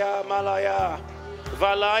 Malaya, Malaya.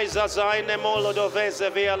 Valai zazai nemolo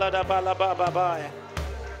doveze via la da balababa.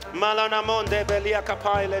 Malana monde belia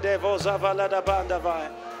kapaile de voza vala da banda vai.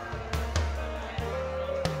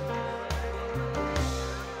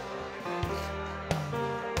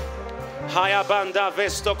 Hayabanda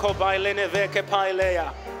vesto kobailene veke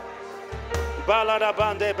pailea. Balada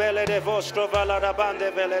bande bele de vostro balada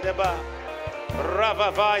bande vele de ba.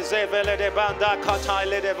 Rava vaize vele de banda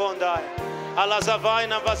kataile de vondai.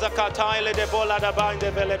 Alazavaina vazakataile de bola da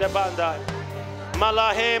bande vele de bandai.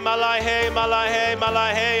 Malahe, malahe, malahe,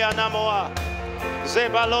 malahe anamoa.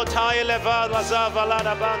 Zebalotai leva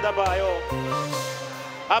lazavalada banda bayo.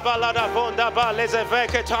 Abalada bonda ba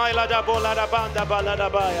lezeveke taila da bola da banda balada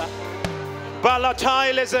baya.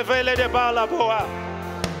 Balatai lezevele de balaboa.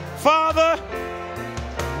 Father,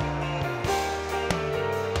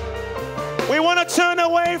 we want to turn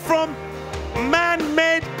away from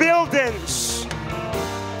man-made buildings.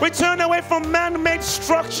 We turn away from man-made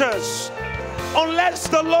structures. Unless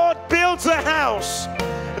the Lord builds a house,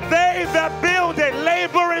 they that build it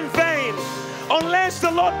labor in vain. Unless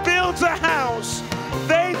the Lord builds a house,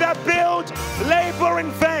 they that build labor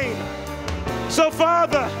in vain. So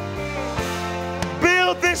Father,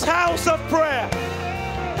 build this house of prayer.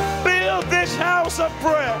 Build this house of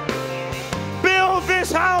prayer. Build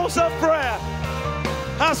this house of prayer.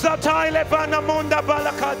 Hasataile banamunda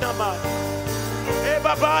balakadama.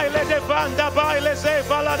 Eba baile de banda baile ze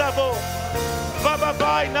baladavo. Baba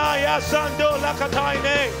bai na ya sando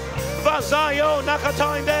lakataine. Vazayo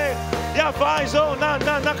nakataine. Ya vaizo na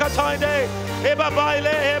nakataine. Eba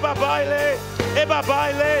baile, eba baile. Eba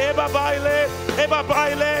baile, eba baile. Eba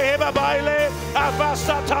baile, eba baile.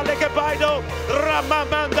 Abasata leke baido.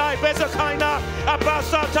 Ramamandai bezakaina.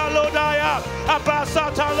 Abasata lodaya.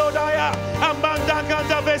 Abasata lodaya.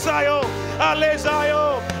 Amandanganda bezayo.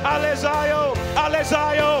 Alezayo. Alezayo.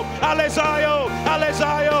 Alezayo. Alezayo.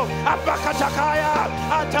 Alezayo. Abakatakaya.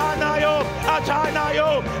 Atanayo.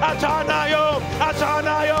 Atanayo. Atanayo.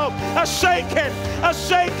 Atanayo. A shaking. A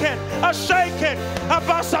shaking. A shaking.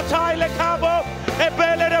 Abasatai lekabo.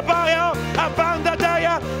 Ebele de bayo. Abanda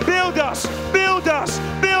daya. Build us. Build us.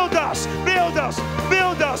 Build us. Build us.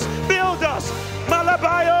 Build us. Build us.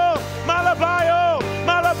 Malabayo. Malabayo.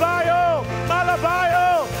 Malabayo.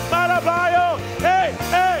 Malabayo. Malabayo. Hey,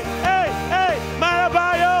 hey, hey, hey.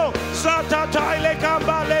 Malabayo. Satataile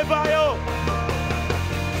kamba levayo.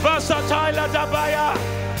 Vasataila dabaya.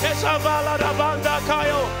 Esavala dabanda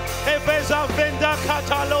kayo. Eveza venda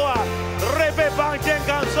kataloa. Rebe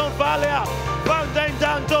bandengan son valea.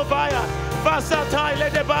 Bandendando vaya. Vasataile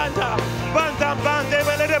de banda. Banda bande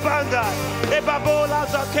vele de banda. Ebabola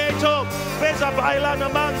zaketo. Veza baila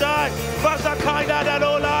namandai. Vasa kaida da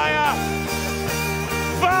lolaya.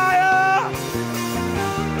 Fire!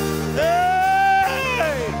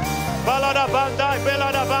 Hey! Balada bandai,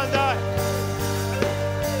 belada bandai.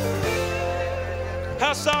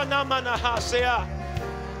 Hasana manahasea.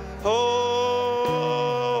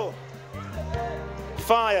 Oh!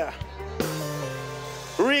 Fire.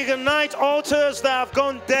 Reignite altars that have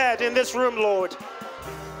gone dead in this room, Lord.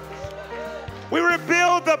 We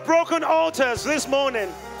rebuild the broken altars this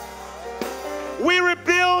morning. We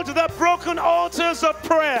rebuild the broken altars of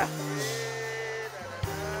prayer.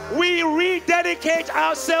 We rededicate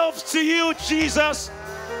ourselves to you, Jesus.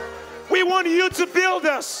 We want you to build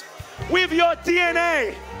us with your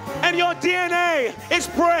DNA. And your DNA is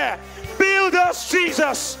prayer. Build us,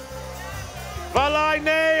 Jesus.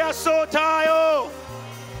 Valaine asotayo.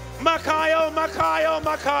 Makayo, makayo,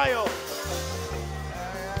 makayo.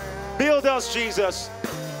 Build us, Jesus.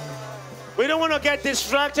 We don't want to get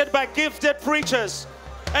distracted by gifted preachers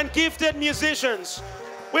and gifted musicians.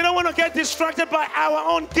 We don't want to get distracted by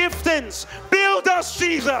our own giftings. Build us,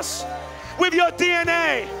 Jesus, with your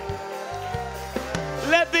DNA.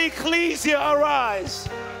 Let the ecclesia arise.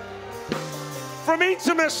 From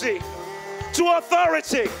intimacy to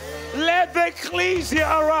authority, let the ecclesia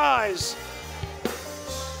arise.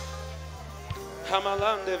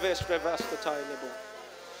 Hamalande vestre vasta tailebo.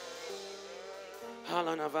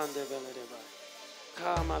 Halana vande vele deba.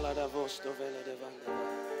 Kamala da vosto vele de vande.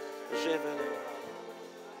 Jevele.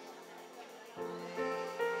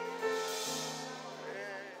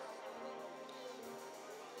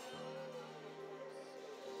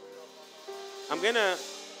 I'm going to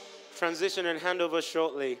transition and hand over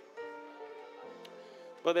shortly.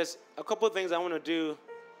 But there's a couple of things I want to do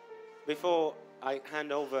before I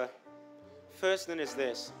hand over. First thing is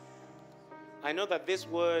this. I know that this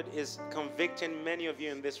word is convicting many of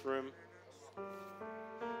you in this room.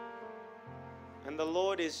 And the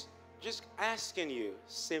Lord is just asking you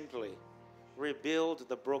simply, rebuild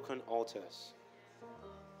the broken altars.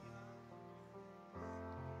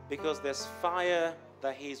 Because there's fire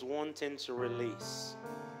that He's wanting to release.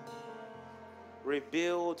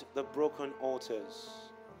 Rebuild the broken altars.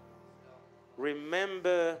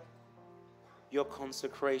 Remember your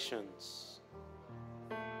consecrations.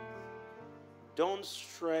 don't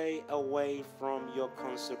stray away from your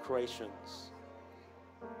consecrations.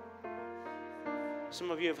 Some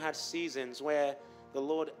of you have had seasons where the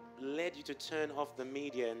Lord led you to turn off the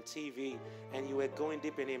media and TV, and you were going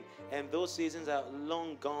deep in Him, and those seasons are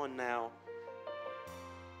long gone now.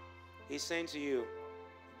 He's saying to you,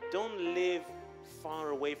 don't live far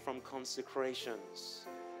away from consecrations.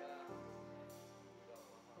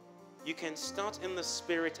 You can start in the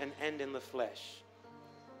spirit and end in the flesh.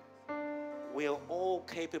 We are all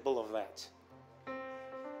capable of that.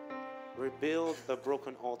 Rebuild the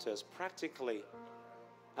broken altars. Practically,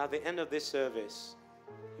 at the end of this service,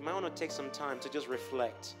 you might want to take some time to just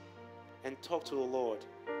reflect and talk to the Lord.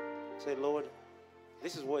 Say, Lord,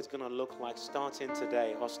 this is what it's going to look like starting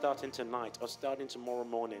today, or starting tonight, or starting tomorrow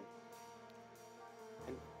morning.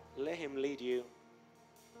 And let Him lead you.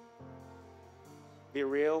 Be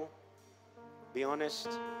real. Be honest.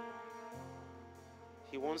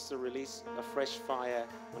 He wants to release a fresh fire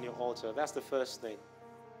on your altar. That's the first thing.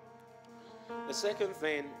 The second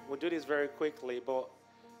thing, we'll do this very quickly, but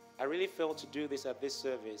I really felt to do this at this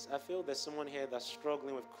service. I feel there's someone here that's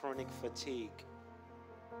struggling with chronic fatigue.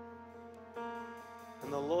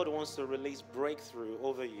 And the Lord wants to release breakthrough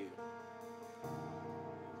over you.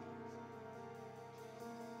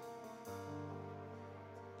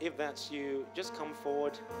 If that's you, just come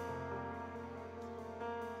forward.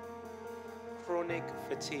 Chronic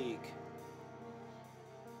fatigue.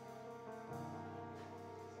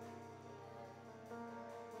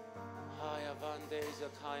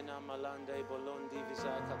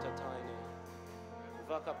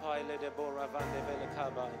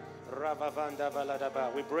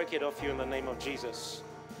 We break it off you in the name of Jesus.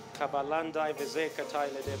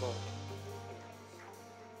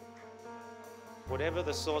 Whatever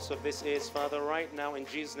the source of this is, Father, right now in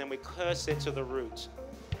Jesus' name, we curse it to the root.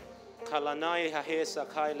 Come on,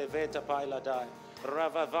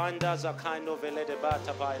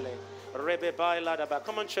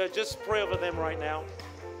 church, just pray over them right now.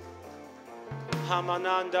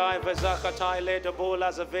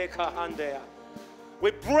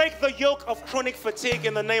 We break the yoke of chronic fatigue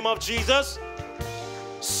in the name of Jesus.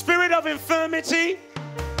 Spirit of infirmity,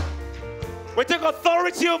 we take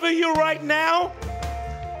authority over you right now.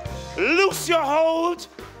 Loose your hold.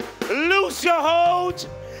 Loose your hold.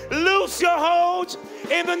 Loose your hold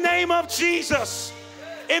in the name of Jesus.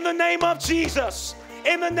 In the name of Jesus.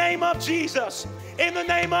 In the name of Jesus. In the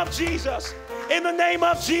name of Jesus. In the name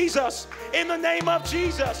of Jesus. In the name of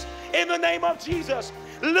Jesus. In the name of Jesus.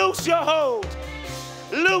 Loose your hold.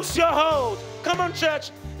 Loose your hold. Come on,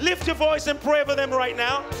 church. Lift your voice and pray for them right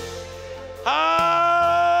now.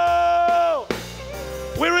 Oh!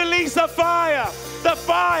 We release the fire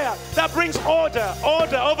that brings order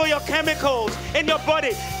over your chemicals in your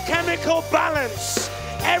body, chemical balance,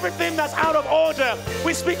 everything that's out of order.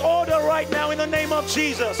 We speak order right now in the name of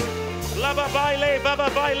Jesus. Order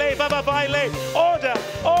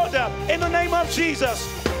in the name of Jesus.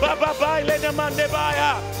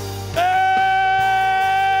 Hey!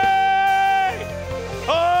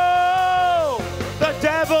 Oh! The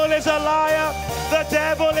devil is a liar. The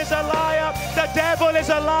devil is a liar. The devil is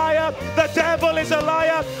a liar. The devil is a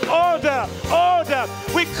liar. Order.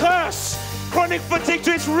 We curse chronic fatigue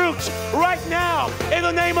to its roots right now in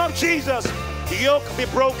the name of Jesus. The yoke be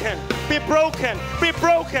broken. Be broken. Be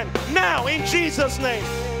broken now in Jesus' name.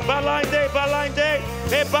 Balande,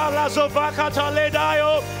 ebalazo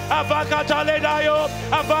vakataledayo, avakataledayo,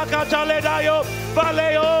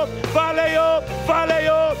 valeo.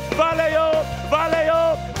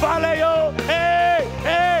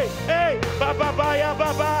 Hey,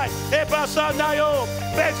 baba, ebasanayo,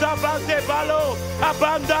 bezavante valo,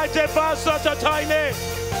 abanda de basatataine,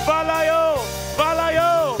 valayo.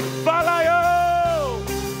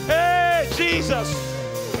 Hey, Jesus.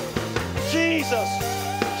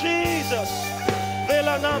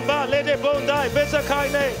 Vela namba lede bondai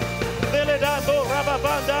bezakaine. Vele dambo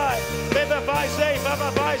rababandai.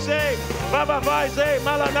 Baba vaise,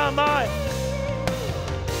 malanamai.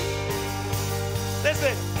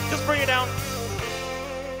 Listen, just bring it down.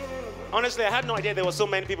 Honestly, I had no idea there were so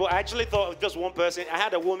many people. I actually thought it was just one person. I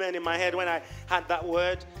had a woman in my head when I had that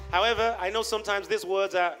word. However, I know sometimes these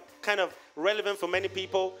words are kind of relevant for many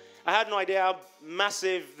people. I had no idea how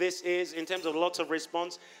massive this is in terms of lots of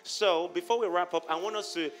response. So before we wrap up, I want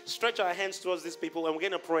us to stretch our hands towards these people and we're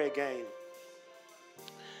going to pray again.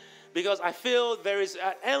 Because I feel there is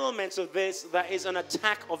an element of this that is an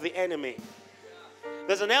attack of the enemy.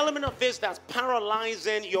 There's an element of this that's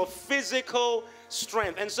paralyzing your physical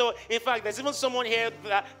strength. And so, in fact, there's even someone here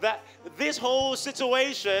that this whole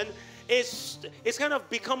situation it's kind of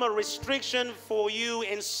become a restriction for you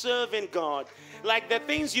in serving God. Like the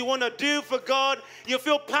things you want to do for God, you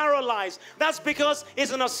feel paralyzed. That's because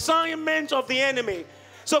it's an assignment of the enemy.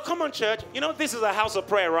 So come on, church. You know, this is a house of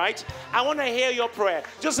prayer, right? I want to hear your prayer.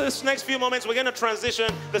 Just this next few moments, we're going to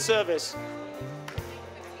transition the service.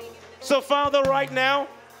 So, Father, right now,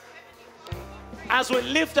 as we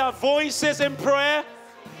lift our voices in prayer,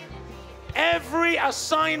 every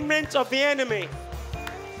assignment of the enemy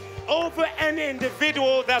over any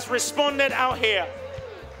individual that's responded out here,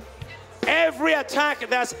 every attack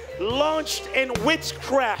that's launched in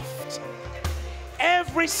witchcraft,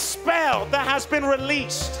 every spell that has been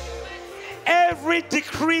released, every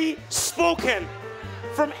decree spoken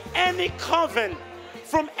from any coven,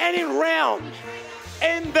 from any realm,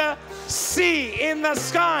 in the sea, in the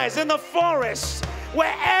skies, in the forest,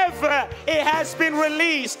 wherever it has been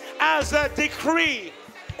released as a decree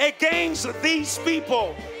against these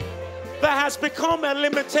people, that has become a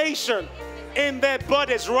limitation in their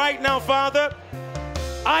bodies. Right now, Father,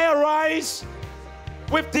 I arise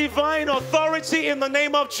with divine authority in the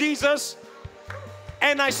name of Jesus,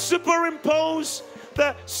 and I superimpose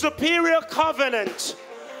the superior covenant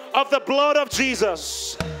of the blood of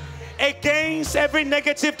Jesus against every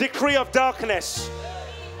negative decree of darkness.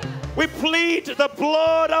 We plead the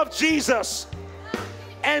blood of Jesus,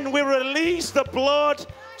 and we release the blood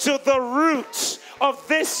to the root of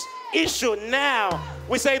this issue now.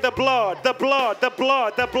 We say the blood, the blood, the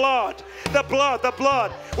blood, the blood, the blood, the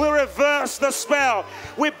blood. We reverse the spell.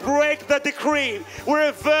 We break the decree. We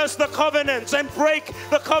reverse the covenants and break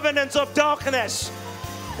the covenants of darkness.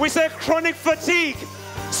 We say chronic fatigue,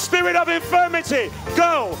 spirit of infirmity,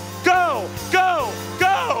 go, go, go,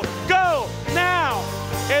 go, go now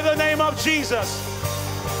in the name of Jesus.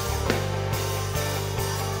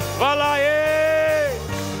 Valaye,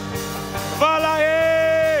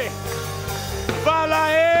 valaye,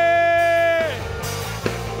 valaye,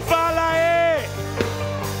 valaye.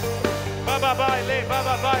 Baba baile,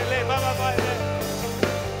 baba baile, baba baile.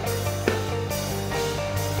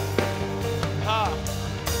 Ha.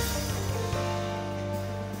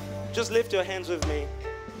 Just lift your hands with me.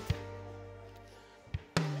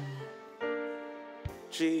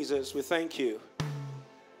 Jesus, we thank you.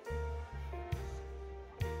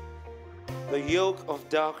 The yoke of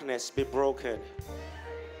darkness be broken.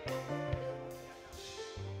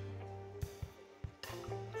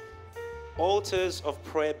 Altars of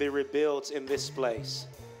prayer be rebuilt in this place.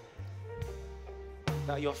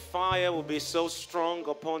 That your fire will be so strong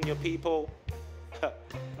upon your people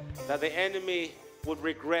that the enemy would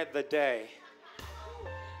regret the day.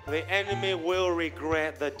 The enemy will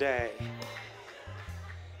regret the day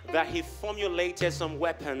that he formulated some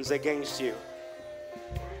weapons against you.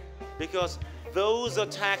 Because those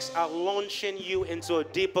attacks are launching you into a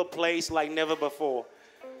deeper place like never before.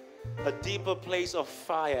 A deeper place of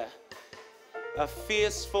fire. A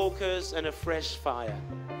fierce focus and a fresh fire.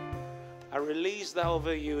 I release that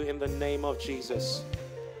over you in the name of Jesus.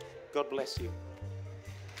 God bless you.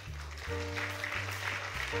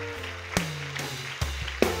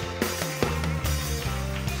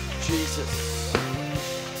 Jesus.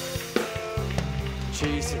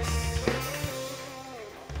 Jesus.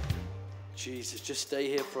 Jesus, just stay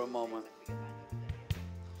here for a moment.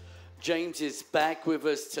 James is back with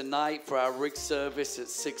us tonight for our rig service at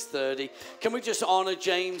 6:30. Can we just honor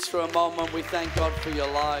James for a moment? We thank God for your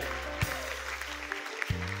life.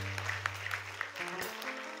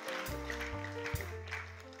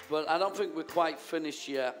 But I don't think we're quite finished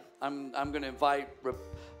yet. I'm going to invite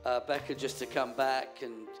Becca just to come back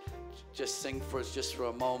and just sing for us just for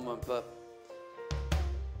a moment. But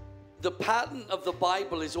the pattern of the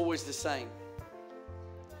Bible is always the same.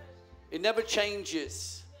 It never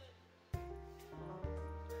changes.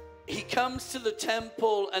 He comes to the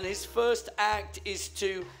temple and his first act is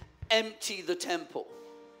to empty the temple.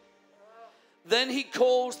 Then he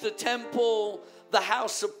calls the temple the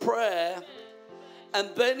house of prayer, and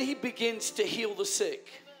then he begins to heal the sick.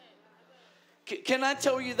 Can I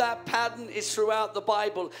tell you that pattern is throughout the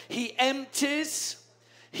Bible? He empties,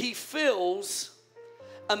 he fills,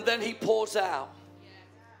 and then he pours out.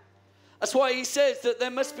 That's why he says that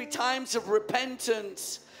there must be times of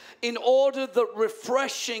repentance in order that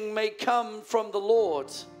refreshing may come from the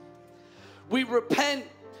Lord. We repent,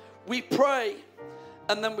 we pray,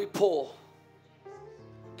 and then we pour.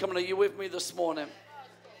 Come on, are you with me this morning?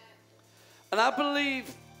 And I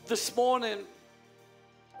believe this morning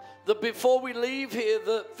that before we leave here,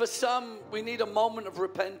 that for some, we need a moment of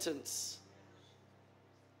repentance.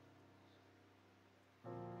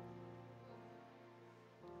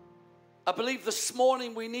 I believe this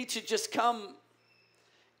morning we need to just come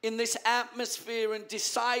in this atmosphere and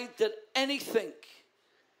decide that anything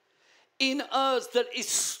in us that is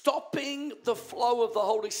stopping the flow of the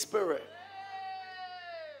Holy Spirit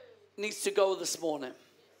needs to go this morning.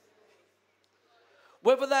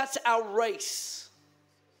 Whether that's our race,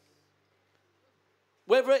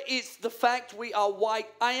 whether it's the fact we are white.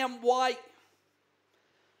 I am white.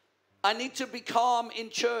 I need to be calm in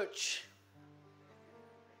church.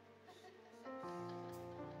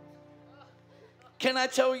 Can I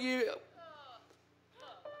tell you,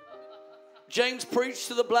 James preached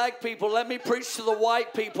to the black people. Let me preach to the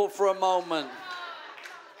white people for a moment.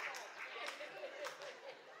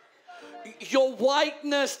 Your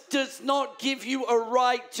whiteness does not give you a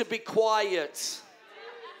right to be quiet.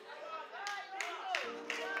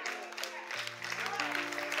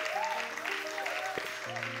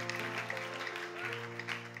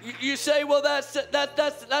 You say, well, that's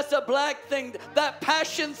a black thing. That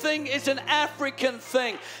passion thing is an African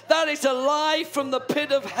thing. That is a lie from the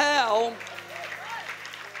pit of hell.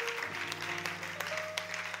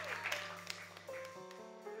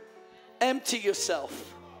 Empty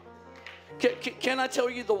yourself. Can I tell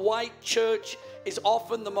you, the white church is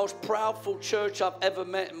often the most proudful church I've ever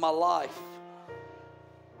met in my life.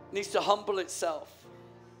 It needs to humble itself.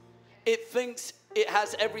 It thinks it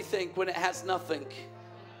has everything when it has nothing.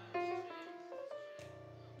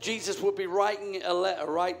 Jesus would be writing a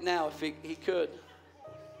letter right now if he could.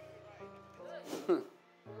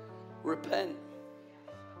 Repent.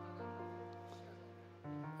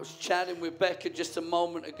 I was chatting with Becca just a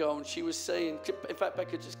moment ago, and she was saying, in fact,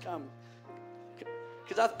 Becca, just come.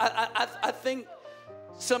 Because I think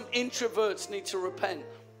some introverts need to repent.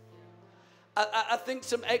 I think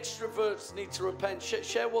some extroverts need to repent.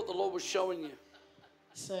 Share what the Lord was showing you.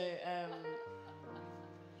 So,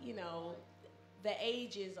 you know, the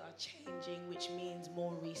ages are changing, which means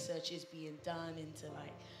more research is being done into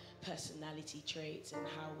like personality traits and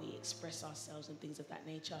how we express ourselves and things of that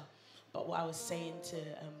nature. But what I was saying to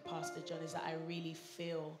Pastor John is that I really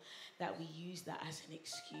feel that we use that as an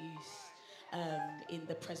excuse in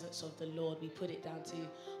the presence of the Lord. We put it down to,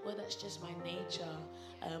 well, that's just my nature.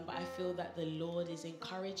 But I feel that the Lord is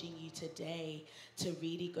encouraging you today to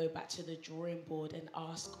really go back to the drawing board and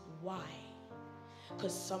ask why.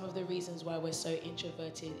 Because some of the reasons why we're so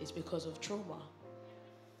introverted is because of trauma.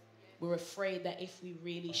 We're afraid that if we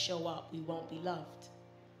really show up, we won't be loved.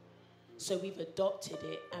 So we've adopted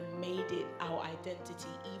it and made it our identity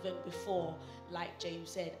even before, like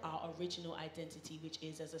James said, our original identity, which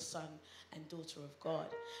is as a son and daughter of God.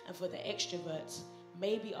 And for the extroverts,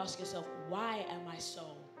 maybe ask yourself, why am I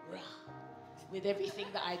so raw with everything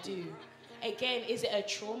that I do? Again, is it a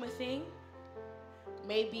trauma thing?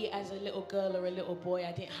 Maybe as a little girl or a little boy,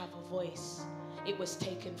 I didn't have a voice. It was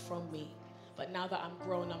taken from me. But now that I'm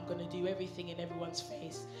grown, I'm going to do everything in everyone's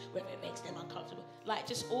face, whether it makes them uncomfortable. Like,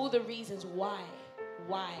 just all the reasons why.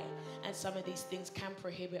 And some of these things can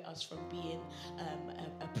prohibit us from being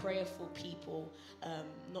a prayerful people,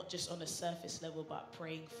 not just on a surface level, but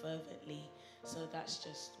praying fervently. So that's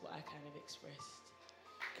just what I kind of expressed.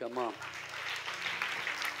 Come on.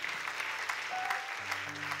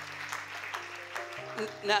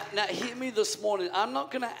 Now, hear me this morning. I'm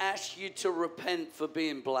not going to ask you to repent for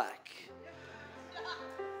being black.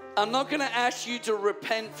 I'm not going to ask you to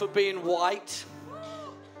repent for being white.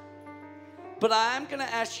 But I am going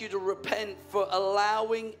to ask you to repent for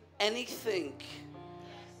allowing anything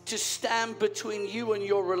to stand between you and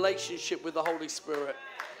your relationship with the Holy Spirit.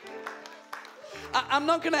 I'm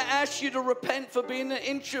not going to ask you to repent for being an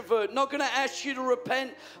introvert. Not going to ask you to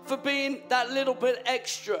repent for being that little bit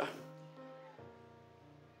extra.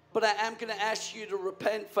 But I am going to ask you to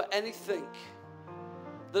repent for anything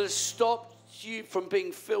that has stopped you from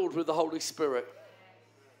being filled with the Holy Spirit.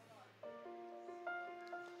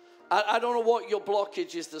 I don't know what your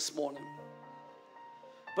blockage is this morning,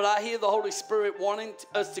 but I hear the Holy Spirit wanting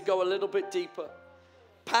us to go a little bit deeper,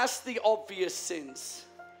 past the obvious sins,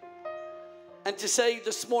 and to say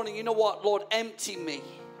this morning, you know what, Lord, empty me.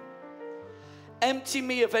 Empty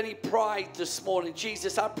me of any pride this morning.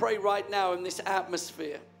 Jesus, I pray right now in this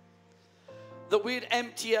atmosphere that we'd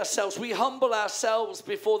empty ourselves. We humble ourselves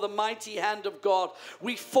before the mighty hand of God.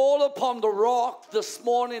 We fall upon the rock this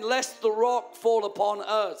morning, lest the rock fall upon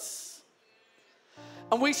us.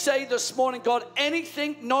 And we say this morning, God,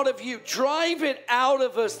 anything not of you, drive it out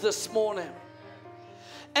of us this morning.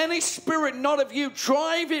 Any spirit not of you,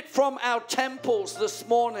 drive it from our temples this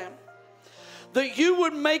morning. That you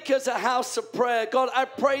would make us a house of prayer. God, I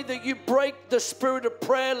pray that you break the spirit of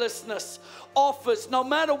prayerlessness off us, no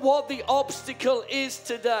matter what the obstacle is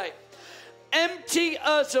today. empty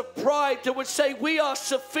us of pride, that would say we are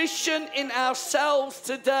sufficient in ourselves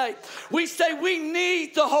today. We say we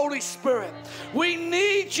need the Holy Spirit. We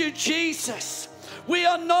need you, Jesus. We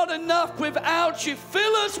are not enough without you.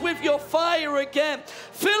 Fill us with your fire again.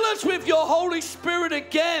 Fill us with your Holy Spirit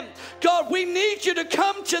again. God, we need you to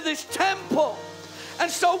come to this temple.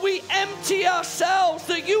 And so we empty ourselves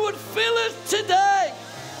that you would fill us today.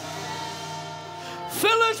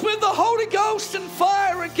 Fill us with the Holy Ghost and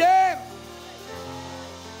fire again,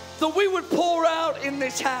 that we would pour out in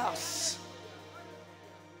this house.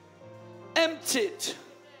 Emptied,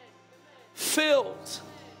 filled,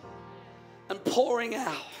 and pouring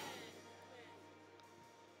out.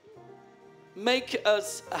 Make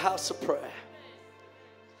us a house of prayer.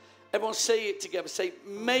 Everyone say it together. Say,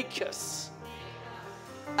 make us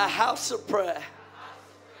a house of prayer.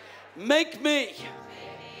 Make me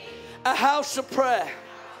a house of prayer.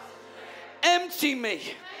 Empty me.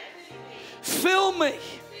 Fill me.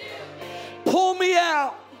 Pour me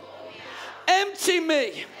out. Empty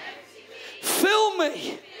me. Fill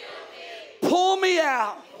me. Pour me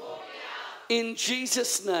out. In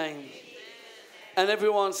Jesus' name. And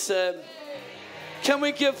everyone said, can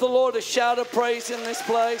we give the Lord a shout of praise in this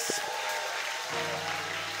place?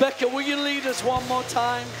 Becca, will you lead us one more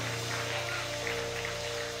time?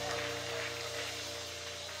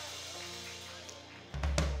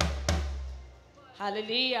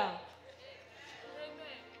 Hallelujah.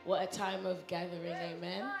 What a time of gathering,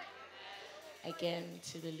 amen. Again,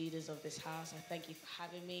 to the leaders of this house, I thank you for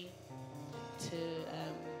having me. To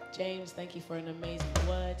James, thank you for an amazing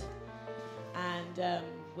word. And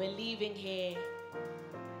we're leaving here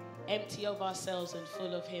empty of ourselves and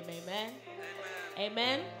full of him, amen.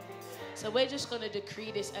 Amen. So we're just going to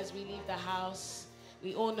decree this as we leave the house.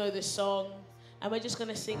 We all know the song, and we're just going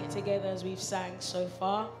to sing it together as we've sang so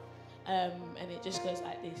far. And it just goes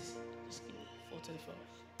like this. Just fall to the floor.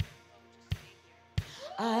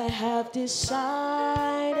 I have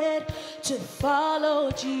decided to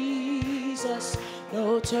follow Jesus,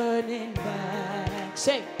 no turning back.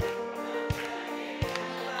 Sing.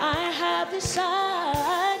 I have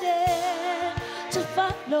decided to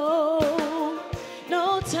follow,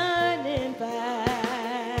 no turning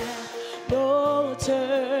back, no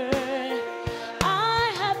turn.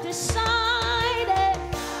 I have decided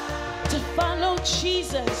to follow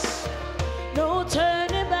Jesus, no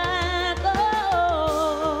turning back.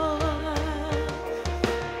 Oh,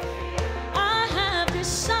 I have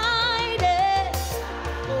decided,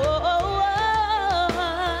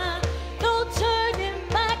 no turning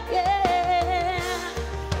back. Yeah.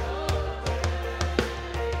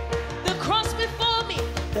 The cross before me,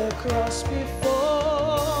 the cross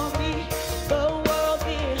before me, the world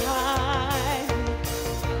behind me.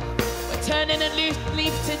 We're turning a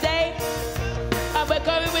leaf today. And we're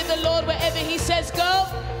going with the Lord wherever he says go.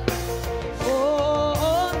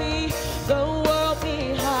 For me, the world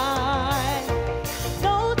behind,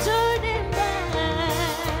 no turning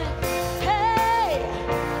back. Hey,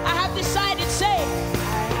 I have decided, say,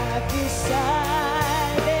 I have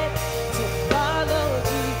decided to follow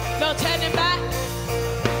Jesus. No turning back.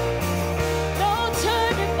 No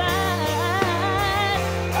turning back.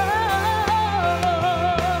 Oh,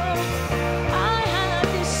 I have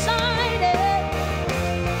decided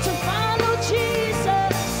to follow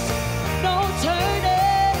Jesus, no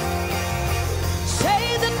turning. Say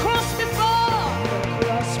the cross before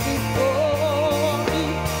me,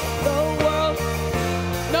 the world,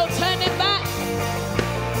 no turning back,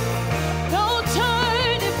 no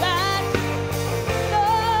turning back, no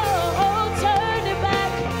turning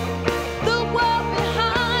back. The world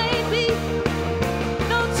behind me,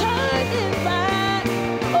 no turning back.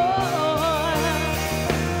 Oh,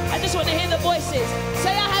 I just want to hear the voices.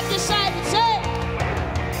 Say, I have decided. Say,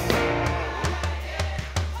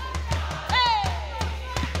 hey,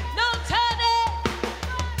 no turning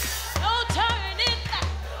back.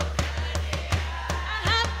 I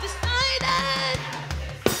have decided,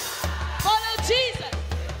 follow Jesus.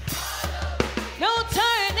 No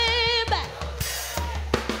turning back.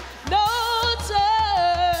 No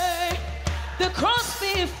turn. The cross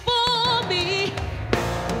before me,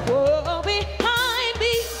 the world behind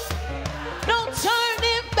me. No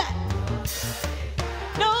turning back.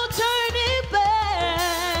 No turning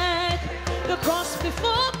back. The cross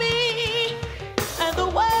before me and the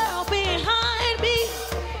world behind me.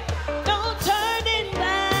 No turning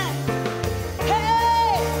back.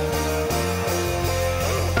 Hey,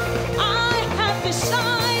 I have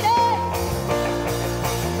decided.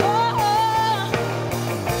 Oh,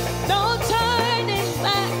 no turning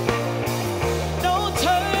back. No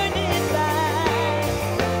turning back.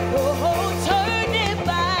 Oh, turning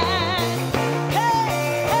back.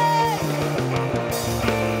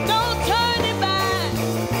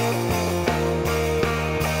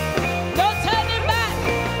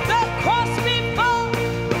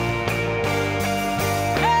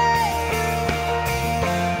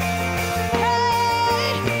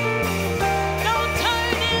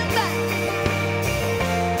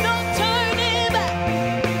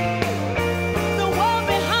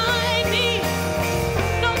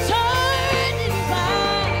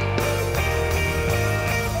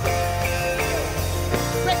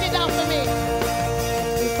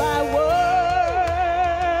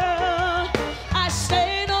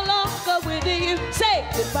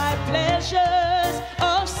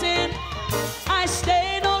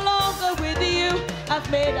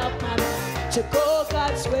 made up my mind to go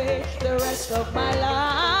God's way the rest of my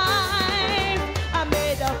life. I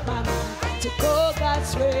made up my mind to go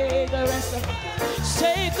God's way the rest of my life.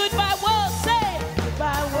 Say goodbye world, say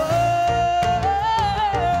goodbye world.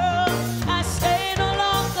 I stay no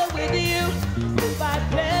longer with you, with my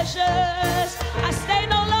pleasures. I stay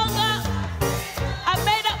no longer. I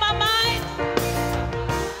made up my mind.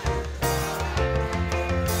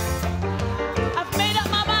 I've made up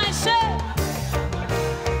my mind, say.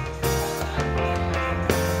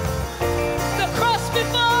 The cross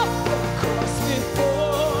before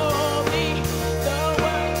me, the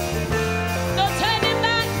world. No turning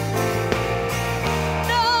back,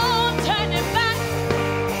 no turning back,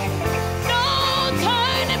 no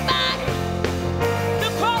turning back. The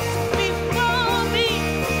cross before me,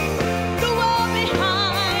 the world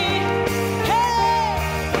behind. Hey,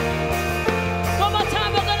 one more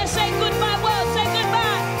time, we're gonna say goodbye, world, say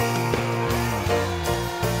goodbye.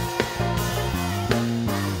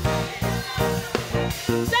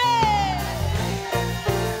 Say,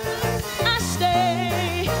 I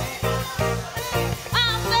stay.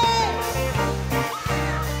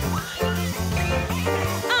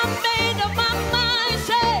 I made up my mind.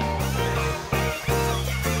 Say,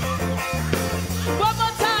 one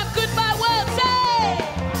more time, goodbye, world. Say,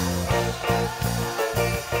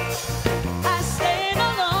 I stay no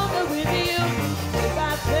longer with you. With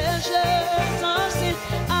my pleasures of sin,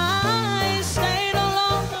 I stay no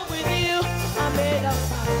longer with you. I made up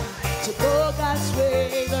my mind to go God's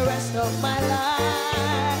way the rest of my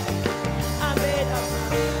life. I made up my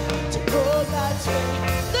mind to go God's way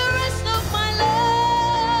the rest of my life.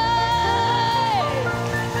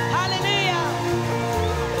 Hallelujah.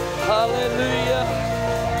 Hallelujah.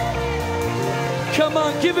 Come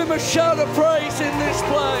on, give him a shout of praise in this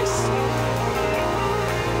place.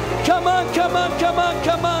 Come on, come on, come on,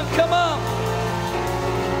 come on, come on.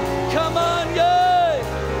 Come on, yay.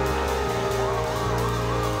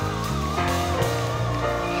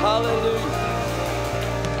 Hallelujah.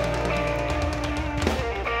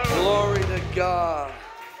 Glory to God.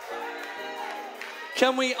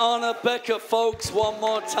 Can we honor Becca, folks, one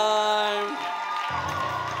more time?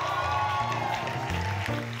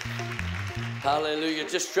 Hallelujah.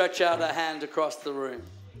 Just stretch out a hand across the room.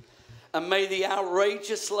 And may the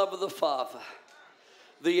outrageous love of the Father,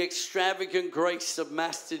 the extravagant grace of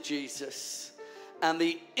Master Jesus, and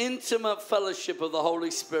the intimate fellowship of the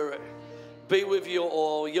Holy Spirit be with you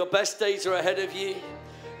all. Your best days are ahead of you.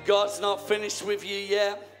 God's not finished with you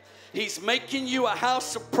yet. He's making you a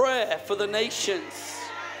house of prayer for the nations.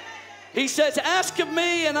 He says, ask of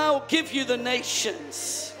me and I'll give you the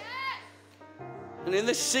nations. And in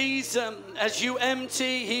this season, as you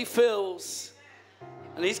empty, he fills.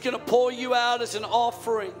 And he's going to pour you out as an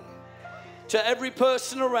offering to every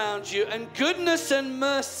person around you. And goodness and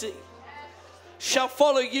mercy shall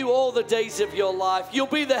follow you all the days of your life. You'll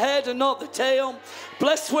be the head and not the tail.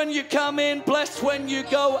 Blessed when you come in, blessed when you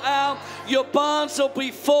go out. Your barns will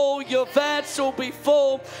be full, your vats will be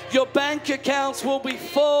full, your bank accounts will be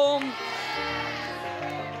full.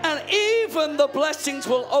 And even the blessings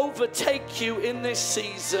will overtake you in this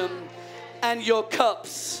season, and your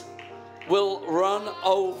cups will run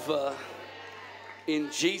over in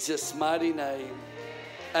Jesus' mighty name.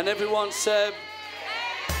 And everyone said,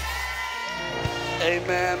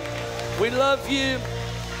 amen. We love you.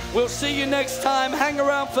 We'll see you next time. Hang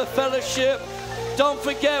around for fellowship. Don't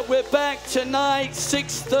forget, we're back tonight,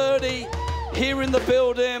 6:30, here in the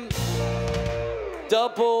building.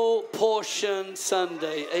 Double portion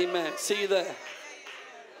Sunday. Amen. See you there.